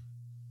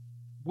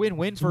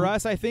 Win-win for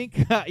us, I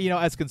think.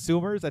 As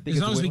consumers, I think As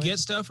it's long as we win-win. get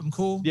stuff, I'm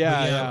cool. Yeah,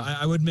 But yeah.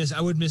 I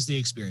would miss the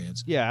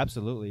experience. Yeah,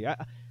 absolutely.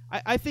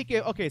 I think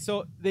okay,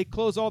 so they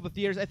close all the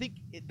theaters. I think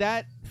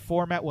that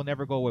format will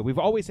never go away. We've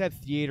always had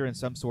theater in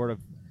some sort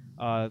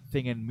of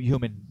thing in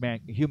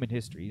human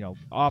history.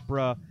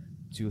 Opera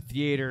to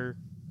theater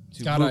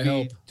to God, I movie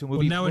hope. to movie.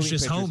 Well, now it's moving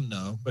just pictures. home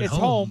though. But It's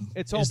home.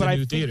 It's home. is the But I new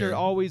think theater. there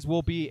always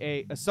will be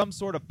a some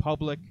sort of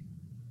public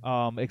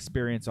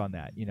experience on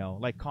that.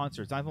 Like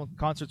concerts. I think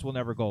concerts will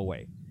never go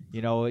away.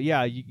 You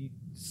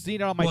seen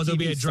it on my Well, there'll TV.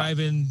 be a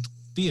drive-in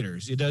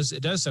theaters. It does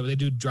so. They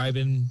do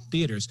drive-in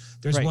theaters.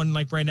 There's Right. one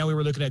like right now we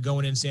were looking at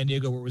going in San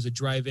Diego where it was a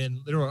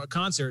drive-in, literal a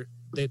concert.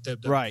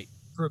 Right.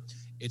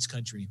 It's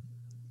country.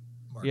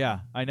 Mark. Yeah,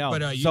 I know.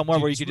 But, Somewhere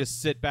where you could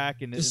just sit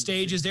back and The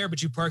stage is there,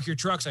 but you park your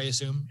trucks, I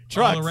assume,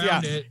 Trucks, all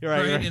around yeah. it,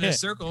 Right. in a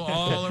circle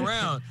all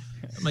around.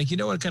 I'm like,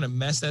 what kind of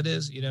mess that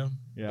is, Yeah.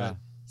 But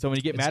So when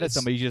you get mad at it's-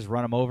 somebody, you just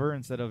run them over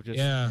instead of just.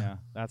 Yeah.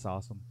 That's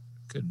awesome.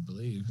 couldn't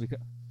believe. We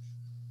could-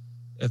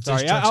 If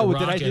Sorry. those trucks are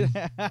Did I do rocking,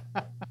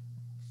 that?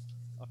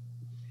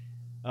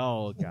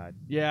 Oh God.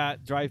 Yeah.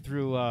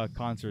 Drive-through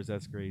concerts.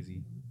 That's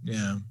crazy.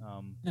 yeah.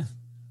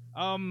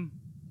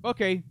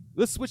 Okay.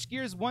 Let's switch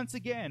gears once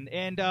again.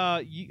 And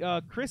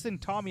Chris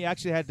and Tommy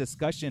actually had a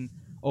discussion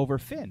over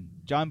Finn,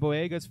 John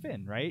Boyega's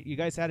Finn, right? You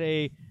guys had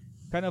a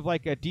kind of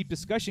like a deep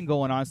discussion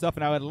going on and stuff,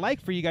 and I would like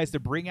for you guys to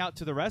bring out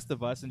to the rest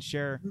of us and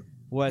share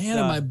what. Man,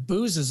 my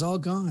booze is all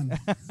gone.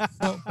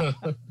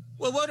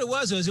 Well, what it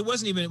was it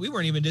wasn't even we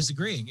weren't even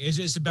disagreeing. It's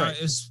just about Right.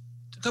 it's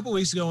a couple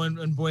weeks ago when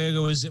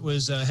Boyega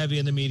was heavy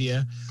in the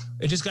media.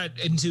 It just got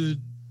into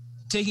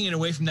taking it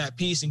away from that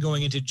piece and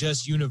going into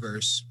just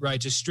universe, right?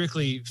 Just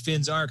strictly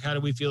Finn's arc. How do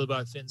we feel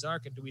about Finn's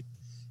arc? And do we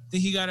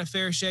think he got a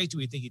fair shake? Do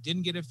we think he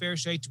didn't get a fair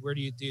shake? Where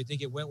do you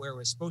think it went where it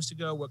was supposed to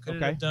go? What could it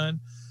Okay. have done?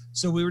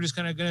 So we were just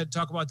kind of going to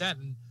talk about that,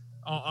 and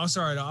I'll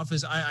start it off.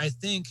 Is I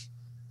think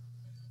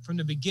from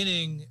the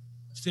beginning,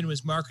 Finn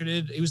was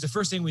marketed. It was the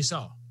first thing we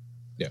saw.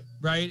 Yeah.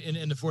 Right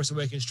in the Force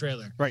Awakens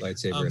trailer. Right.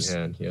 Lightsaber in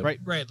hand. Yeah. Right.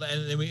 Right.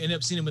 And then we end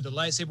up seeing him with the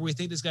lightsaber. We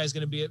think this guy's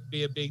going to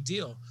be a big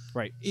deal.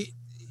 Right.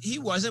 He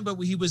wasn't, but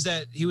he was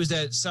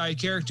that side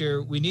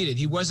character we needed.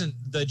 He wasn't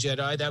the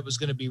Jedi. That was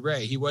going to be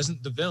Rey. He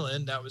wasn't the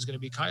villain. That was going to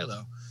be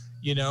Kylo.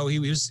 You know, he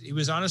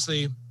was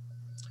honestly,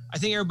 I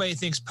think everybody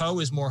thinks Poe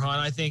is more Han.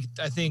 I think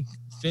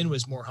Finn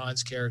was more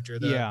Han's character.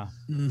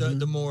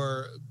 The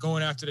more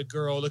going after the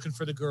girl, looking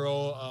for the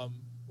girl,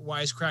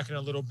 wisecracking a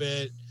little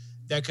bit,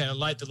 that kind of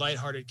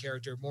lighthearted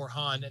character, more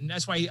Han. And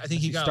that's why I think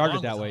he got started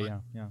along that with way.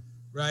 Han, Yeah.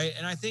 right.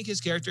 And I think his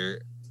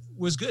character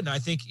was good. And I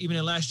think even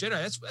in Last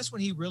Jedi, that's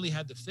when he really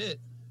had to fit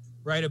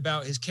right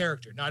about his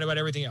character, not about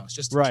everything else,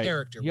 just the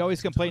character. He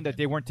always complained that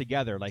they weren't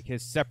together, like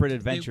his separate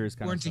adventures.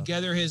 They weren't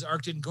together. His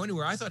arc didn't go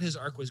anywhere. I thought his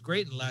arc was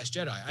great in Last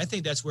Jedi. I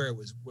think that's where it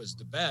was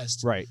the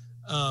best. Right.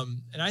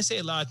 And I say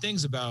a lot of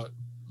things about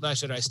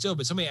Last Jedi still,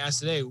 but somebody asked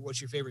today, what's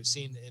your favorite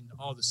scene in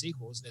all the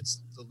sequels? And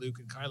it's the Luke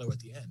and Kylo at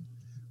the end.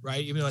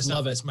 Right, even though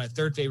it's my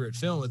third favorite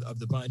film of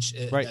the bunch,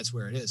 that's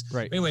where it is.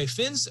 Right. But anyway,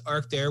 Finn's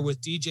arc there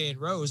with DJ and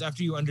Rose,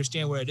 after you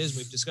understand what it is,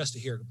 we've discussed it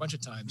here a bunch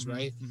of times,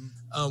 right?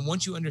 Mm-hmm.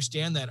 Once you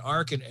understand that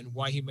arc and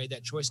why he made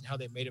that choice and how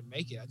they made him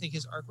make it, I think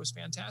his arc was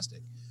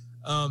fantastic.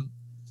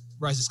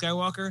 Rise of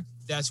Skywalker,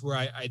 that's where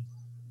I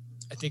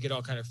think it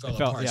all kind of fell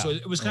apart. Yeah. So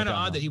it was kind of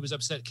odd that he was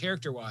upset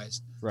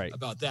character-wise right.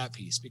 about that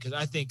piece, because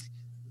I think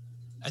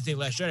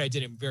Last Jedi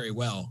did him very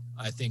well.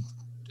 I think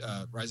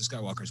Rise of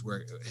Skywalker is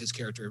where his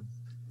character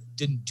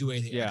didn't do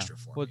anything extra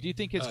for Well, me. do you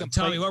think his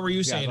Tommy, what were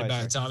you saying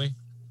about it, Tommy?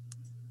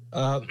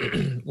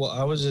 Well,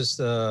 I was just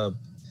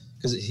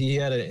because he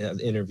had an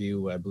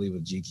interview, I believe,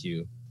 with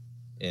GQ,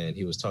 and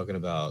he was talking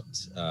about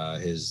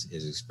his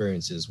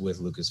experiences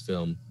with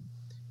Lucasfilm,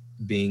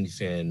 being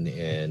Finn,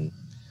 and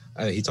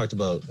he talked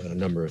about a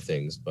number of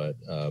things, but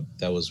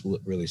that was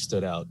what really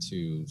stood out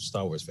to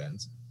Star Wars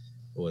fans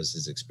was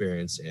his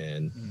experience,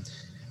 and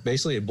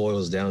basically it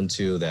boils down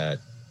to that.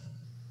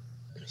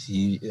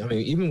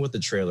 Even with the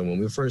trailer, when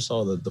we first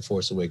saw the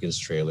Force Awakens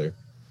trailer,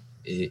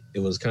 it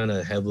was kind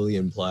of heavily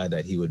implied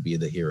that he would be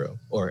the hero,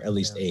 or at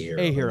least a hero.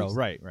 A hero,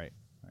 right.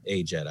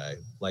 A Jedi,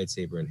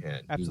 lightsaber in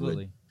hand.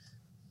 Absolutely.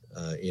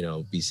 He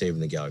would, be saving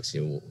the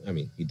galaxy. I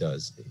mean, he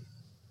does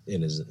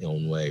in his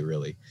own way,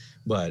 really.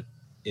 But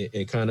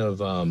it kind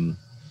of,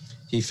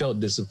 he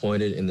felt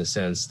disappointed in the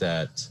sense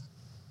that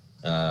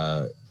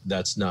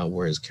that's not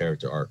where his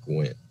character arc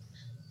went.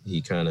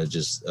 He kind of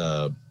just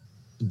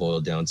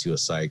boiled down to a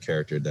side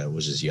character that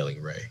was just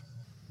yelling Rey.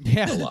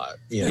 Yeah, a lot.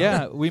 You know?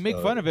 Yeah, we make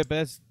fun of it, but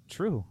that's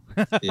true.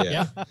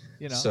 Yeah.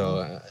 You know.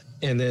 So,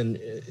 and then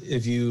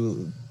if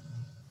you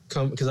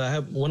come, because I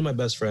have one of my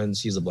best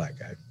friends, he's a black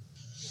guy,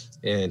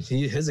 and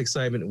his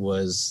excitement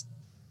was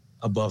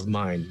above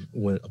mine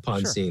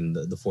upon seeing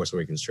the Force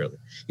Awakens trailer.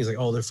 He's like,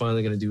 "Oh, they're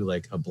finally gonna do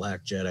like a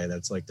black Jedi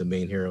that's like the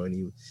main hero,"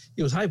 and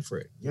he was hyped for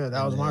it. Yeah,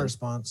 that was my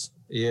response.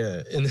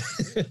 Yeah, and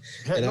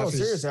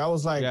seriously, I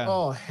was like,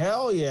 "Oh,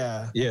 hell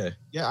yeah!" Yeah,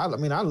 I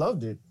mean, I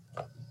loved it.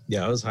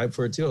 Yeah, I was hyped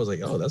for it too. I was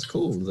like, "Oh, that's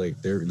cool!"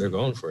 Like they're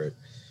going for it.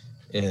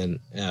 And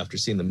after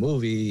seeing the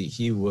movie,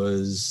 he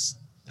was.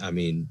 I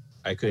mean,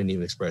 I couldn't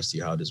even express to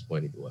you how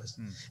disappointed he was,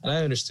 and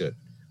I understood.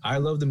 I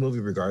loved the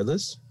movie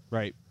regardless.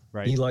 Right.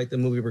 He liked the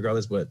movie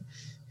regardless, but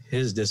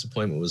his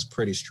disappointment was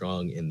pretty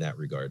strong in that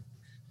regard,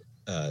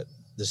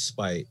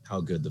 despite how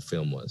good the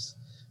film was.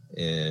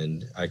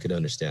 And I could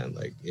understand,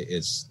 like,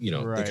 it's, they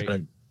kind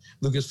of,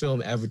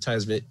 Lucasfilm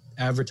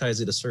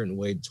advertised it a certain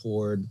way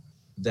toward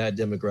that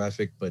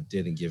demographic, but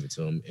didn't give it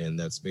to him. And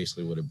that's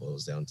basically what it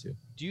boils down to.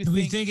 Do you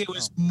think it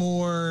was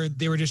more,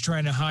 they were just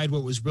trying to hide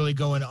what was really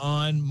going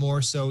on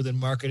more so than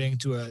marketing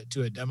to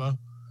a demo?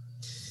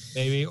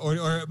 Maybe,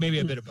 or maybe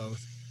a bit of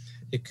both.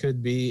 It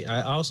could be.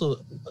 I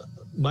also,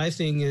 my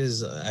thing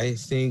is, I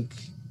think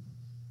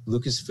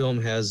Lucasfilm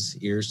has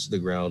ears to the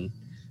ground.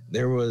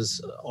 There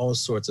was all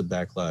sorts of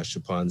backlash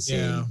upon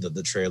seeing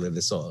the trailer. They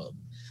saw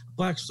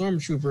Black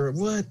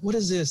Stormtrooper. What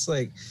is this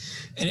like?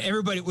 And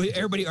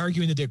everybody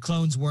arguing that their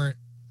clones were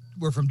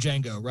from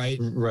Django, right?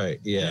 Right.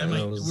 Yeah. And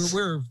like,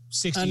 we're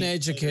 60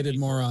 uneducated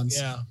morons.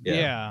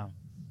 Yeah.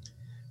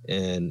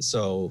 And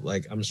so,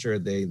 like, I'm sure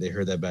they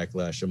heard that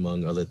backlash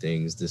among other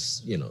things.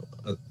 This,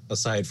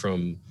 aside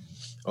from,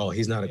 oh,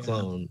 he's not a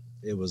clone.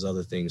 It was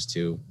other things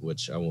too,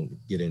 which I won't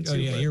get into. Oh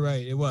yeah, you're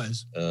right. It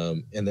was.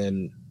 And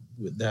then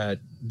that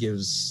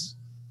gives,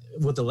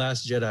 with The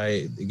Last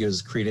Jedi, it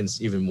gives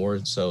credence even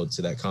more so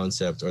to that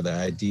concept or the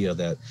idea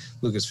that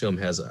Lucasfilm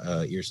has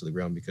ears to the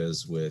ground,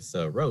 because with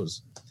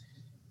Rose,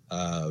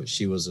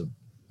 she was a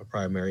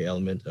primary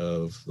element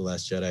of The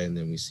Last Jedi, and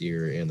then we see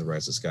her in The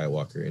Rise of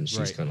Skywalker, and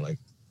she's kind of like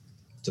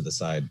to the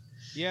side.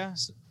 Yeah,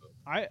 so.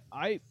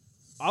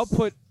 I'll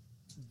put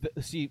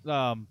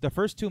the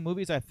first two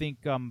movies, I think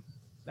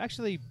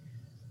actually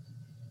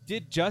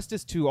did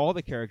justice to all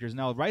the characters.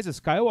 Now Rise of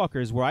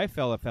Skywalker is where I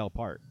fell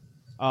apart.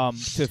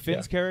 to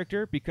Finn's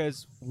character,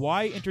 because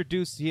why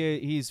introduce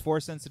he's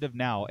force sensitive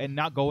now and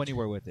not go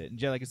anywhere with it?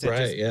 And like I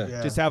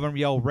said, just have him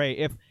yell Ray.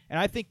 And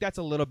I think that's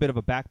a little bit of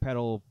a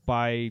backpedal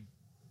by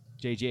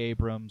J.J.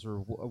 Abrams or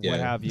what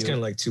have you. It's kind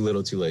of like too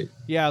little, too late.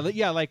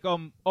 Yeah, like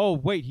oh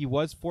wait, he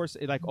was force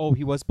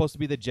he was supposed to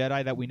be the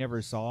Jedi that we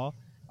never saw,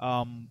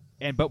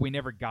 but we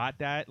never got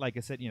that. Like I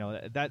said,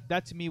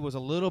 that to me was a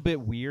little bit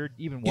weird.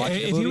 Even watching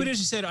the if movie. you would have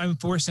just said I'm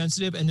force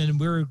sensitive, and then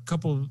we're a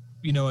couple,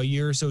 a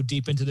year or so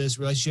deep into this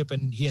relationship,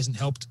 and he hasn't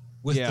helped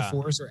with the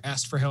force or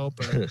asked for help.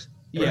 Or,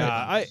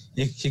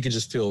 he could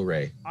just feel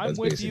Ray. I'm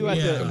with you at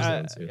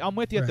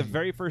the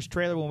very first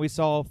trailer when we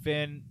saw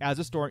Finn as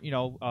a storm. We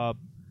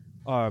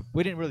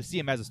didn't really see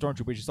him as a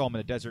stormtrooper. We just saw him in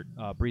the desert,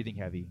 breathing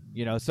heavy.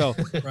 So,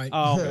 right.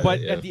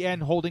 But at the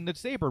end, holding the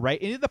saber,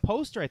 right? And in the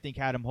poster, I think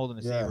had him holding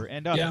the saber,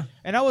 and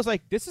I was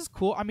like, this is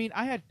cool. I mean,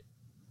 I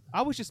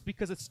was just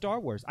because it's Star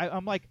Wars.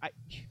 I'm like,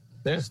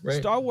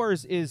 Star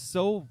Wars is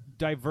so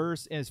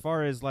diverse as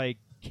far as like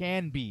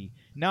can be,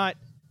 not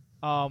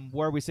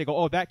where we say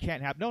that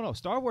can't happen. No,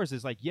 Star Wars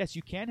is like, yes,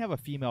 you can have a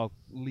female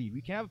lead.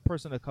 We can have a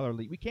person of color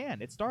lead. We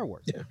can. It's Star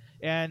Wars,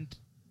 and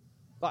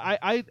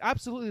I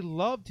absolutely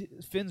loved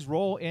Finn's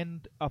role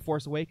in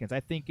Force Awakens.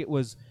 I think it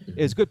was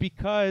good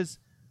because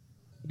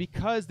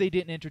they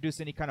didn't introduce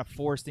any kind of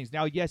Force things.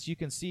 Now, yes, you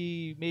can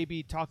see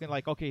maybe talking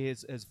like, okay,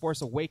 his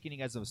Force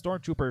Awakening as a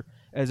stormtrooper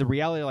as a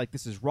reality, like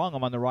this is wrong.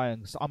 I'm on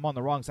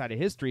the wrong side of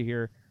history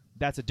here.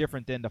 That's a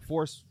different than the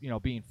Force,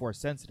 being Force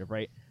sensitive,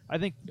 right? I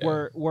think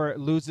where it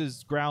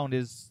loses ground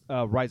is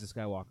Rise of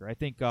Skywalker. I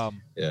think, Rose.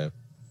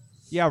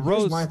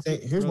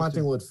 Here's my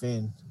thing with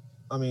Finn.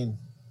 I mean,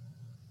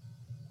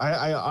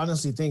 I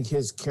honestly think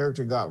his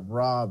character got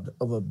robbed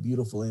of a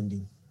beautiful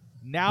ending.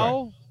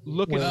 Now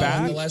looking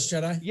back, The Last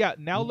Jedi. Yeah,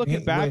 now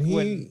looking back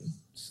when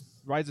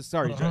Rise of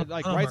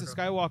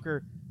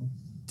Skywalker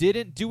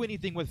didn't do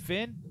anything with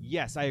Finn.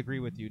 Yes, I agree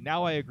with you.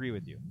 Now I agree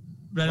with you.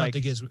 But I don't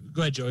think it's.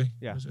 Go ahead, Joey.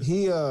 Yeah,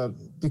 he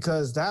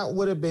because that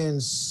would have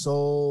been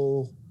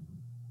so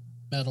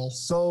metal.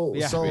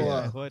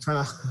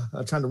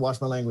 Trying to watch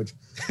my language.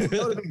 It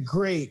would have been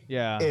great.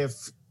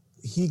 If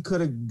he could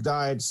have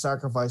died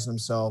sacrificing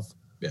himself.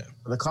 Yeah,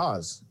 for the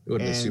cause. It would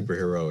have been super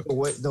heroic.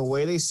 The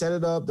way they set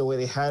it up, the way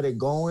they had it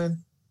going,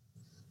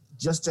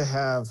 just to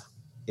have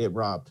it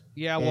robbed.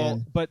 Yeah,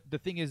 but the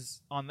thing is,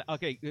 I'm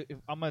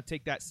gonna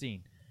take that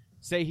scene.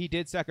 Say he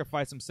did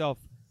sacrifice himself.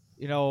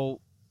 That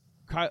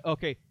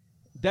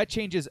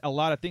changes a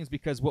lot of things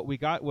because what we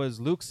got was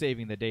Luke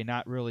saving the day,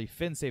 not really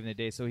Finn saving the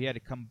day. So he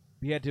had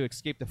to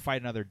escape to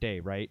fight another day,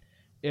 right?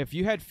 If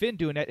you had Finn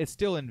doing that, it's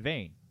still in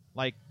vain.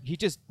 Like he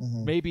just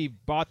maybe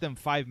bought them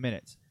 5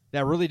 minutes.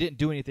 That really didn't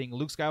do anything.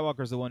 Luke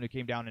Skywalker's the one who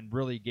came down and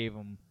really gave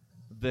him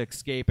the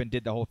escape and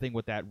did the whole thing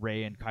with that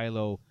Rey and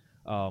Kylo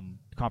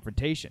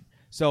confrontation.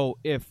 So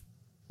if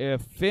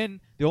Finn,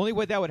 the only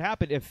way that would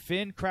happen if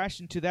Finn crashed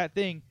into that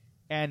thing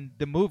and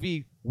the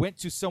movie went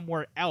to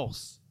somewhere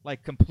else,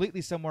 like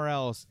completely somewhere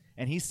else,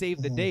 and he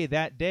saved the day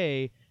that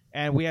day,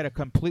 and we had a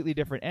completely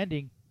different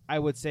ending, I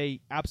would say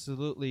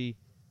absolutely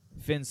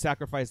Finn's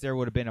sacrifice there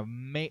would have been a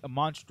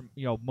monster,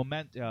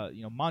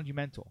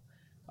 monumental.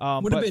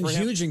 Would have been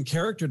huge in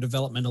character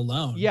development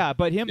alone. Yeah,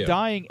 but him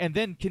dying and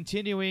then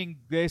continuing,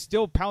 they're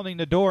still pounding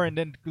the door, and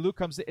then Luke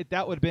comes.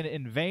 That would have been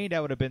in vain.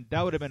 That would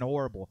have been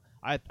horrible.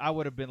 I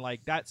would have been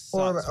like that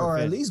sucks. Or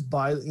at least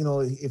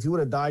if he would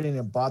have died and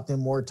it bought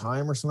them more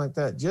time or something like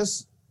that.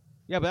 Just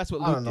but that's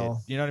what Luke did.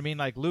 You know what I mean?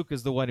 Like Luke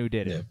is the one who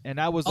did it, and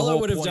that was the whole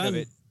point of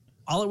it.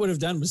 All it would have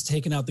done was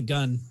taken out the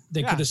gun.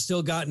 They could have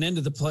still gotten into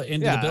the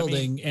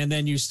building, and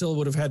then you still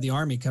would have had the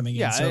army coming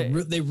in. So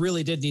they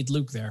really did need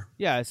Luke there.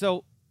 Yeah.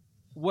 So.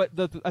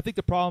 I think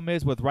the problem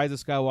is with Rise of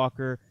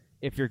Skywalker,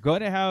 if you're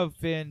going to have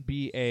Finn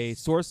be a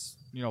Force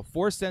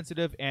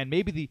sensitive, and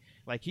maybe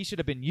he should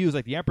have been used,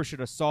 like the Emperor should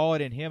have saw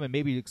it in him and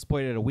maybe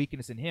exploited a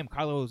weakness in him.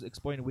 Kylo was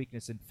exploiting a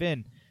weakness in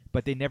Finn,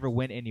 but they never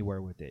went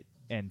anywhere with it.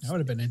 And that would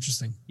have been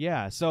interesting.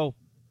 Yeah. So.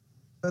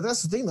 But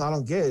that's the thing I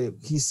don't get it.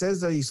 He says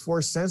that he's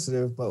Force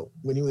sensitive, but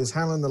when he was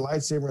handling the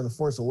lightsaber in The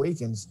Force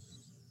Awakens,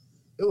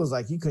 it was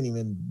like he couldn't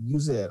even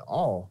use it at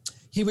all.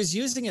 He was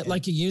using it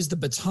like he used the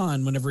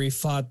baton whenever he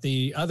fought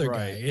the other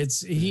guy.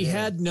 He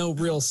had no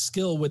real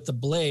skill with the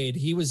blade.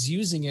 He was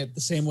using it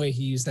the same way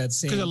he used that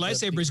same. Because the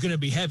lightsaber is going to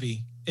be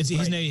heavy.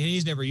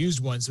 He's never used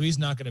one, so he's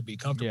not going to be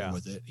comfortable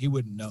with it. He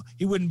wouldn't know.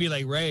 He wouldn't be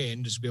like Rey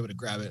and just be able to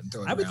grab it and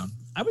throw it around.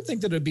 I would think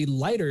that it would be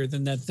lighter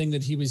than that thing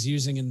that he was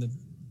using in the.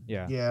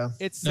 Yeah.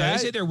 It's sad. No, I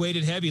say they're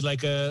weighted heavy,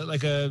 like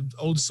a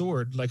old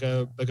sword, like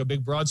a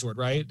big broadsword,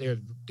 right? They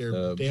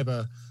have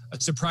a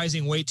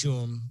surprising weight to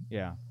them.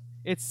 Yeah.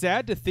 It's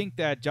sad to think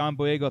that John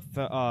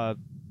Boyega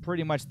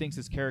pretty much thinks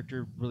his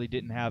character really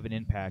didn't have an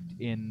impact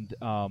in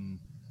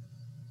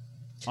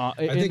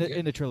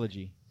the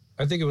trilogy.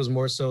 I think it was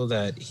more so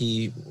that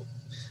he,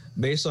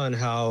 based on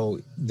how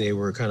they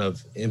were kind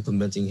of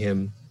implementing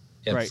him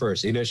at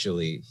first,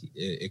 initially,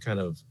 it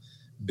kind of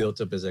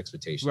built up his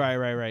expectation.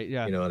 Right.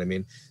 Yeah. You know what I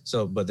mean?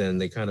 So, but then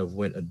they kind of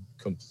went a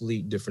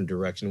complete different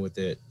direction with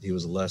it. He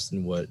was less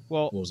than what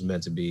was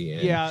meant to be.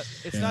 And yeah,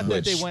 it's not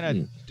that they went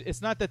a.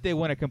 It's not that they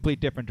went a complete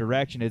different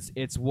direction.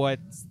 It's what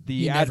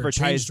the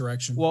advertised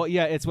direction. Well,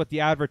 yeah, it's what the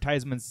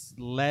advertisements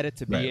led it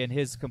to be. Right. And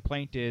his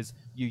complaint is,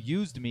 you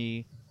used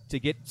me to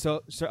get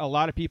so a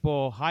lot of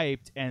people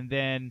hyped, and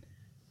then.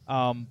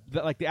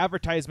 Like the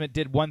advertisement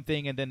did one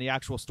thing, and then the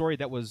actual story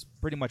that was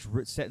pretty much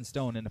set in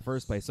stone in the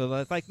first place. So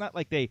that's like not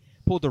like they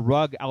pulled the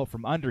rug out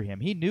from under him.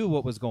 He knew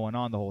what was going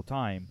on the whole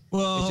time.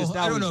 Well, it's just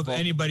I don't know if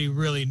anybody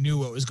really knew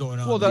what was going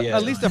on. Well,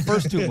 at least the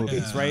first two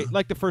movies, right?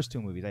 Like the first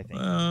two movies, I think.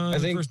 I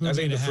think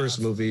the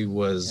first movie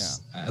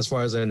was, as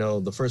far as I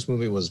know, the first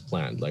movie was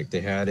planned. Like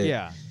they had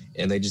it,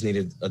 and they just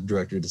needed a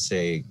director to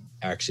say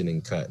action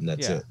and cut, and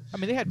that's it. I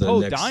mean, they had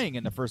Poe dying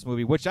in the first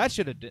movie, which that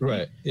should have done.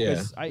 Right.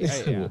 Yeah.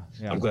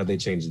 I'm glad they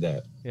changed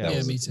that. Yeah,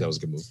 me too. That was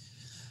a good move.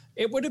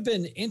 It would have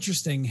been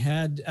interesting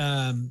had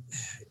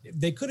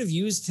they could have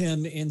used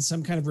him in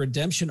some kind of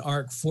redemption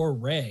arc for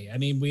Rey. I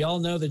mean, we all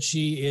know that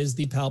she is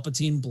the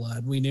Palpatine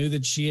blood. We knew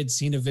that she had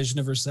seen a vision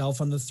of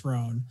herself on the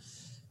throne.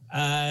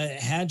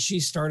 Had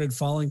she started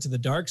falling to the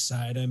dark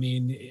side, I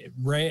mean,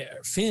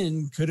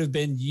 Finn could have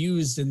been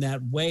used in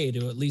that way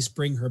to at least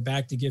bring her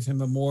back, to give him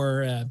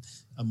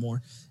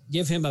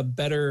give him a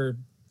better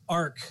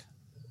arc.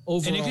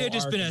 Overall, and it could have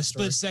just been a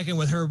split second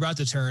with her about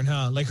to turn,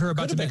 huh? Like her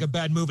about to make a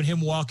bad move and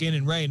him walk in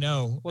and Rey,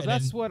 no. Well,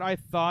 that's what I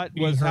thought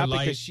was happening,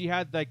 because she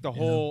had like the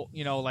whole,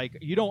 like,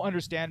 you don't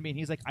understand me, and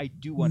he's like, I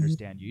do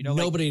understand you. You know,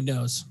 nobody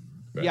knows.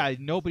 Right. Yeah,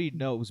 nobody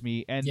knows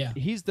me, and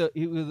he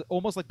was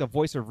almost like the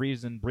voice of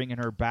reason, bringing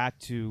her back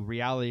to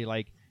reality.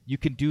 Like, you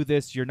can do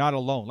this. You're not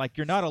alone. Like,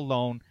 you're not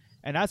alone,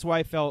 and that's why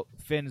I felt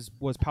Finn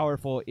was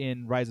powerful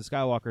in Rise of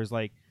Skywalker. Is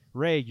like,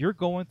 Rey, you're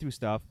going through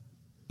stuff,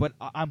 but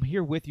I'm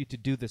here with you to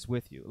do this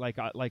with you. Like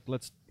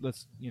let's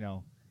you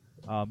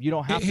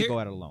don't have to go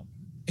at it alone.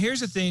 Here's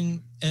the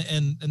thing,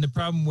 and the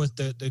problem with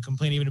the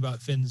complaint even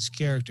about Finn's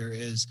character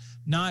is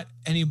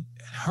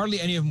hardly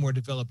any of them were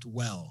developed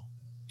well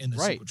in the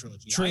sequel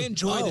trilogy. True. I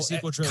enjoyed the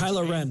sequel trilogy.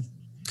 Kylo Ren.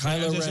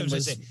 Kylo Ren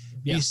was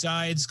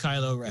besides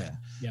Kylo Ren.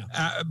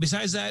 Yeah.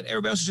 Besides that,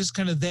 everybody else was just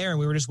kind of there, and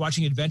we were just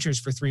watching adventures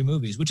for 3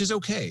 movies, which is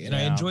okay, and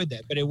I enjoyed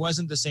that. But it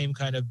wasn't the same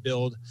kind of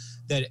build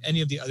that any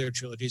of the other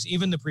trilogies,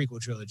 even the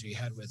prequel trilogy,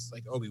 had with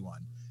like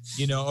Obi-Wan.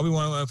 You know,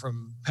 Obi-Wan went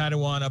from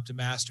Padawan up to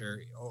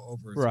Master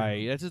over.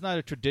 Right. That's just not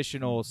a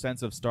traditional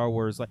sense of Star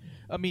Wars. Like,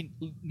 I mean,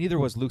 neither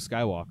was Luke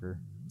Skywalker.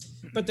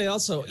 But they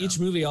also each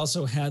movie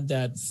also had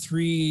that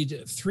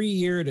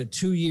 3-year to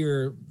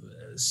 2-year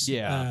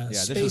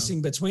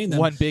spacing between them.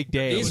 One big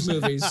day. These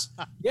movies,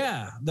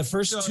 the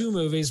first 2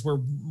 movies were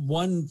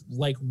one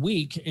like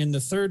week, and the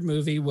third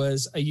movie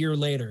was a year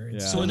later.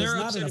 So when they're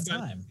upset about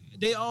time.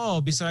 They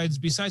all,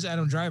 besides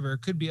Adam Driver,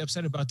 could be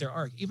upset about their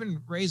arc.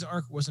 Even Rey's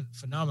arc wasn't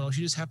phenomenal.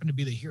 She just happened to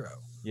be the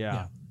hero.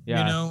 Yeah. You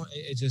know,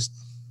 it just.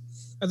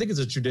 I think it's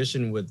a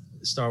tradition with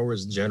Star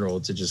Wars in general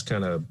to just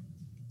kind of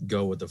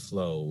go with the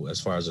flow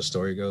as far as the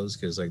story goes,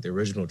 because like the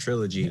original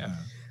trilogy,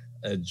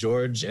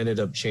 George ended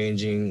up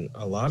changing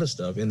a lot of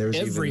stuff, and there's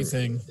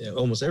everything,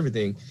 almost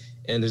everything,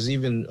 and there's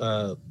even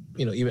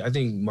even I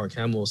think Mark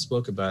Hamill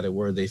spoke about it,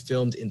 where they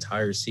filmed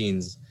entire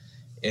scenes,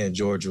 and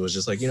George was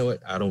just like, you know what,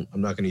 I'm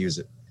not going to use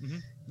it.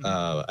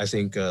 I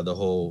think the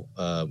whole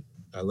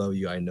 "I love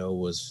you, I know"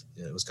 was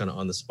kind of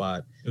on the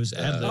spot. It was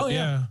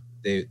ad-lib,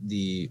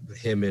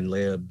 him and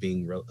Leia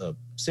being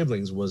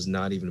siblings was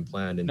not even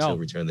planned until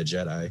Return of the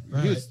Jedi.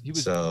 Right. He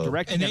was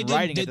directing and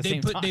writing at the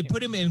same time. They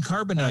put him in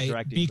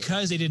carbonite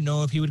because they didn't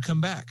know if he would come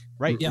back.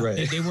 Right. Yeah.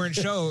 Right. They weren't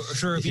sure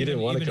if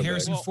even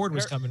Harrison Ford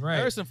was coming. Right.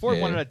 Harrison Ford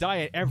wanted to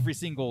die at every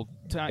single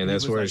time. And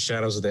that's where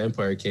Shadows of the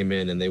Empire came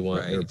in, and they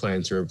were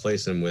planning to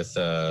replace him with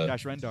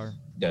Dash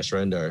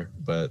Rendar.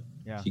 But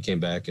he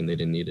came back, and they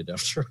didn't need it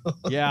after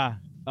all. Yeah.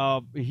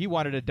 He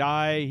wanted to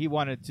die. He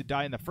wanted to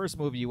die in the first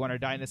movie. He wanted to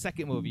die in the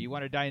second movie. He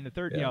wanted to die in the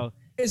third. You know,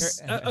 is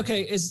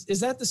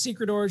that the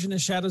secret origin of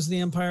Shadows of the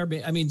Empire?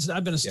 I mean,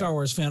 I've been a Star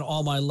Wars fan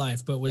all my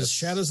life, but was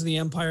Shadows of the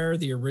Empire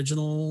the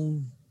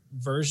original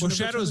version? Well,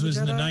 Shadows was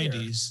in the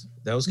 90s.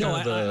 That was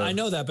kind of I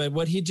know that, but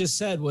what he just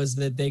said was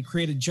that they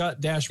created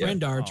Dash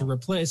Rendar to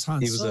replace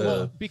Han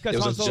Solo because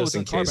Han Solo was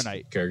in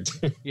carbonite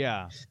character.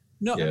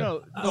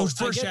 No.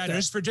 For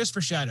Shadows,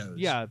 for Shadows.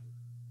 Yeah.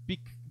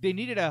 They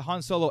needed a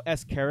Han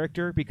Solo-esque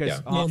character because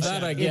in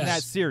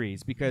that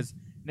series, because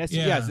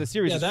the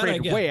series was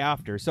created way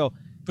after. So,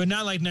 but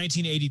not like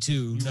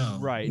 1982. No,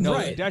 right? No,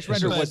 right. Dash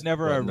Rendar was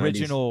never an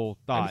original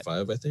thought.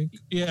 95, I think.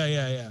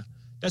 Yeah.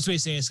 That's what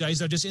he's saying, guys.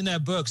 So just in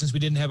that book, since we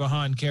didn't have a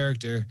Han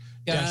character,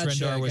 Dash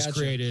Rendar was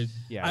created.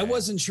 Yeah, I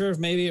wasn't sure if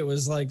maybe it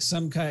was like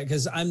some kind,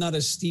 because I'm not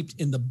as steeped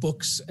in the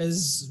books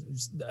as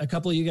a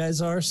couple of you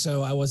guys are,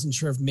 so I wasn't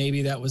sure if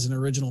maybe that was an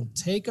original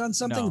take on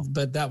something,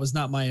 but that was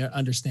not my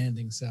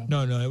understanding. So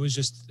no, it was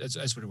just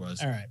that's what it was.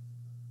 All right.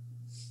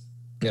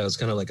 Yeah, it was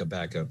kind of like a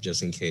backup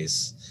just in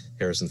case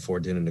Harrison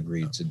Ford didn't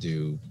agree to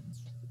do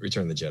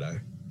Return of the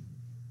Jedi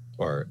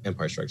or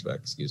Empire Strikes Back.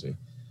 Excuse me.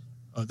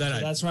 Oh, then I.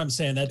 That's what I'm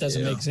saying. That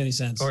doesn't make any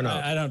sense. Or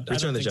not. I don't. Return I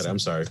don't of the think Jedi. so. I'm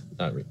sorry.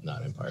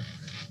 Not Empire.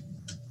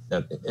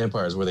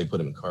 Empire is where they put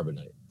him in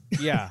carbonite.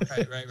 Yeah.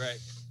 Right.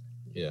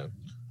 Yeah.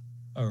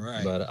 All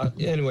right. But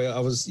anyway, like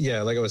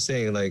I was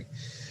saying, like,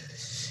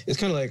 it's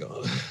kind of like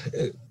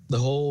the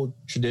whole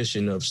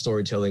tradition of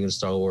storytelling in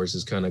Star Wars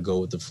is kind of go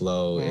with the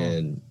flow,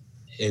 and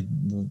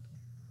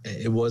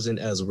it wasn't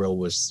as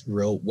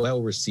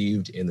well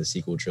received in the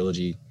sequel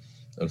trilogy,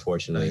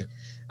 unfortunately. Right.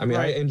 I mean,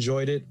 I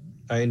enjoyed it.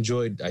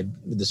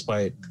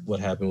 Despite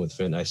what happened with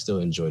Finn, I still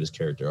enjoyed his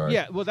character arc.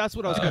 Yeah, well, that's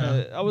what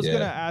I was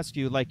gonna ask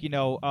you. Like,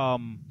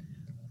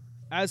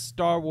 as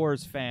Star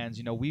Wars fans,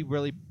 we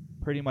really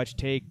pretty much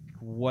take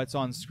what's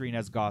on screen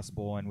as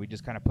gospel and we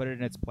just kind of put it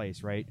in its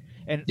place, right?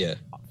 And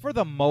for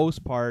the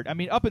most part, I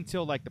mean, up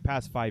until like the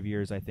past 5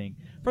 years, I think,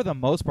 for the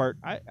most part,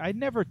 I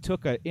never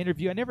took an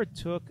interview. I never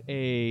took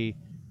a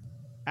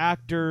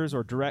actors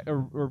or direct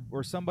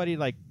or somebody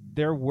like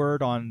their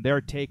word on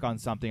their take on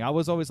something. I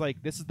was always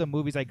like, this is the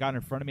movies I got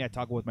in front of me. I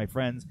talk with my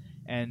friends,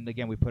 and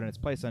again, we put it in its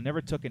place. So I never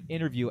took an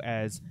interview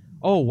as,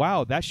 oh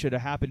wow, that should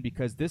have happened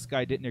because this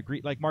guy didn't agree.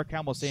 Like Mark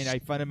Hamill saying, I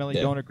fundamentally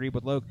don't agree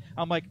with Luke.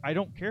 I'm like, I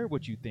don't care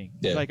what you think.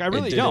 Yeah, like I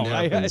really it don't.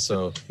 didn't happen,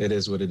 so it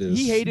is what it is.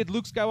 He hated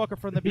Luke Skywalker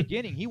from the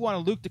beginning. He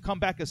wanted Luke to come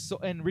back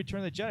and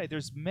Return of the Jedi.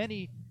 There's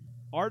many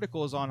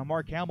articles on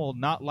Mark Hamill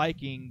not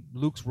liking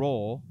Luke's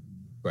role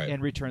in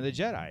Return of the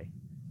Jedi.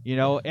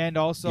 And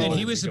also, and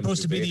he was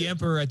supposed to be the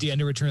Emperor at the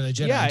end of Return of the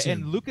Jedi. Yeah, too.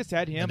 and Lucas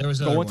had him going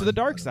going to the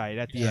dark side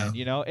at the end,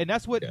 and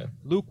that's what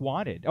Luke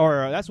wanted,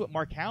 or that's what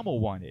Mark Hamill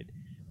wanted.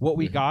 What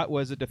we got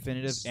was a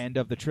definitive end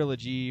of the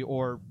trilogy,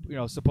 or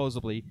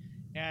supposedly,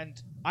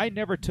 and I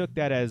never took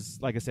that as,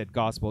 like I said,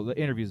 gospel, the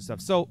interviews and stuff.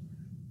 So,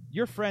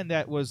 your friend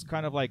that was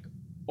kind of like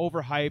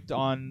overhyped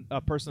on a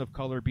person of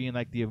color being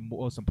like the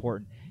most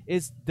important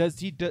does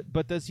he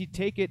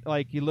take it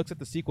like he looks at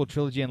the sequel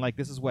trilogy and like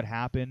this is what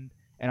happened?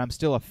 And I'm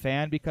still a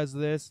fan because of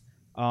this.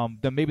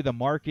 Maybe the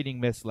marketing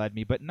misled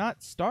me, but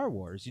not Star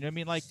Wars. You know what I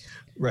mean? Like,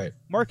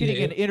 marketing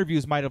and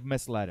interviews might have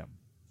misled him.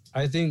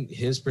 I think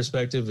his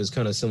perspective is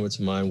kind of similar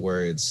to mine,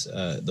 where it's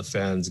the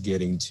fans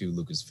getting to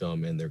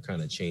Lucasfilm and they're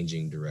kind of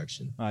changing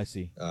direction. I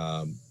see.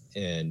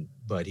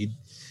 But he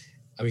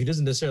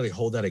doesn't necessarily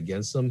hold that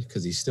against them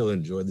because he still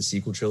enjoyed the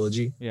sequel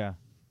trilogy. Yeah.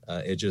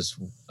 It just,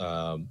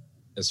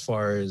 as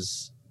far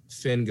as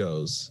Finn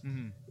goes,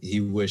 he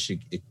wished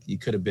he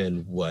could have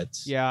been what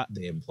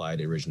they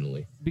implied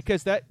originally.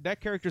 Because that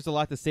character's a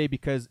lot to say,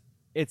 because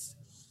it's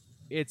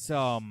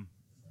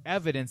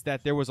evidence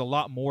that there was a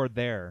lot more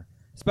there,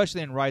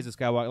 especially in Rise of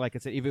Skywalker. Like I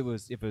said, if it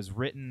was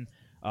written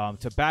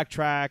to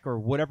backtrack or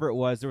whatever it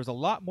was, there was a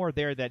lot more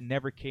there that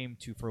never came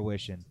to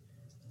fruition.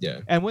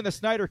 Yeah. And when the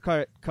Snyder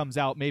Cut comes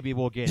out, maybe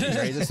we'll get it,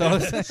 right?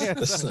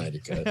 The Snyder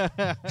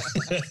Cut.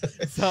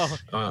 So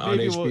on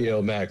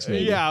HBO Max,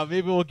 maybe. Yeah,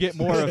 maybe we'll get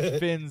more of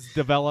Finn's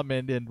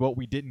development and what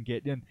we didn't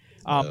get. And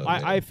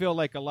I feel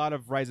like a lot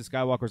of Rise of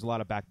Skywalker is a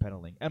lot of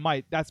backpedaling, and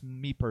that's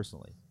me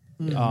personally,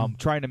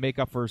 trying to make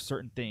up for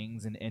certain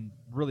things and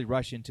really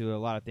rush into a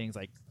lot of things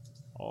like,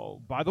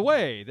 oh, by the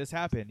way, this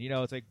happened.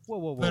 It's like,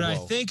 whoa. But I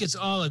think it's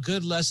all a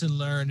good lesson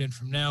learned, and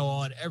from now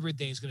on,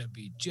 everything's going to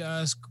be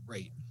just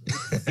great.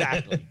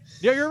 Exactly.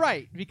 Yeah, you're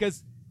right,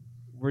 because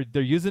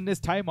they're using this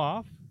time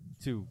off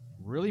to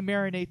really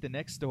marinate the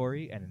next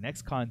story and the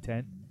next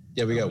content.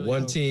 Yeah, we got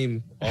one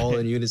team all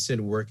in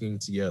unison working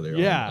together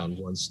on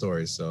one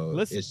story, so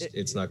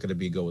it's not going to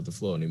be go with the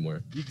flow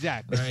anymore.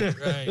 Exactly.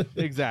 Right.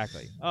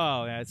 Exactly.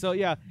 Oh, yeah. So,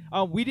 yeah,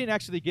 we didn't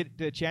actually get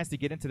the chance to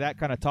get into that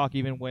kind of talk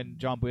even when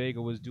John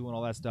Boyega was doing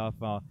all that stuff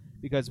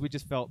because we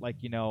just felt like,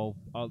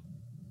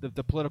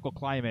 the political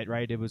climate,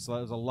 right? It was a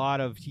lot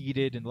of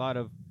heated and a lot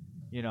of,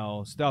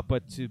 stuff.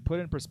 But to put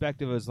in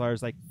perspective as far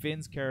as like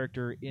Finn's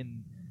character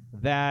in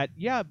that,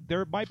 yeah,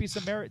 there might be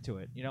some merit to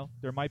it.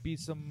 There might be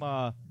some,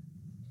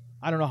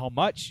 I don't know how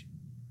much.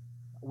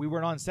 We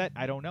weren't on set.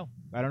 I don't know.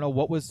 I don't know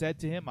what was said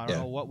to him. I don't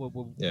know what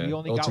we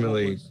only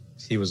ultimately got.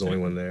 He was the only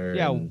one there.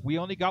 Yeah, we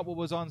only got what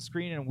was on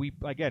screen, and we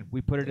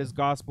put it as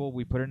gospel.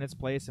 We put it in its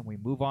place, and we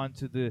move on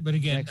to the. But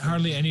again,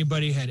 hardly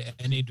anybody had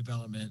any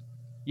development.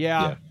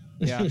 Yeah.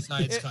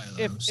 Besides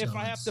Kylo, if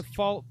I have to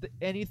fault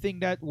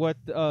anything that what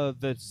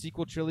the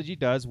sequel trilogy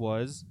does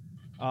was,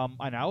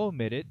 and I'll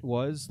admit it,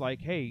 was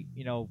like, hey,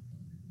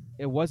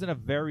 it wasn't a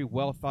very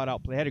well thought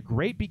out play. It had a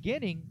great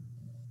beginning,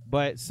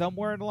 but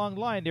somewhere along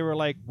the line they were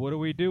like, what do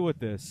we do with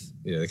this?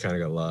 Yeah, they kind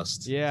of got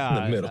lost. Yeah,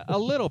 in the middle. a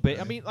little bit.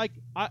 I mean, like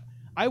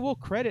I will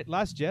credit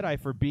Last Jedi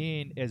for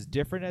being as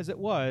different as it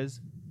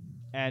was,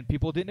 and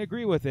people didn't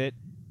agree with it.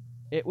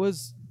 It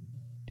was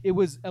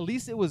at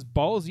least it was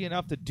ballsy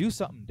enough to do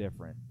something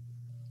different.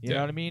 You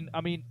know what I mean?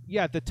 I mean,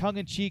 yeah, the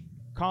tongue-in-cheek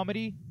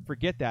comedy,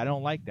 forget that. I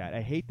don't like that.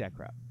 I hate that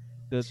crap.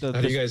 How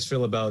do you guys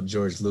feel about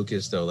George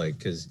Lucas, though? Like,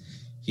 because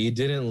he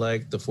didn't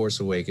like The Force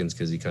Awakens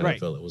because he kind of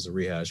felt it was a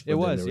rehash. But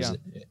there was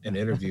an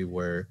interview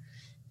where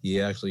he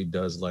actually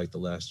does like The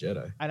Last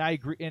Jedi. And I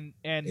agree.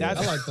 And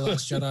that's, I like The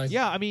Last Jedi.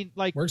 Yeah, I mean,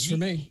 like... Works for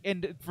me.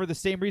 And for the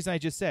same reason I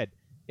just said,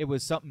 It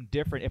was something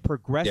different. It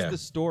progressed Yeah. the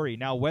story.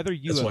 Now, whether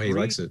you That's why he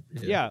agreed, likes it.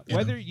 yeah,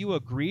 whether you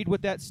agreed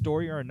with that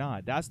story or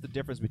not, that's the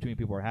difference between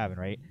people are having,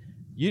 right?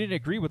 You didn't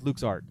agree with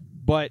Luke's arc,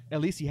 but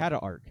at least he had an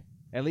arc.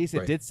 At least it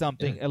Right. did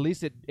something. Yeah. At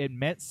least it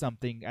meant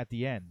something at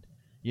the end.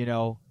 You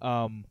know,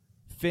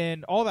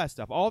 Finn, all that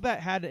stuff, all that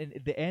had in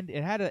the end.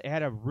 It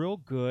had a real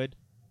good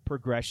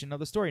progression of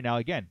the story. Now,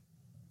 again,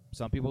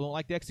 some people don't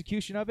like the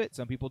execution of it.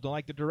 Some people don't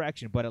like the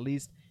direction, but at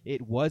least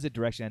it was a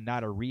direction and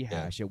not a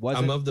rehash. It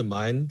wasn't. I'm of the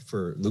mind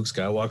for Luke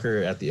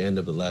Skywalker at the end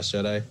of The Last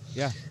Jedi.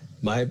 Yeah.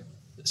 My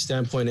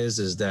standpoint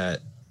is that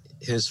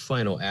his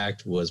final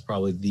act was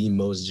probably the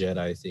most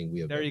Jedi thing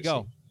we have There ever you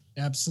go.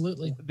 seen.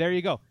 Absolutely. There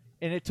you go.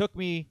 And it took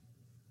me.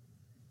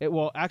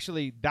 Well,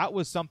 actually, that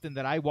was something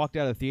that I walked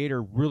out of the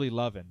theater really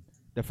loving.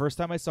 The first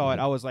time I saw it,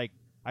 I was like,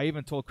 I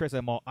even told Chris,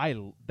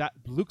 that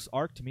Luke's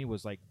arc to me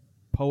was like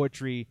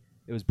poetry.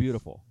 It was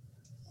beautiful.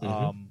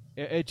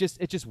 It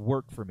just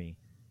worked for me.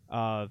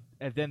 And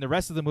then the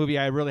rest of the movie,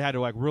 I really had to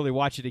like really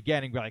watch it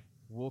again and be like,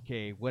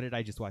 okay, what did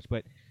I just watch?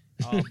 But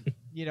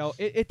you know,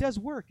 it does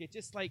work. It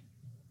just like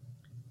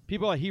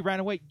people are like, he ran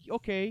away.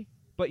 Okay.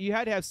 But you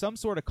had to have some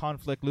sort of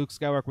conflict Luke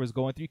Skywalker was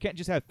going through. You can't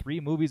just have 3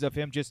 movies of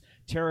him just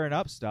tearing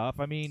up stuff.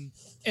 I mean,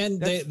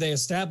 And they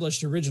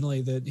established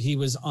originally that he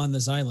was on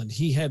this island.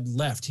 He had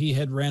left. He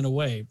had ran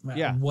away.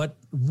 Yeah. What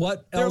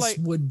They're else like-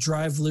 would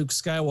drive Luke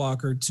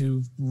Skywalker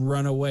to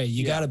run away?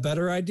 You got a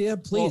better idea?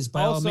 Please,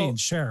 by all also- means,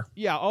 share.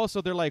 yeah.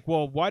 Also, they're like,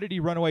 well, why did he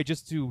run away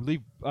just to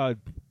leave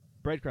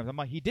breadcrumbs? I'm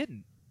like, he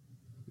didn't.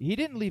 He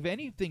didn't leave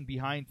anything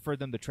behind for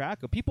them to track.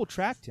 People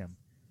tracked him.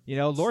 You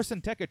know,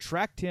 Lorsan Tekka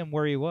tracked him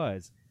where he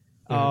was.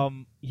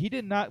 He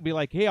did not be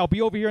like, hey, I'll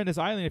be over here on this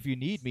island if you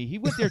need me. He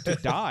went there to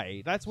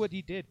die. That's what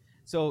he did.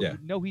 So, Yeah.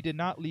 no, he did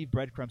not leave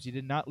breadcrumbs. He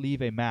did not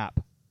leave a map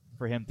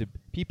for him to.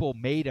 People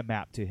made a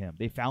map to him.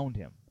 They found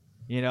him.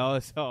 You know,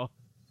 so.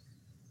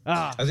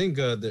 I think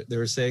they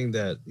were saying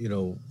that, you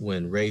know,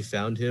 when Rey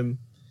found him,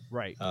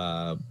 Right.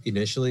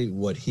 initially,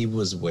 what he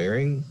was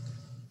wearing,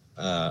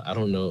 I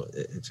don't know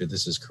if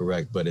this is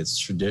correct, but it's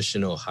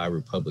traditional High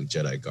Republic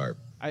Jedi garb.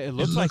 It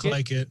looks looked like,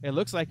 like it. it. It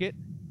looks like it.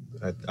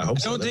 I hope I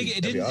so. don't think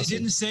it didn't. It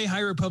didn't say High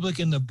Republic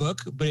in the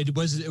book, but it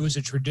was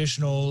a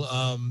traditional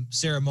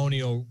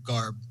ceremonial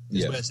garb.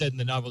 Is Yeah. what it said in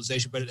the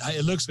novelization. But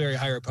it looks very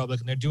High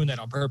Republic, and they're doing that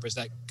on purpose.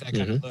 That kind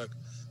of look.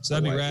 So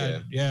that'd be White,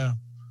 rad. Yeah.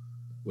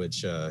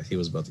 Which he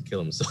was about to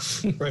kill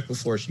himself right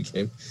before she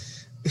came.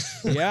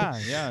 Yeah,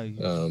 yeah.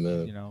 Oh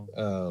man. You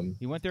know,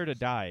 he went there to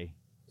die.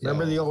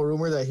 Remember the old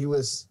rumor that he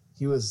was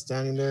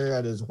standing there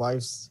at his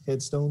wife's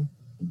headstone?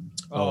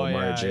 Oh,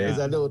 Mara Jade. Is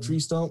that little tree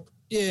stump?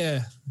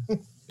 Yeah.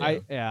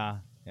 Yeah.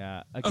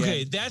 Again,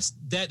 Okay, that's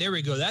that. There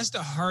we go. That's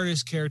the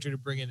hardest character to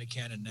bring into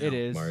canon now. it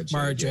is.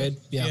 Mara Jade.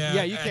 Yeah.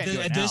 Yeah, you can't do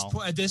it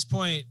now. At this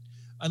point,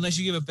 unless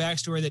you give a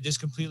backstory that just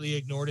completely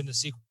ignored in the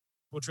sequel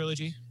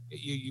trilogy,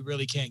 you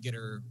really can't get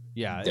her.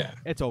 Yeah,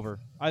 it's over.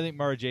 I think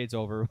Mara Jade's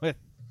over with.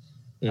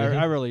 Mhm.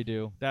 I really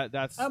do.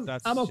 That's I'm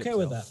okay shit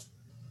with show. that.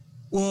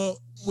 Well,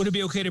 would it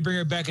be okay to bring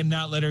her back and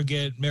not let her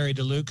get married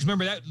to Luke? Because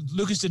remember that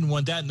Lucas didn't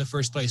want that in the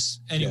first place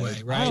anyway,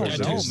 Yeah. right? I don't That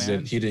know, just-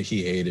 man.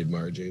 He hated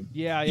Mara Jade.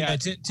 Yeah.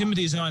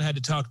 Timothy Zahn had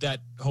to talk that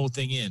whole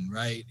thing in,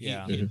 right?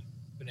 Yeah. He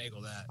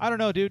finagle that. I don't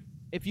know, dude.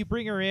 If you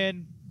bring her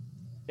in,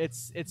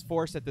 it's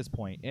forced at this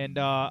point, and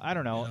I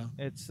don't know.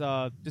 Yeah. It's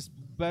just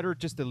better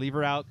just to leave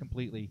her out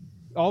completely,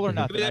 all or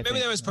nothing. Maybe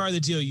that was part of the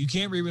deal. You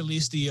can't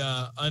re-release the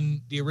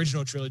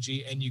original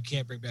trilogy, and you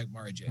can't bring back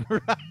Mara Jade.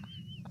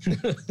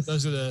 That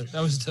was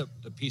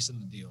the piece in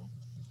the deal.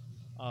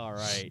 All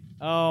right.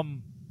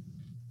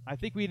 I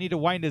think we need to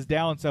wind this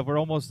down. So we're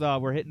almost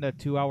we're hitting the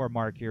 2-hour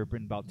mark here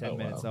in about 10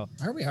 minutes. wow.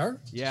 So Here we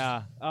are.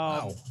 yeah.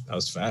 Wow, that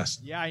was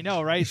fast. Yeah, I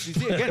know, right?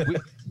 See, again,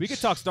 we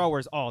could talk Star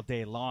Wars all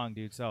day long,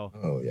 dude. So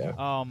Oh yeah.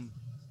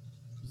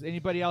 does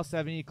anybody else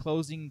have any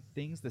closing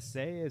things to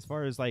say as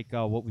far as like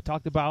what we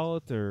talked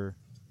about or?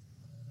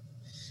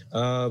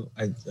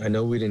 I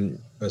know we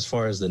didn't, as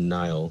far as the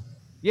Nile.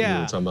 We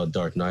Yeah. were talking about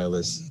Dark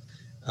Nihilus.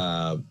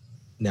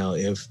 Now,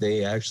 if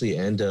they actually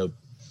end up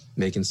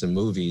making some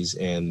movies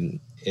and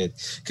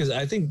because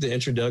I think the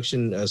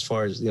introduction, as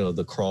far as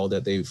the crawl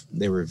that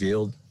they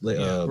revealed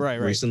right.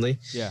 recently,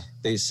 Yeah.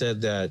 they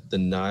said that the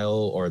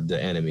Nile or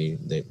the enemy,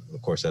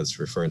 of course that's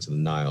referring to the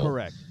Nile.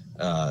 Correct.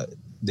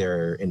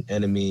 They're an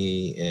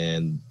enemy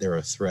and they're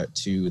a threat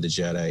to the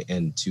Jedi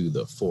and to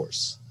the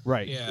Force.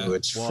 Right. Yeah.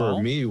 Which Well-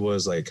 for me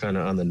was like kind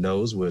of on the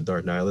nose with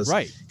Dark Nihilus,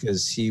 Right.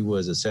 Because he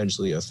was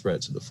essentially a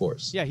threat to the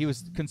Force. Yeah, he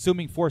was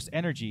consuming Force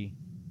energy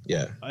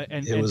Yeah,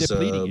 and it was.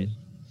 depleting it.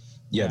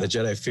 Yeah, Yeah. the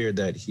Jedi feared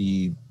that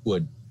he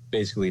would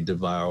basically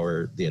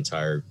devour the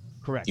entire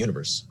Correct.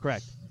 universe.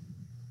 Correct.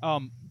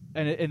 And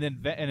then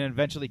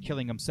eventually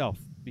killing himself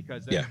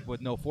because then Yeah.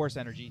 with no Force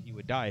energy he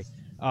would die.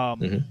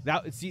 Mhm.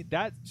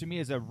 That to me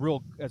is a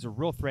real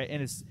threat,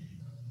 and it's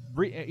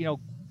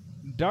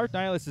Darth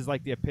Nihilus is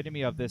like the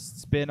epitome of this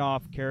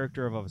spin-off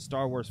character of a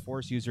Star Wars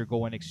Force user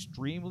going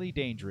extremely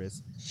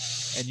dangerous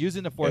and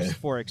using the Force Yeah.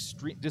 for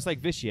extreme, just like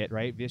Vitiate,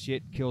 right?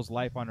 Vitiate kills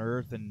life on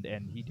Earth and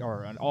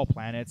on all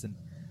planets and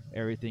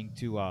everything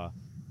to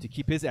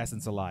keep his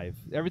essence alive.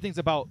 Everything's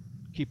about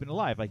keeping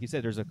alive. Like you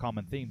said, there's a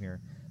common theme here.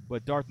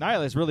 But Darth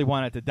Nihilus really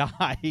wanted to die,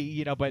 but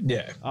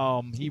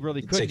he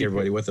really couldn't. Take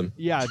everybody with him.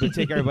 Yeah, to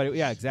take everybody.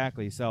 Yeah,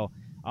 exactly. So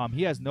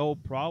he has no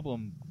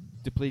problem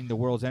depleting the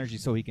world's energy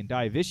so he can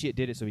die. Vitiate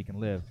did it so he can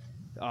live.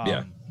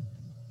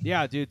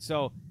 Yeah, dude.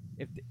 So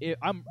if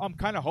I'm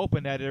kind of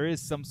hoping that there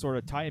is some sort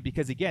of tie-in,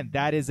 because again,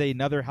 that is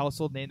another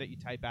household name that you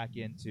tie back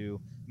into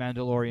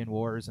Mandalorian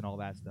Wars and all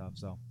that stuff.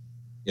 So.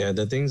 Yeah,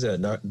 the things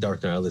that Darth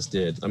Nihilus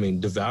did. I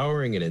mean,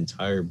 devouring an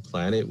entire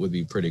planet would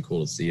be pretty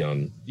cool to see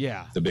on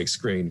the big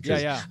screen.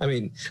 Yeah. I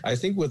mean, I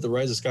think with the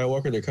Rise of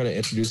Skywalker, they're kind of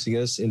introducing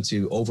us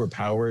into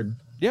overpowered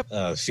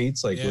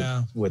feats. Like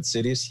with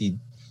Sidious, he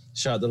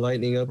shot the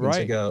lightning up and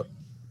took out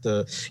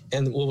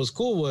and what was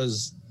cool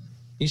was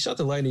he shot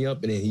the lightning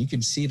up and you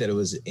could see that it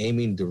was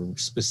aiming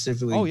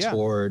specifically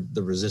toward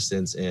the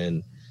Resistance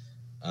and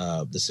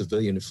the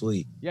civilian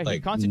fleet. Yeah, he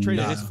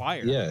concentrated his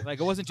fire. Yeah, like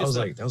it wasn't just. I was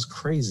like, that was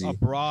crazy. A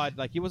broad,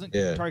 like he wasn't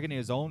targeting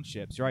his own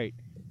ships, right?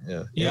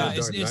 Yeah.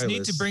 It's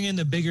neat to bring in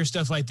the bigger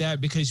stuff like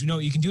that because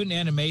you can do it in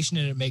animation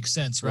and it makes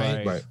sense,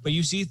 right? Right. But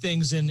you see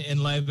things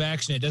in live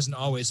action, it doesn't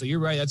always. So you're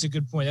right. That's a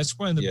good point. That's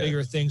one of the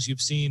bigger things you've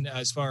seen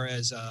as far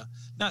as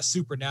not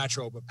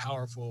supernatural but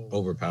powerful,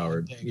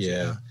 overpowered. Things,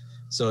 yeah.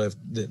 So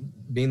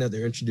being that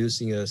they're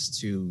introducing us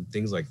to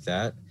things like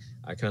that,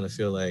 I kind of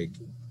feel like.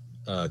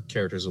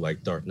 Characters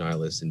like Darth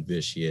Nihilus and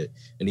Vitiate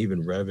and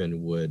even Revan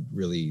would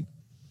really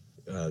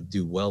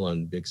do well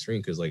on big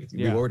screen because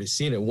we've already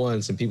seen it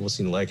once and people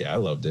seem to like it. I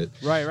loved it.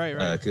 Right.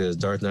 Because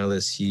Darth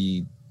Nihilus,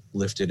 he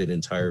lifted an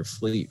entire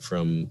fleet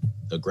from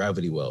a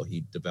gravity well.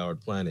 He devoured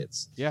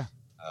planets. Yeah.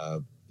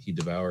 He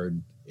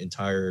devoured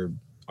entire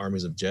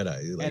armies of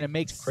Jedi. And it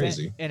makes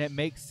crazy. Sense. And it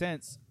makes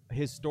sense.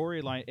 His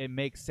storyline, it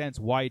makes sense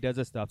why he does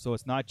this stuff. So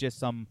it's not just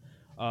some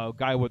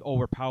guy with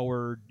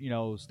overpowered,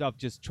 stuff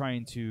just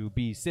trying to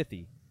be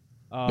Sithy.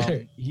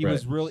 He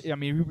was really,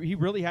 he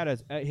really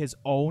had his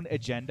own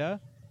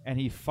agenda, and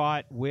he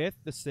fought with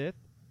the Sith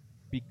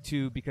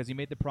because he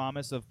made the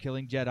promise of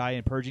killing Jedi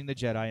and purging the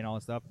Jedi and all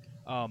that stuff.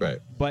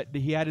 But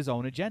he had his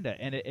own agenda,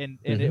 and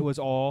it was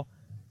all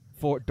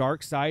for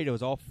dark side. It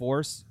was all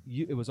force.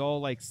 It was all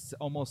like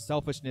almost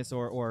selfishness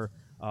or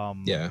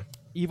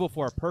evil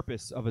for a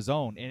purpose of his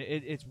own, and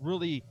it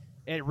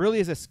really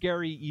is a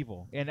scary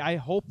evil, and I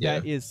hope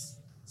that is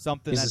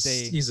something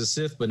he's a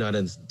Sith, but not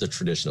in the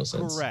traditional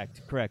sense.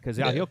 Correct, because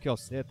he'll kill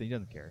Sith, and he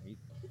doesn't care.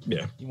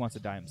 He wants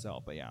to die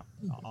himself, but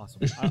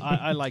awesome.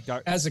 I like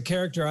Dark. As a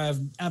character, I have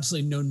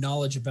absolutely no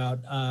knowledge about.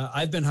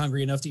 I've been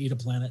hungry enough to eat a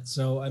planet,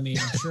 so I mean,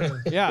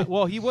 sure. Yeah,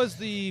 well, he was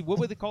what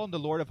would they call him? The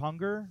Lord of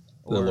Hunger.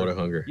 The Lord of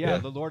Hunger. Yeah,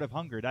 the Lord of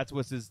Hunger. That's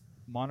what his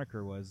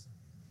moniker was.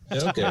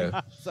 Okay,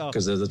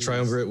 because the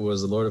triumvirate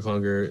was the Lord of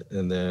Hunger,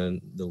 and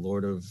then the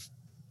Lord of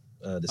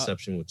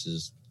Deception, which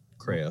is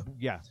Kreia.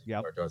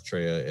 Or Darth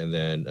Treya, and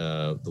then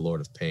the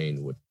Lord of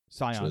Pain, which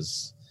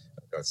was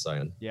Darth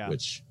Sion. Yeah.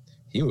 Which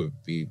he would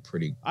be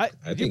pretty. I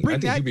think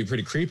he'd be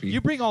pretty creepy. You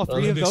bring all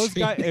three of those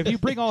guys. If you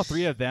bring all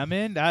three of them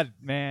in, that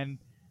man.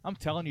 I'm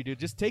telling you, dude.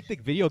 Just take the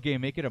video game,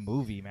 make it a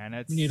movie,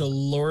 man. We need a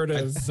Lord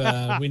of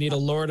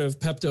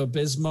Pepto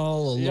Bismol,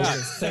 a Lord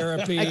of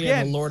Therapy,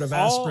 and a Lord of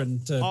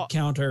Aspirin to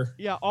counter.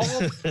 Yeah, all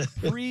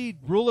three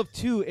Rule of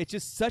Two. It's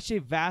just such a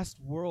vast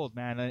world,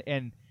 man,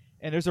 and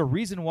there's a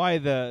reason why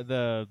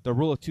the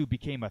Rule of Two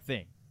became a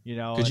thing.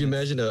 Could you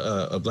imagine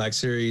a Black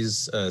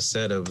Series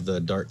set of the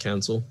Dark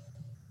Council?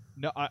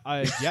 No,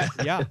 yes,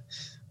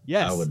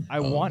 I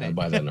want it. I'd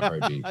buy that in a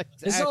heartbeat.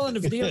 It's all in a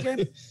video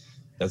game.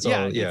 That's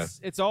all. Yeah,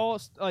 it's all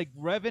like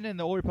Revan and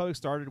the Old Republic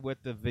started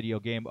with the video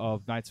game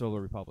of Knights of the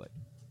Old Republic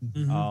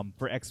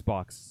for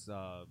Xbox.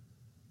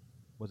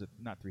 Was it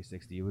not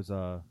 360? It was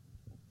the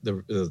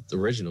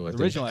original. I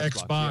think. Original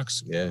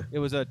Xbox. Yeah. It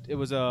was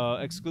a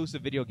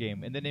exclusive video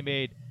game, and then they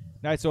made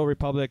Knights of the Old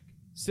Republic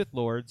Sith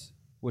Lords,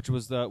 which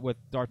was with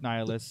Darth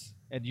Nihilus,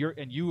 and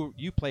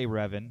you play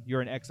Revan.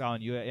 You're an exile,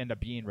 and you end up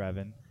being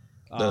Revan.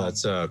 No,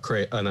 that's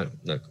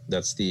no,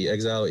 that's the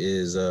exile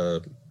is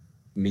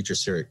Mitra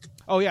Sirik.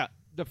 Oh yeah.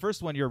 The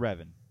first one, you're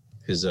Revan.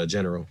 His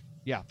general.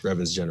 Yeah.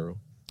 Revan's general.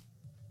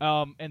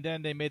 And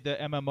then they made the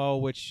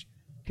MMO, which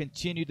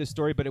continued the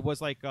story, but it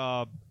was like,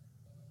 I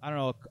don't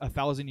know,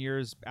 1,000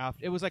 years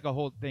after. It was like a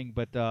whole thing,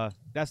 but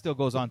that still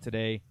goes on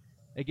today.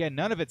 Again,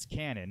 none of it's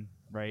canon,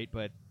 right?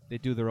 But they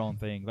do their own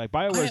thing. Like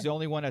BioWare is the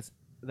only one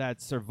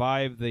that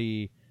survived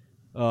the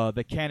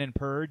canon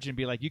purge and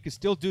be like, you can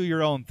still do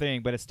your own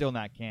thing, but it's still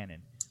not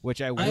canon. Which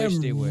I wish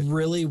they would.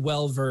 Really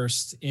well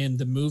versed in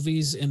the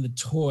movies, in the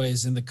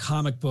toys, in the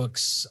comic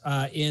books,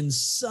 in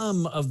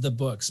some of the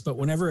books. But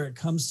whenever it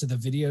comes to the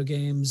video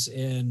games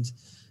and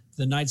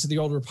the Knights of the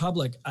Old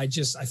Republic, I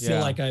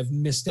feel like I've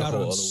missed out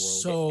on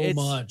so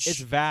much. It's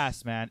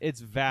vast, man. It's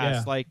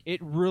vast. Yeah. Like it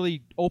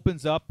really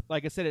opens up.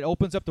 Like I said, it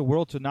opens up the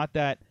world to not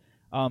that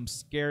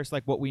scarce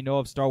like what we know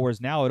of Star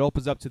Wars now. It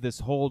opens up to this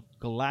whole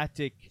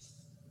galactic,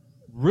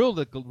 real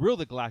the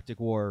galactic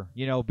war.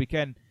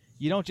 Because.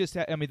 You don't just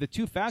have, the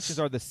two factions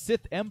are the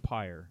Sith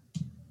Empire.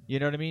 You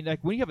know what I mean? Like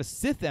when you have a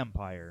Sith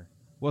Empire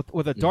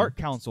with a Dark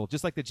Council,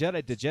 just like the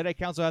Jedi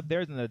Council had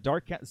theirs and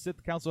the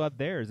Sith Council had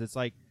theirs. It's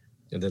like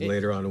And then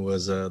later on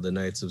was the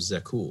Knights of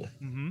Zekul,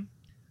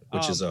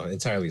 which is an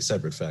entirely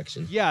separate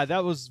faction. Yeah,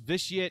 that was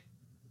Vitiate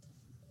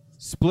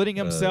splitting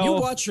himself. You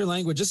watch your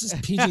language. This is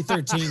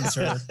PG-13,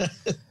 sir.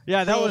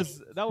 Yeah, that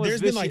was.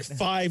 There's been like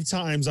 5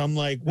 times I'm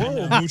like,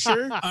 whoa,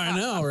 Musher. I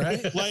know,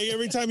 right? Like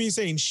every time he's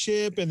saying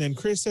ship, and then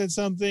Chris said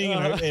something,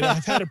 and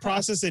I've had to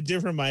process it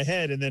different in my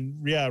head, and then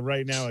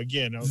right now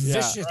again. I was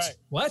like, Vitiate. right.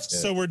 What?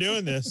 So we're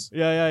doing this.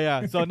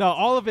 Yeah. So no,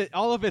 all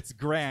of it's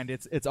grand.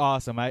 It's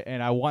awesome.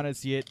 I want to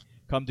see it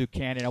come to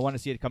canon. I want to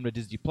see it come to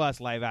Disney Plus,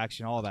 live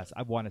action, all of that.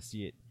 I want to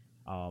see it.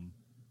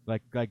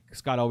 Like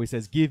Scott always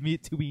says, give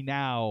it to me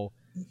now.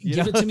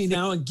 Give it to me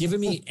now, and give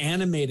me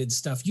animated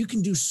stuff. You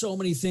can do so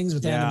many things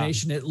with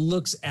animation. It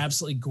looks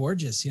absolutely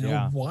gorgeous.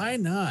 Why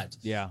not?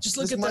 Yeah. Just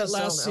look at that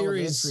last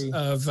series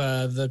of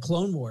the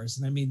Clone Wars,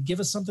 and I mean, give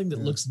us something that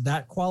looks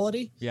that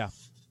quality. Yeah.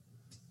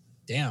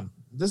 Damn.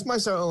 This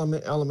might sound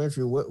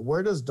elementary.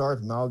 Where does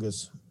Darth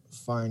Malgus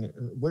find?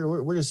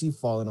 Where does he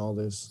fall in all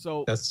this?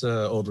 So that's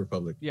Old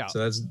Republic. Yeah. So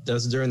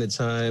that's during the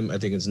time. I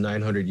think it's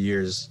 900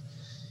 years.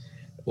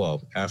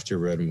 Well, after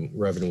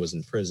Revan was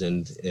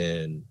imprisoned,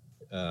 and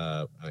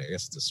I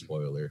guess it's a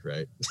spoiler,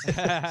 right?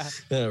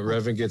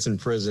 Revan gets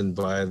imprisoned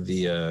by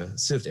the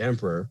Sith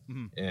Emperor,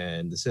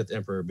 and the Sith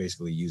Emperor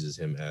basically uses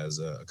him as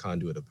a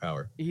conduit of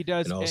power. He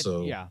does, and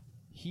also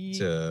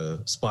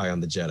to spy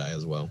on the Jedi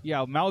as well.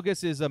 Yeah,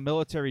 Malgus is a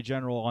military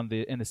general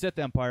in the Sith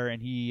Empire,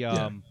 and he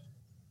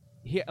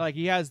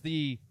has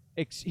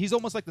he's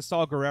almost like the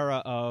Saw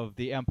Gerrera of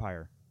the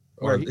Empire.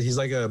 Or he's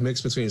like a mix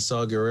between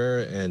Saw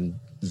Gerrera and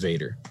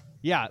Vader.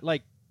 Yeah,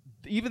 like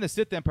even the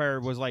Sith Empire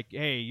was like,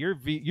 "Hey, your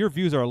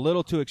views are a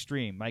little too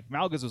extreme." Like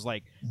Malgus was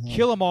like,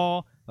 "Kill them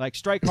all, like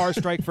strike hard,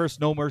 strike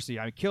first, no mercy."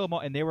 I mean, kill them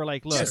all, and they were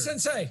like, "Look, yes,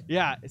 Sensei."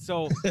 Yeah,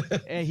 so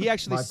and he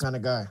actually my kind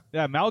of guy.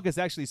 Yeah, Malgus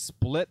actually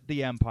split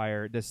the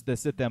Empire, the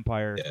Sith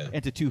Empire,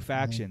 into 2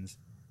 factions.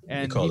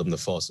 And he called him the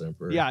False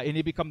Emperor. Yeah, and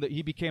he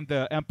became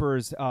the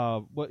Emperor's.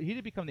 He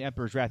didn't become the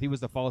Emperor's Wrath. He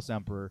was the False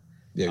Emperor.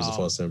 Yeah, he was the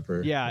False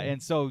Emperor. Yeah,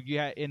 and so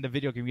in the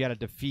video game, you had to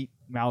defeat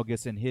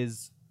Malgus and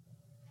his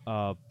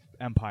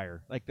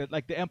empire. Like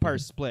the empire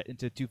split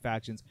into 2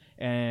 factions,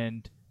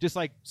 and just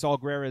like Saw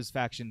Gerrera's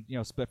faction,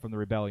 split from the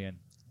rebellion.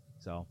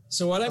 So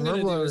what I'm going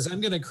to do is I'm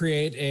going to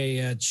create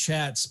a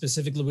chat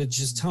specifically with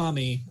just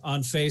Tommy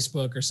on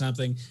Facebook or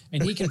something,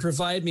 and he can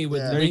provide me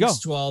with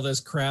links to all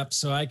this crap,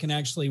 so I can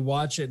actually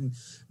watch it and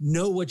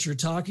know what you're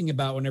talking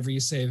about whenever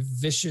you say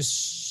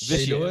vicious.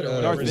 You know what?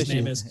 Whatever his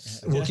name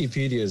is.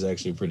 Wikipedia is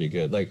actually pretty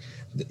good. Like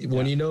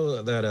when you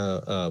know that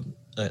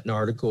an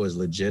article is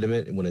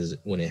legitimate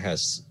when it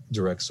has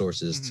direct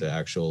sources to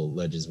actual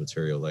Legends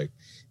material. Like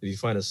if you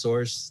find a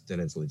source, then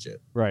it's legit.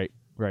 Right.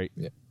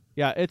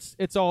 Yeah,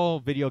 it's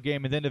all video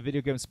game, and then the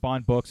video game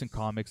spawned books and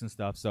comics and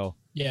stuff. So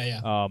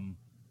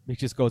it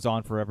just goes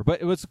on forever. But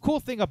it was a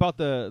cool thing about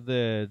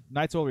the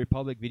Knights of the Old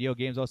Republic video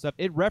games, all stuff.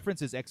 It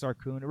references Exar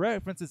Kun. It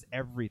references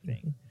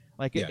everything.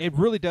 Like it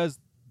really does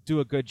do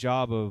a good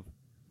job of,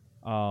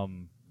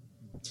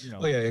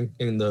 Oh yeah,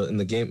 in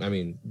the game. I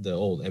mean, the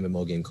old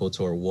MMO game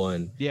KOTOR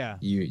 1. Yeah,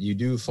 you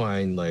do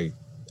find like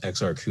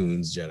Exar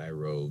Kun's Jedi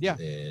robes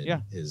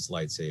and his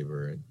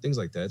lightsaber and things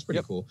like that. It's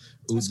pretty cool.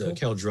 The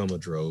Kel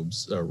Droma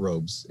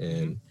robes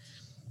and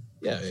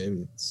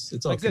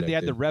it's all like I said, they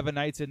had the connected.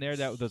 Revanites in there.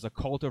 That there's a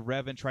cult of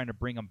Revan trying to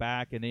bring them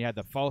back, and they had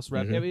the false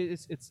Revan. I mean,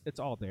 it's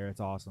all there. It's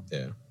awesome.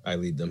 Yeah, I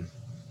lead them.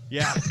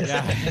 Yeah.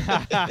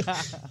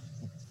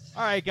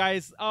 All right,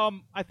 guys.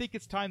 I think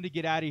it's time to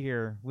get out of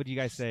here. What do you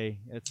guys say?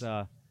 It's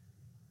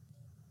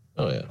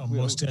Oh yeah,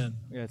 almost 10.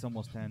 Yeah, it's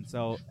almost 10.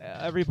 So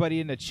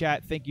everybody in the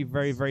chat, thank you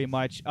very, very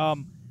much.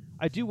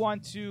 I do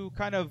want to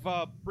kind of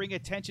bring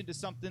attention to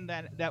something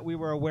that we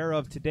were aware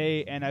of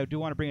today, and I do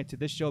want to bring it to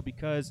this show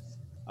because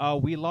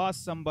we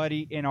lost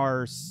somebody in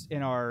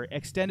our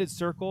extended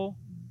circle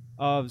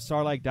of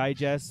Starlight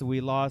Digest.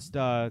 We lost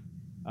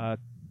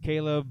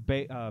Caleb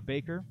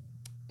Baker.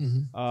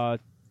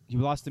 You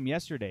lost him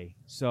yesterday.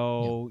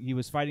 So he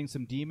was fighting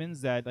some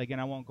demons that, again,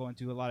 I won't go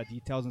into a lot of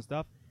details and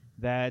stuff,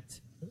 that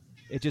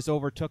it just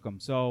overtook him.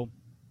 So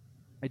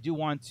I do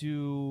want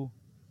to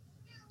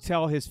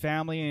tell his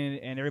family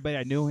and everybody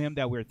that knew him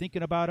that we're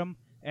thinking about him,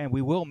 and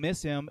we will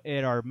miss him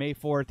at our May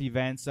 4th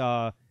events,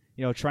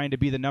 trying to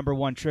be the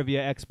 #1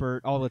 trivia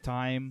expert all the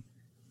time.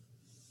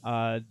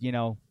 I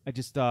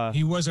just...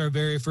 he was our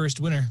very first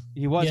winner.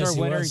 He was our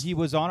winner. Was. He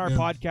was on our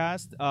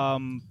podcast.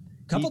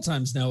 Couple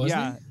times now,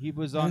 wasn't he? He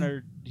was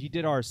on he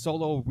did our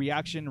solo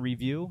reaction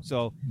review.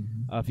 So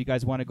if you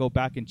guys want to go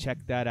back and check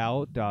that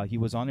out, he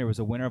was on there. He was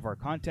a winner of our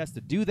contest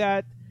to do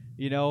that.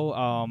 He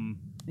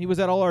was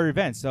at all our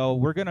events. So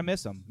we're going to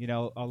miss him,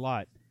 a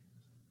lot.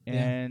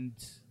 And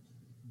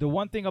the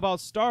one thing about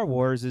Star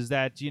Wars is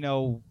that,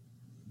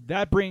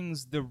 that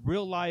brings the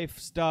real life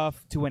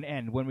stuff to an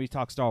end when we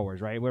talk Star Wars,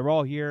 right? We're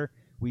all here.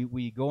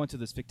 We go into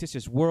this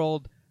fictitious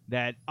world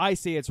that I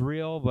say it's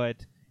real,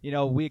 but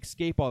we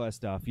escape all that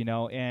stuff,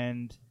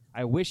 and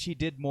I wish he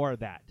did more of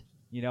that,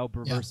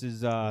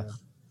 versus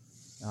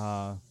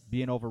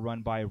being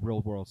overrun by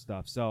real world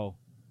stuff. So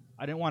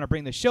I didn't want to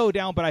bring the show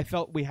down, but I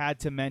felt we had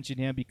to mention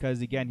him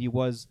because, again, he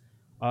was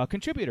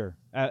contributor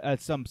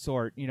at some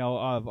sort,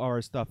 of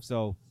our stuff.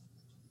 So,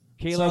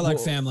 Caleb,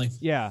 Sarlacc family.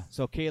 Yeah.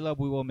 So, Caleb,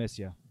 we will miss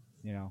you.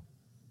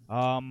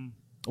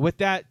 With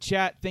that,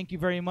 chat, thank you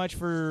very much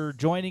for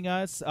joining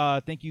us.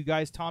 Thank you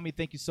guys. Tommy,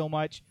 thank you so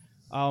much.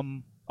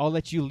 I'll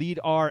let you lead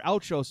our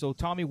outro. So,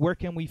 Tommy, where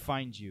can we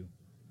find you?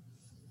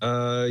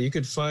 You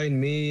could find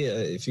me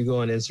if you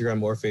go on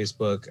Instagram or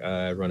Facebook.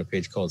 I run a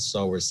page called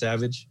Star Wars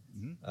Savage.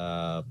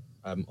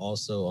 I'm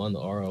also on the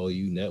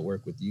RLU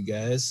network with you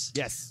guys.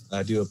 Yes.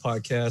 I do a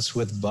podcast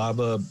with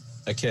Baba.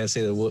 I can't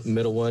say the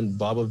middle one,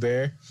 Baba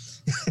Bear.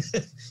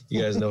 You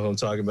guys know who I'm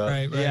talking about.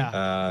 Right.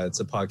 Yeah. It's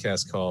a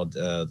podcast called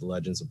The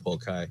Legends of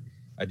Polkai.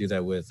 I do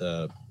that with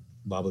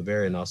Baba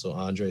Bear and also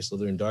Andre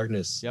Slither in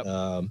Darkness. Yep.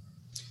 I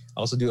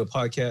also do a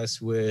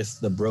podcast with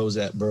the bros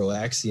at Bro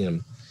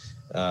Axiom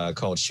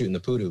called Shooting the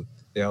Poodoo.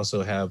 They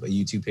also have a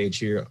YouTube page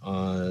here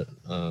on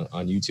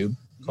YouTube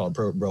called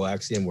Bro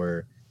Axiom,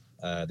 where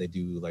they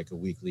do like a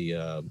weekly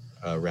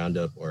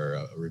roundup or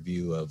a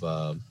review of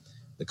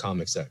the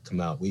comics that come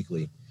out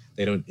weekly.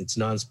 It's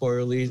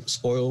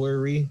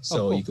non-spoilery, so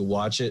cool. you can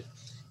watch it,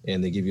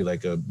 and they give you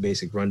like a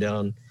basic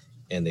rundown,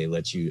 and they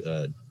let you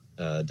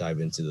dive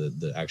into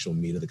the actual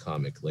meat of the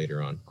comic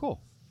later on. Cool.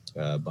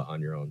 But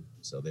on your own,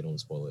 so they don't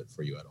spoil it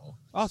for you at all.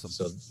 Awesome.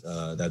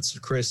 So that's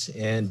Chris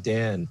and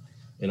Dan,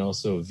 and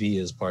also V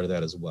is part of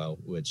that as well,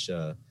 which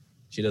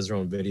she does her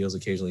own videos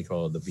occasionally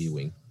called the V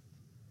Wing.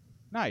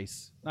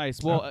 Nice.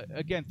 Well,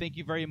 again, thank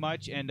you very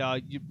much, and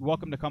you're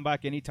welcome to come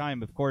back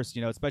anytime. Of course,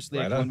 especially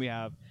Right when on. we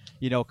have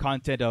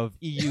content of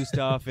EU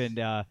stuff, and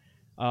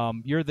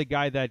you're the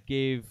guy that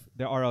gave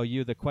the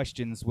RLU the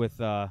questions with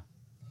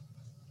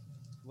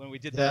when we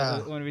did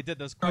those Or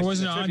questions.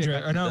 wasn't it the trivia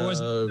Andre? Or no, it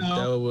wasn't.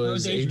 That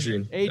was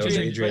Adrian. That was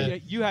Adrian,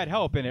 but you had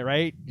help in it,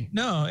 right?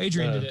 No,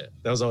 Adrian did it.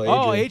 That was all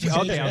Adrian.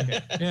 Oh, Adrian.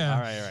 Okay. Yeah. All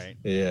right.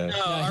 Yeah. No,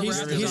 Yeah, our he's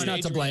rap is on not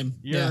to Adrian. blame.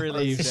 You're Yeah. Are you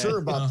relieved. sure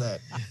about that?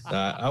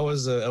 I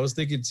was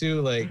thinking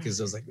too, like, because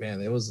I was like,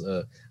 man, it was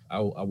I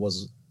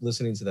was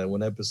listening to that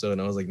one episode,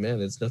 and I was like, man,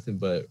 it's nothing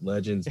but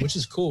legends, which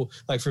is cool.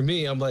 Like for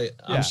me, I'm like,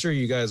 Yeah. I'm sure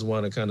you guys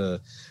want to kind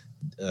of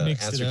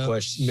Mix it answer up.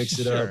 questions, mix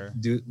it Sure.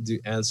 up, do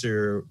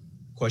answer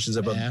questions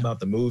about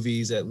the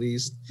movies at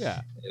least,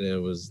 Yeah. and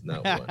it was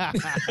not one. I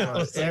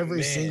was like, Every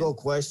man. single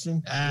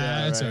question.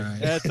 That's all right.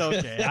 That's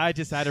okay. I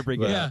just had to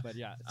bring it Yeah. up, but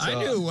yeah. I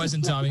knew it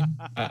wasn't Tommy.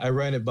 I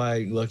ran it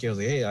by Lucky. I was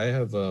like, hey, I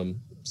have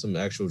some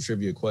actual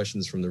trivia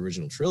questions from the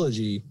original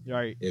trilogy.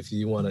 Right. If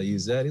you want to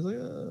use that, he's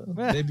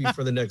like, maybe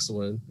for the next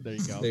one. There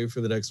you go. Maybe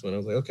for the next one. I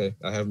was like, okay,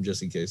 I have them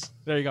just in case.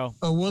 There you go.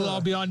 Oh, we'll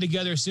all be on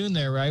together soon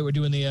there, right? We're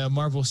doing the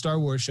Marvel Star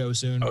Wars show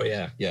soon. Oh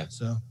yeah, yeah,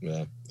 So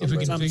yeah. if we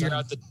can Sometime. figure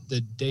out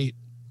the date.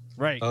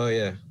 Right. Oh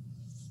yeah.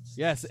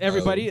 Yes,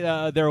 everybody.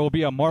 There will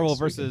be a Marvel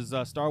next weekend.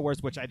 versus Star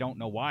Wars, which I don't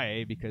know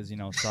why, because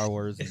Star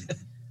Wars and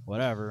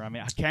whatever. I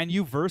mean, can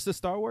you versus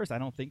Star Wars? I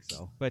don't think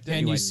so. But And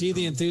anyway. you see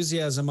the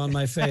enthusiasm on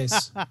my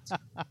face.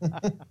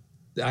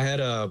 I had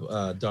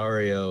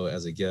Dario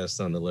as a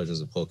guest on the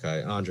Legends of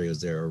Polkai. Andre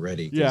was there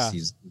already because Yeah.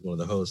 he's one of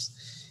the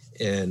hosts.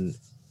 And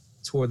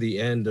toward the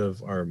end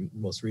of our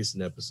most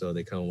recent episode,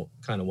 they kind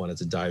of wanted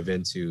to dive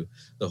into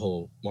the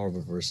whole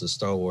Marvel versus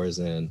Star Wars,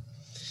 and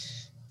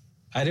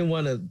I didn't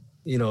want to,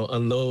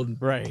 unload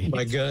Right.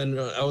 my gun.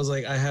 I was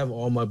like, I have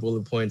all my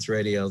bullet points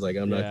ready. I was like,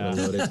 I'm not Yeah. going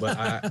to load it,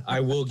 but I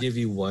will give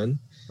you one.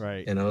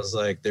 Right. And I was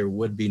like, there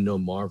would be no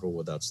Marvel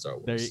without Star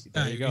Wars.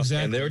 There you go.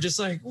 Exactly. And they were just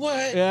like,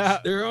 what? Yeah.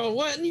 They're all,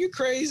 what? And you're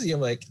crazy.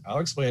 I'm like, I'll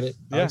explain it.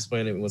 I'll Yeah.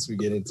 explain it once we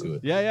get into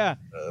it. Yeah.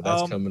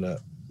 That's Um, coming up.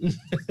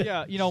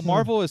 Yeah.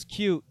 Marvel is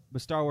cute,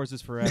 but Star Wars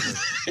is forever.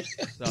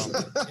 So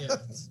Yeah.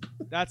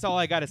 that's all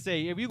I got to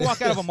say. If you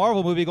walk out of a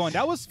Marvel movie going,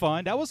 that was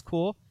fun, that was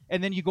cool,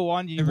 and then you go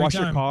on, you Every wash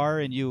your time. car,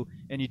 and you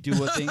do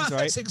what things, right?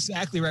 That's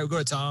exactly right. We go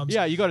to Tom's.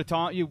 Yeah, you go to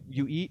Tom, you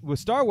eat. With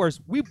Star Wars,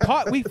 we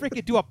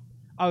freaking do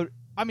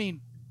I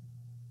mean,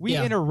 we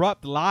Yeah.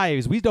 interrupt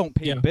lives. We don't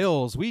pay Yeah.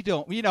 bills. We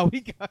don't, we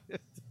got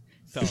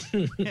so.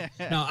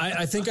 No,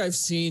 I think I've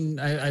seen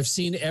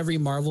every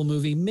Marvel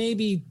movie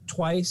maybe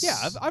twice. Yeah,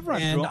 I've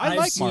run And through. I I've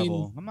like seen-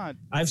 Marvel. I'm not.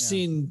 I've yeah.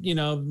 seen,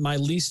 my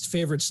least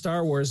favorite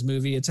Star Wars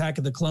movie, Attack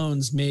of the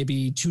Clones,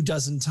 maybe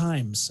 24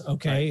 times.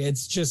 Okay,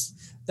 it's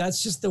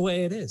that's just the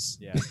way it is.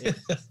 Yeah.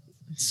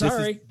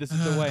 Sorry. This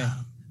is the way.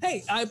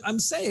 Hey, I'm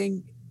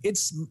saying it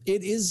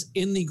is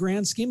in the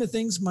grand scheme of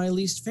things my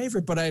least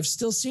favorite, but I've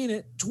still seen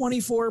it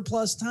 24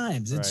 plus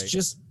times. It's Right.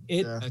 just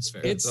it. Yeah. That's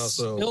fair. It's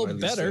also still my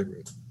least better.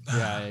 favorite.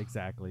 Yeah,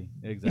 exactly.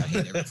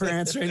 For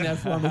answering that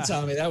for me,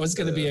 Tommy. That was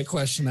going to be a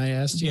question I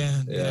asked you.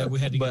 Yeah, we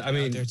had to But, get I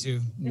mean, out there too.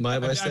 My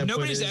standpoint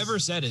Nobody's is, ever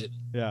said it.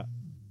 Yeah.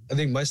 I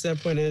think my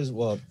standpoint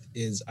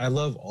is I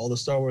love all the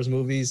Star Wars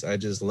movies. I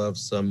just love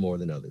some more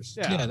than others.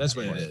 Yeah, that's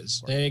what it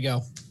is. There you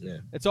go.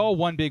 It's all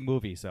one big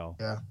movie. So,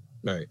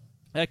 Right.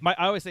 like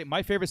I always say,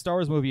 my favorite Star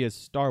Wars movie is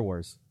Star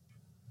Wars.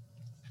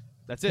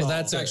 That's it. Well,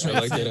 that's actually I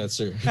like that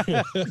answer.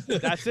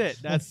 That's it.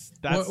 That's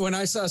when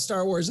I saw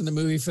Star Wars in the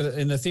movie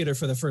in the theater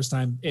for the first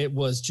time, it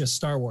was just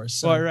Star Wars.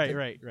 So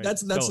right.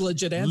 That's So, a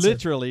legit answer.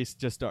 Literally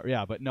just Star.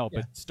 Yeah, but Yeah.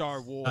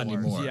 Star Wars. Not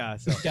anymore. Yeah.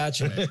 So.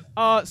 Gotcha.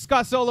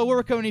 Scott Solo,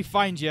 where can we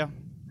find you?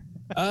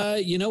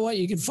 You know what?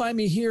 You can find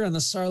me here on the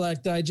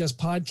Sarlacc Digest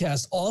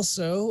podcast.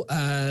 Also,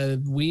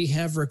 we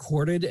have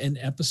recorded an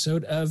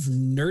episode of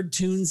Nerd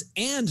Tunes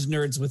and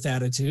Nerds with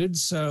Attitude.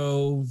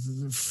 So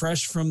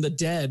fresh from the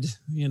dead,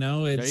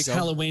 it's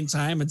Halloween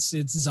time. It's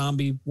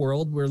zombie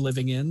world we're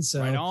living in.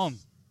 So Right on.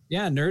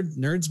 yeah,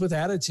 Nerds with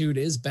Attitude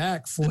is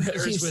back for at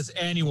Nerds least- with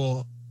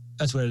annual.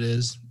 That's what it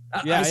is.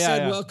 I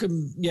said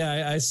welcome.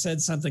 Yeah, I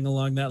said something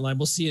along that line.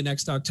 We'll see you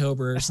next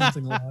October or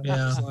something along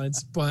those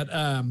lines. But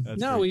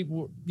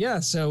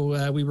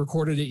so we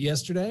recorded it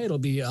yesterday. It'll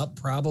be up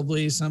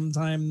probably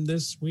sometime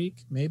this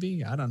week,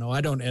 maybe. I don't know.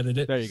 I don't edit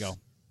it. There you go. At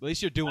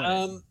least you're doing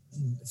it.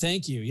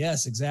 Thank you.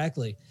 Yes,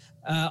 exactly.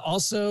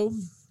 Also,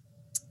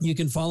 you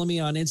can follow me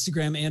on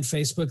Instagram and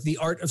Facebook, The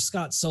Art of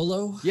Scott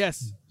Solo.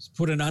 Yes. Just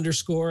put an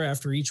underscore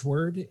after each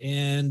word.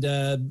 And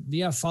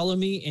follow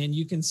me and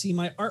you can see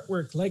my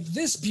artwork like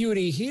this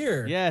beauty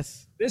here.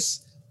 Yes.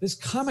 This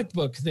comic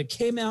book that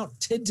came out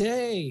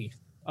today.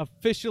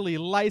 Officially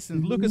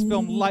licensed,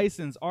 Lucasfilm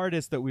licensed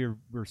artist that we're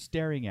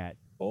staring at.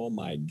 Oh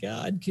my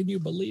God. Can you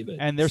believe it?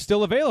 And they're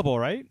still available,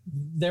 right?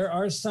 There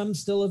are some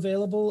still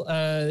available.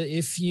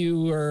 If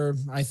you are,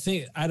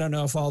 I don't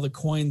know if all the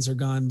coins are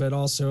gone, but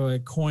also a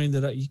coin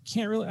that I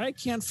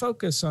can't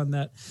focus on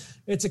that.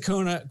 It's a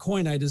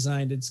coin I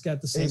designed. It's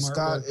got the same artwork.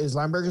 Scott, is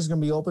Lineburgers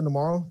going to be open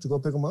tomorrow to go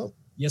pick them up?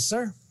 Yes,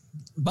 sir.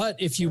 But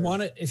if you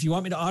want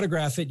me to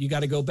autograph it, you got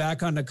to go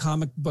back onto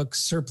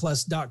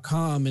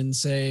comicbooksurplus.com and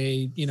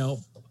say,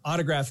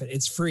 autograph it.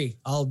 It's free.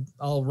 I'll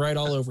write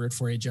all over it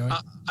for you, Joey.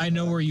 I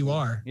know where you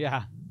are.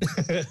 Yeah.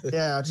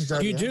 Yeah, I'll just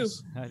drive You do.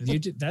 house. You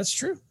do. That's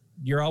true.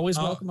 You're always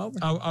welcome over.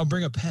 I'll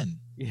bring a pen.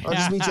 I'll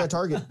just meet you at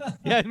Target.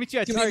 Yeah, meet you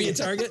at You meet me at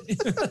Target.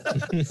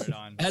 Right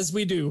on. As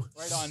we do.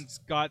 Right on,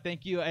 Scott.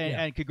 Thank you,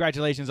 and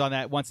congratulations on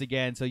that once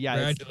again. So yeah,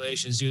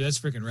 Congratulations, dude. That's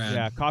freaking rad.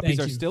 yeah, copies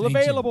Thank are you. still Thank you.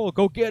 available.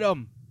 Go get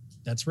them.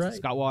 That's right.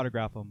 Scott will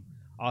autograph them.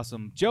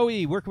 Awesome,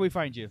 Joey. Where can we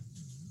find you?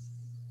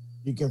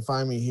 You can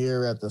find me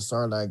here at the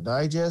Sarlacc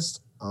Digest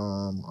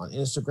on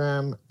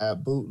Instagram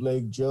at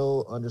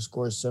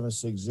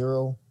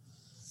bootlegjoe_760.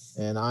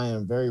 And I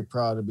am very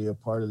proud to be a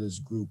part of this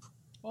group.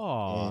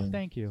 Oh, And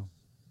thank you.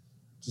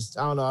 Just,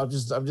 I don't know. I'm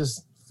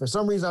just, for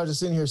some reason, I was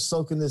just sitting here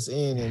soaking this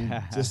in.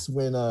 And just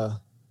when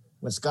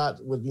Scott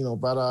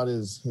brought out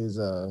his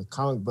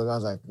comic book, I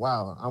was like,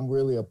 wow, I'm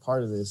really a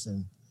part of this.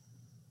 And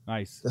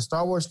Nice. the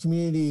Star Wars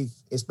community,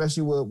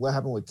 especially what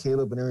happened with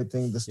Caleb and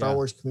everything, the Star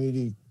Wars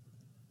community,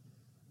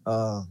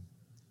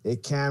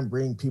 it can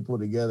bring people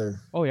together.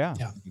 Oh yeah.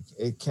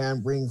 It can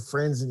bring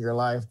friends in your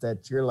life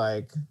that you're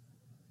like,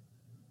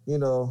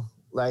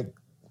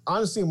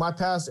 honestly, my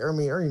past,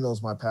 Ernie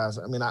knows my past.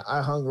 I mean,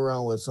 I hung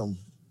around with some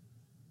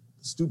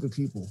stupid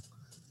people,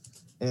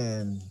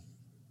 and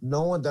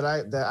knowing that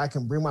I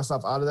can bring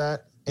myself out of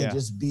that and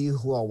just be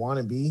who I want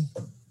to be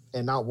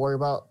and not worry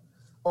about,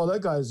 oh,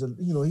 that guy's,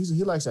 he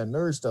likes that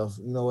nerd stuff,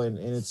 and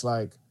it's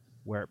like,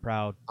 Wear it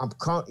proud. I'm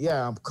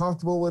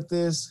comfortable with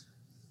this.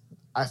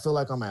 I feel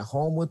like I'm at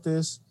home with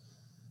this.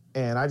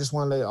 And I just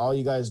want to let all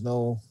you guys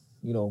know,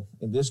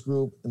 in this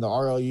group, in the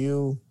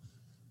RLU,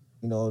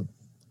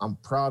 I'm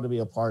proud to be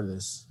a part of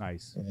this.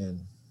 Nice. And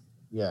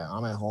yeah,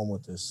 I'm at home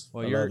with this.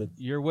 Well, I love it.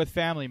 you're with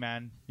family,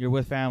 man. You're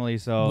with family,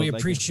 so We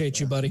appreciate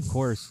you, buddy. Of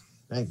course.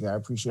 Thank you. I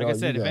appreciate Like I all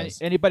said, you if guys.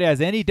 anybody has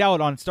any doubt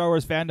on Star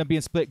Wars fandom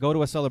being split, go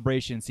to a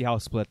celebration, see how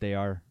split they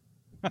are.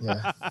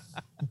 Yeah.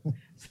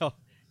 So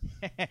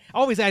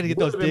always had to get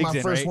those Would've been digs my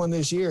in, first right? one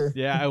this year.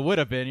 Yeah, it would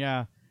have been.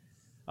 Yeah.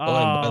 Oh,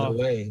 and by the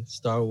way,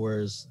 Star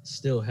Wars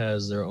still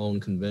has their own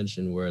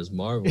convention, whereas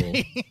Marvel,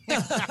 They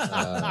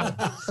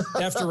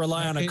have to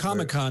rely on a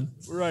Comic-Con.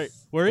 Right.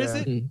 Where is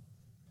Yeah. it?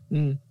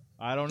 Mm.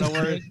 I don't know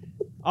where.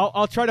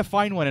 I'll try to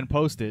find one and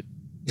post it.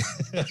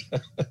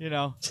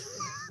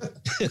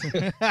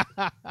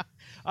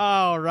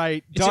 All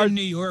right. It's in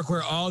New York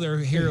where all their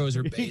heroes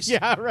are based.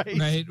 Yeah, right.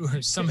 Right?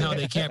 Where somehow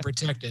they can't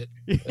protect it.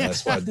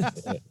 That's why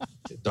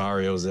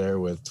Dario's there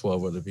with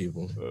 12 other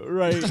people.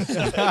 Right.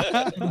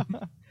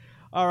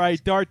 All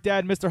right, Dart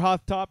Dad, Mr.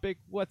 Hot Topic,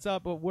 what's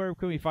up? Where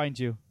can we find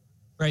you?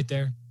 Right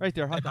there. Right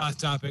there. Hot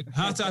Topic.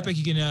 Hot Topic,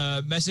 you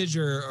can message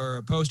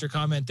or post or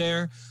comment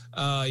there.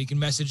 You can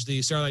message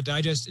the Starlight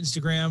Digest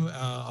Instagram.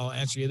 I'll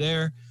answer you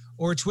there.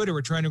 Or Twitter.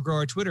 We're trying to grow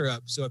our Twitter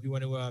up. So if you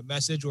want to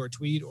message or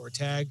tweet or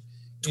tag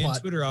in Twat.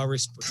 Twitter, I'll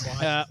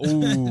respond.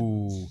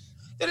 Ooh.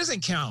 That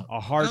doesn't count. A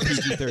hard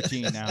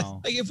PG-13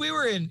 now. Like if we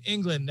were in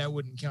England, that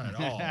wouldn't count at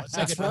all. It's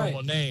like That's a normal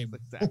right. name,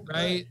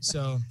 right?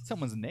 So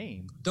Someone's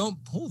name.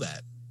 don't pull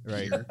that.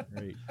 Right.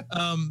 Right.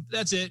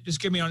 That's it. Just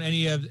give me on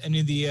any of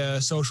the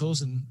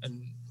socials, and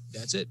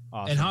that's it.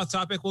 Awesome. And Hot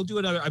Topic, we'll do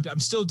another. I'm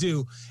still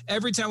due.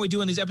 Every time we do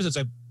one of these episodes,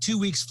 like 2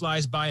 weeks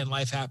flies by and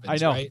life happens. I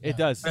know. Right? It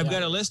does. I've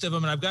got a list of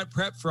them, and I've got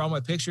prep for all my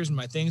pictures and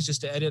my things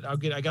just to edit. I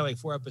got like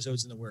 4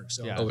 episodes in the works.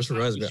 So Yeah. Oh, which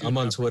reminds me, I'm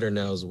on Twitter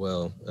now as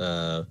well.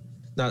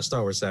 Not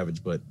Star Wars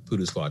Savage, but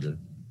Poodoo Squadron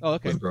Oh,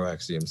 okay. with Bro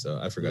Axiom. So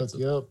I forgot to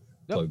Yep.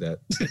 plug that.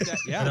 Right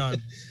Yeah.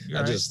 on. You're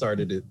I right. just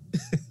started it.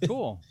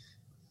 Cool.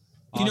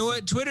 You know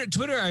what?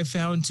 Twitter I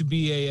found to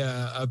be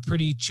a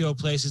pretty chill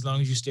place as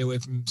long as you stay away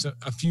from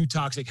a few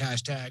toxic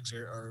hashtags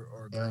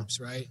or groups,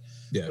 right?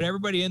 Yeah. But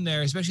everybody in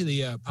there, especially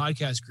the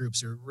podcast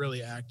groups, are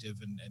really active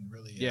and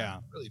really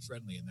really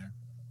friendly in there.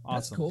 Awesome.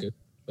 That's cool. Good.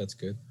 That's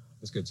good.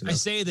 That's good to know. I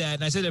say that,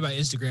 and I said that about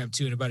Instagram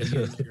too. And about a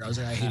year later, I was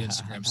like, I hate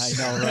Instagram. I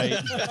know,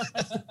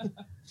 right?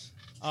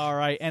 All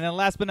right, and then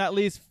last but not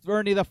least,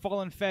 Ernie the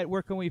Fallen Fett.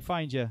 Where can we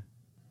find you?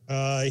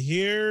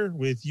 Here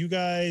with you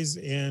guys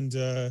and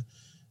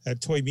at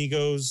Toy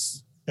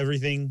Migos,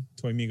 everything,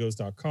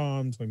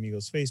 toymigos.com, Toy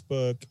Migos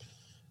Facebook,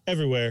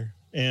 everywhere,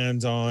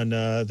 and on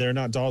They're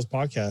Not Dolls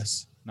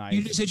podcast. Nice.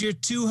 You just hit your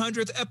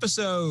 200th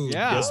episode.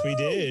 Yeah. Yes, we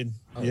did.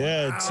 Oh,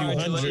 yeah, wow.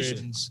 200.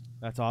 Congratulations.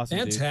 That's awesome,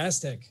 dude.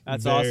 Fantastic.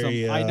 That's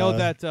Very, awesome. I know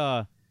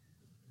that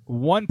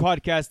one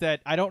podcast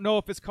that I don't know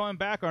if it's coming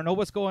back or know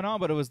what's going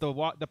on, but it was the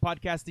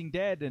Podcasting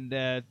Dead, and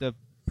the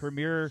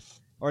premiere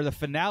or the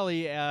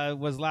finale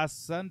was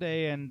last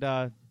Sunday. And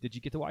did you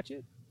get to watch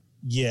it?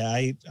 Yeah,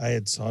 I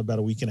had saw it about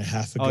a week and a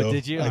half ago. Oh,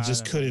 did you? I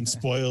just couldn't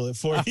spoil it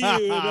for you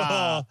at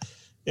all.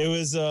 It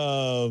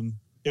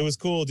was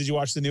cool. Did you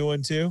watch the new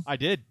one too? I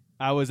did.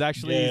 I was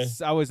actually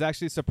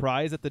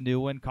surprised that the new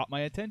one caught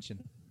my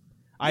attention.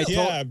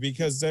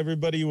 Because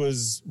everybody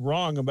was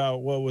wrong about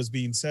what was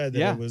being said.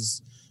 That it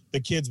was the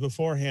kids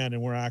beforehand,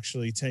 and we're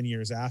actually 10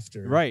 years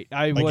after. Right.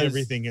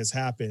 Everything has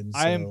happened.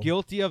 I am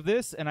guilty of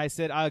this, and I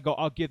said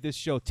I'll give this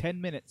show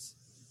 10 minutes.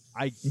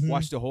 I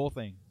watched the whole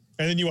thing.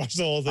 And then you watched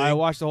the whole thing. I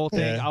watched the whole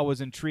thing. Yeah. I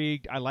was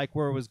intrigued. I like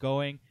where it was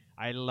going.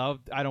 I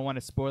don't want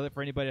to spoil it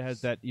for anybody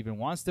that even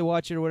wants to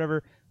watch it or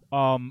whatever.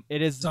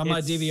 It's on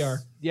my DVR.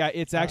 Yeah,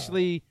 it's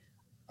actually.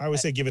 I would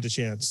say give it a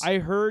chance. I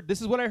heard this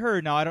is what I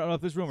heard. Now I don't know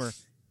if it's rumor.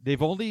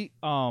 They've only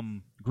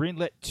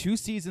greenlit 2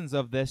 seasons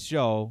of this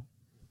show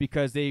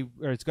because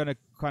it's going to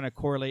kind of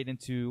correlate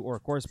into or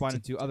correspond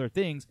into other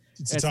things.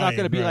 It's not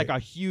going to be like a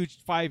huge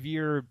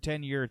 5-year,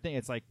 10-year thing.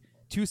 It's like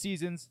 2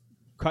 seasons,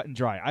 cut and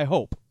dry. I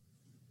hope.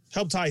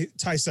 Help tie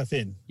stuff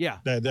in. Yeah.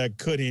 That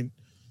couldn't.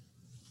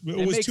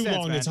 It was too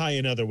long to tie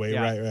another way.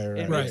 Yeah. Right.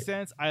 It makes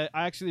sense. I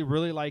actually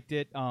really liked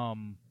it.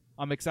 I'm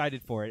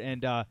excited for it,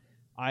 and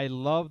I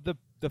love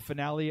the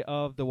finale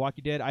of The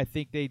Walking Dead. I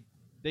think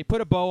they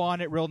put a bow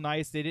on it real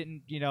nice. They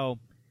didn't,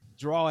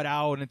 draw it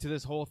out into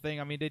this whole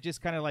thing. I mean, they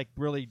just kind of like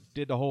really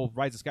did the whole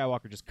Rise of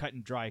Skywalker, just cut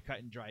and dry.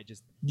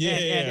 Just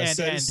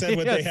said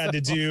what they had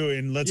to do,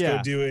 and let's go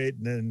do it,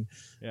 and then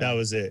that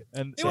was it.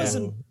 And it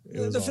wasn't.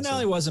 The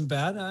finale wasn't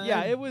bad.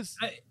 It was.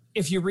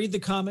 If you read the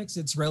comics,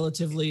 it's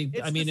relatively,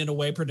 in a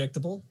way,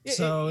 predictable. It's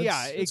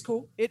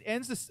cool. It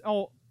ends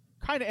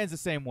kind of ends the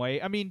same way.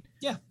 I mean,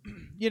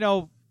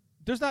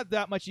 there's not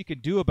that much you can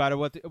do about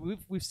it.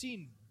 We've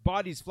seen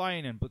bodies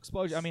flying and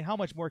explosions. I mean, how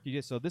much more can you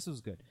do? So this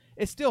was good.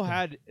 It still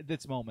had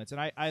its moments,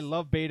 and I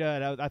love Beta.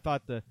 And I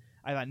thought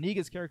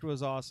Negan's character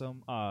was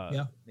awesome.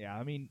 I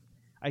mean,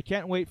 I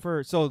can't wait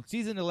for. So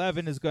season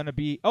 11 is going to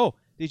be. Oh,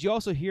 did you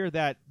also hear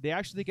that they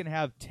actually can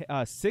have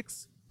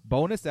 6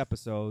 bonus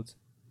episodes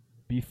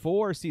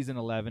before season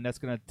 11? That's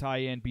going to tie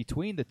in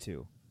between the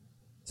 2.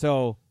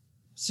 So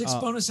 6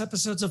 bonus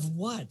episodes of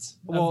what?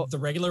 Well, of the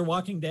regular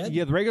Walking Dead?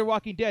 Yeah, the regular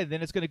Walking Dead.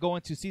 Then it's going to go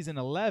into season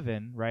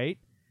 11, right?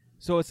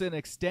 So it's an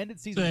extended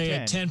season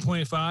 10.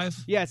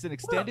 10.5? Yeah, it's an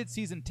extended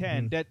season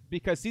 10 that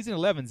because season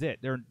 11's it.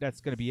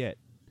 That's going to be it.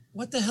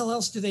 What the hell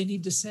else do they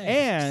need to say?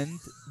 And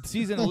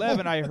season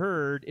 11, I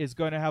heard, is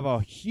going to have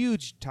a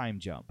huge time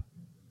jump.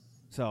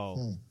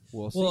 So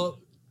we'll see. Well,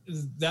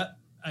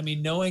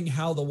 knowing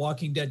how the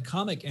Walking Dead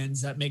comic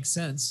ends, that makes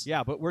sense.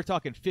 Yeah, but we're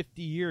talking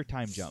 50-year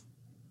time jump.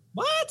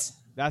 What?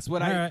 That's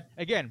what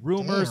again,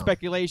 rumor,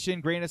 speculation,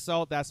 grain of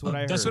salt. That's what I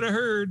heard. That's what I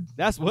heard.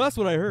 That's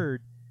what I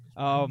heard.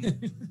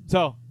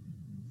 So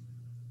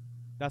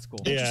that's cool.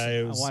 Yeah,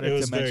 it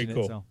was very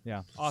cool. So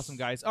yeah, awesome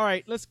guys. All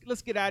right, let's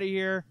get out of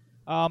here.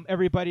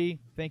 Everybody,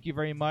 thank you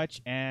very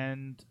much,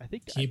 and I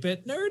think keep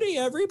it nerdy,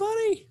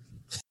 everybody.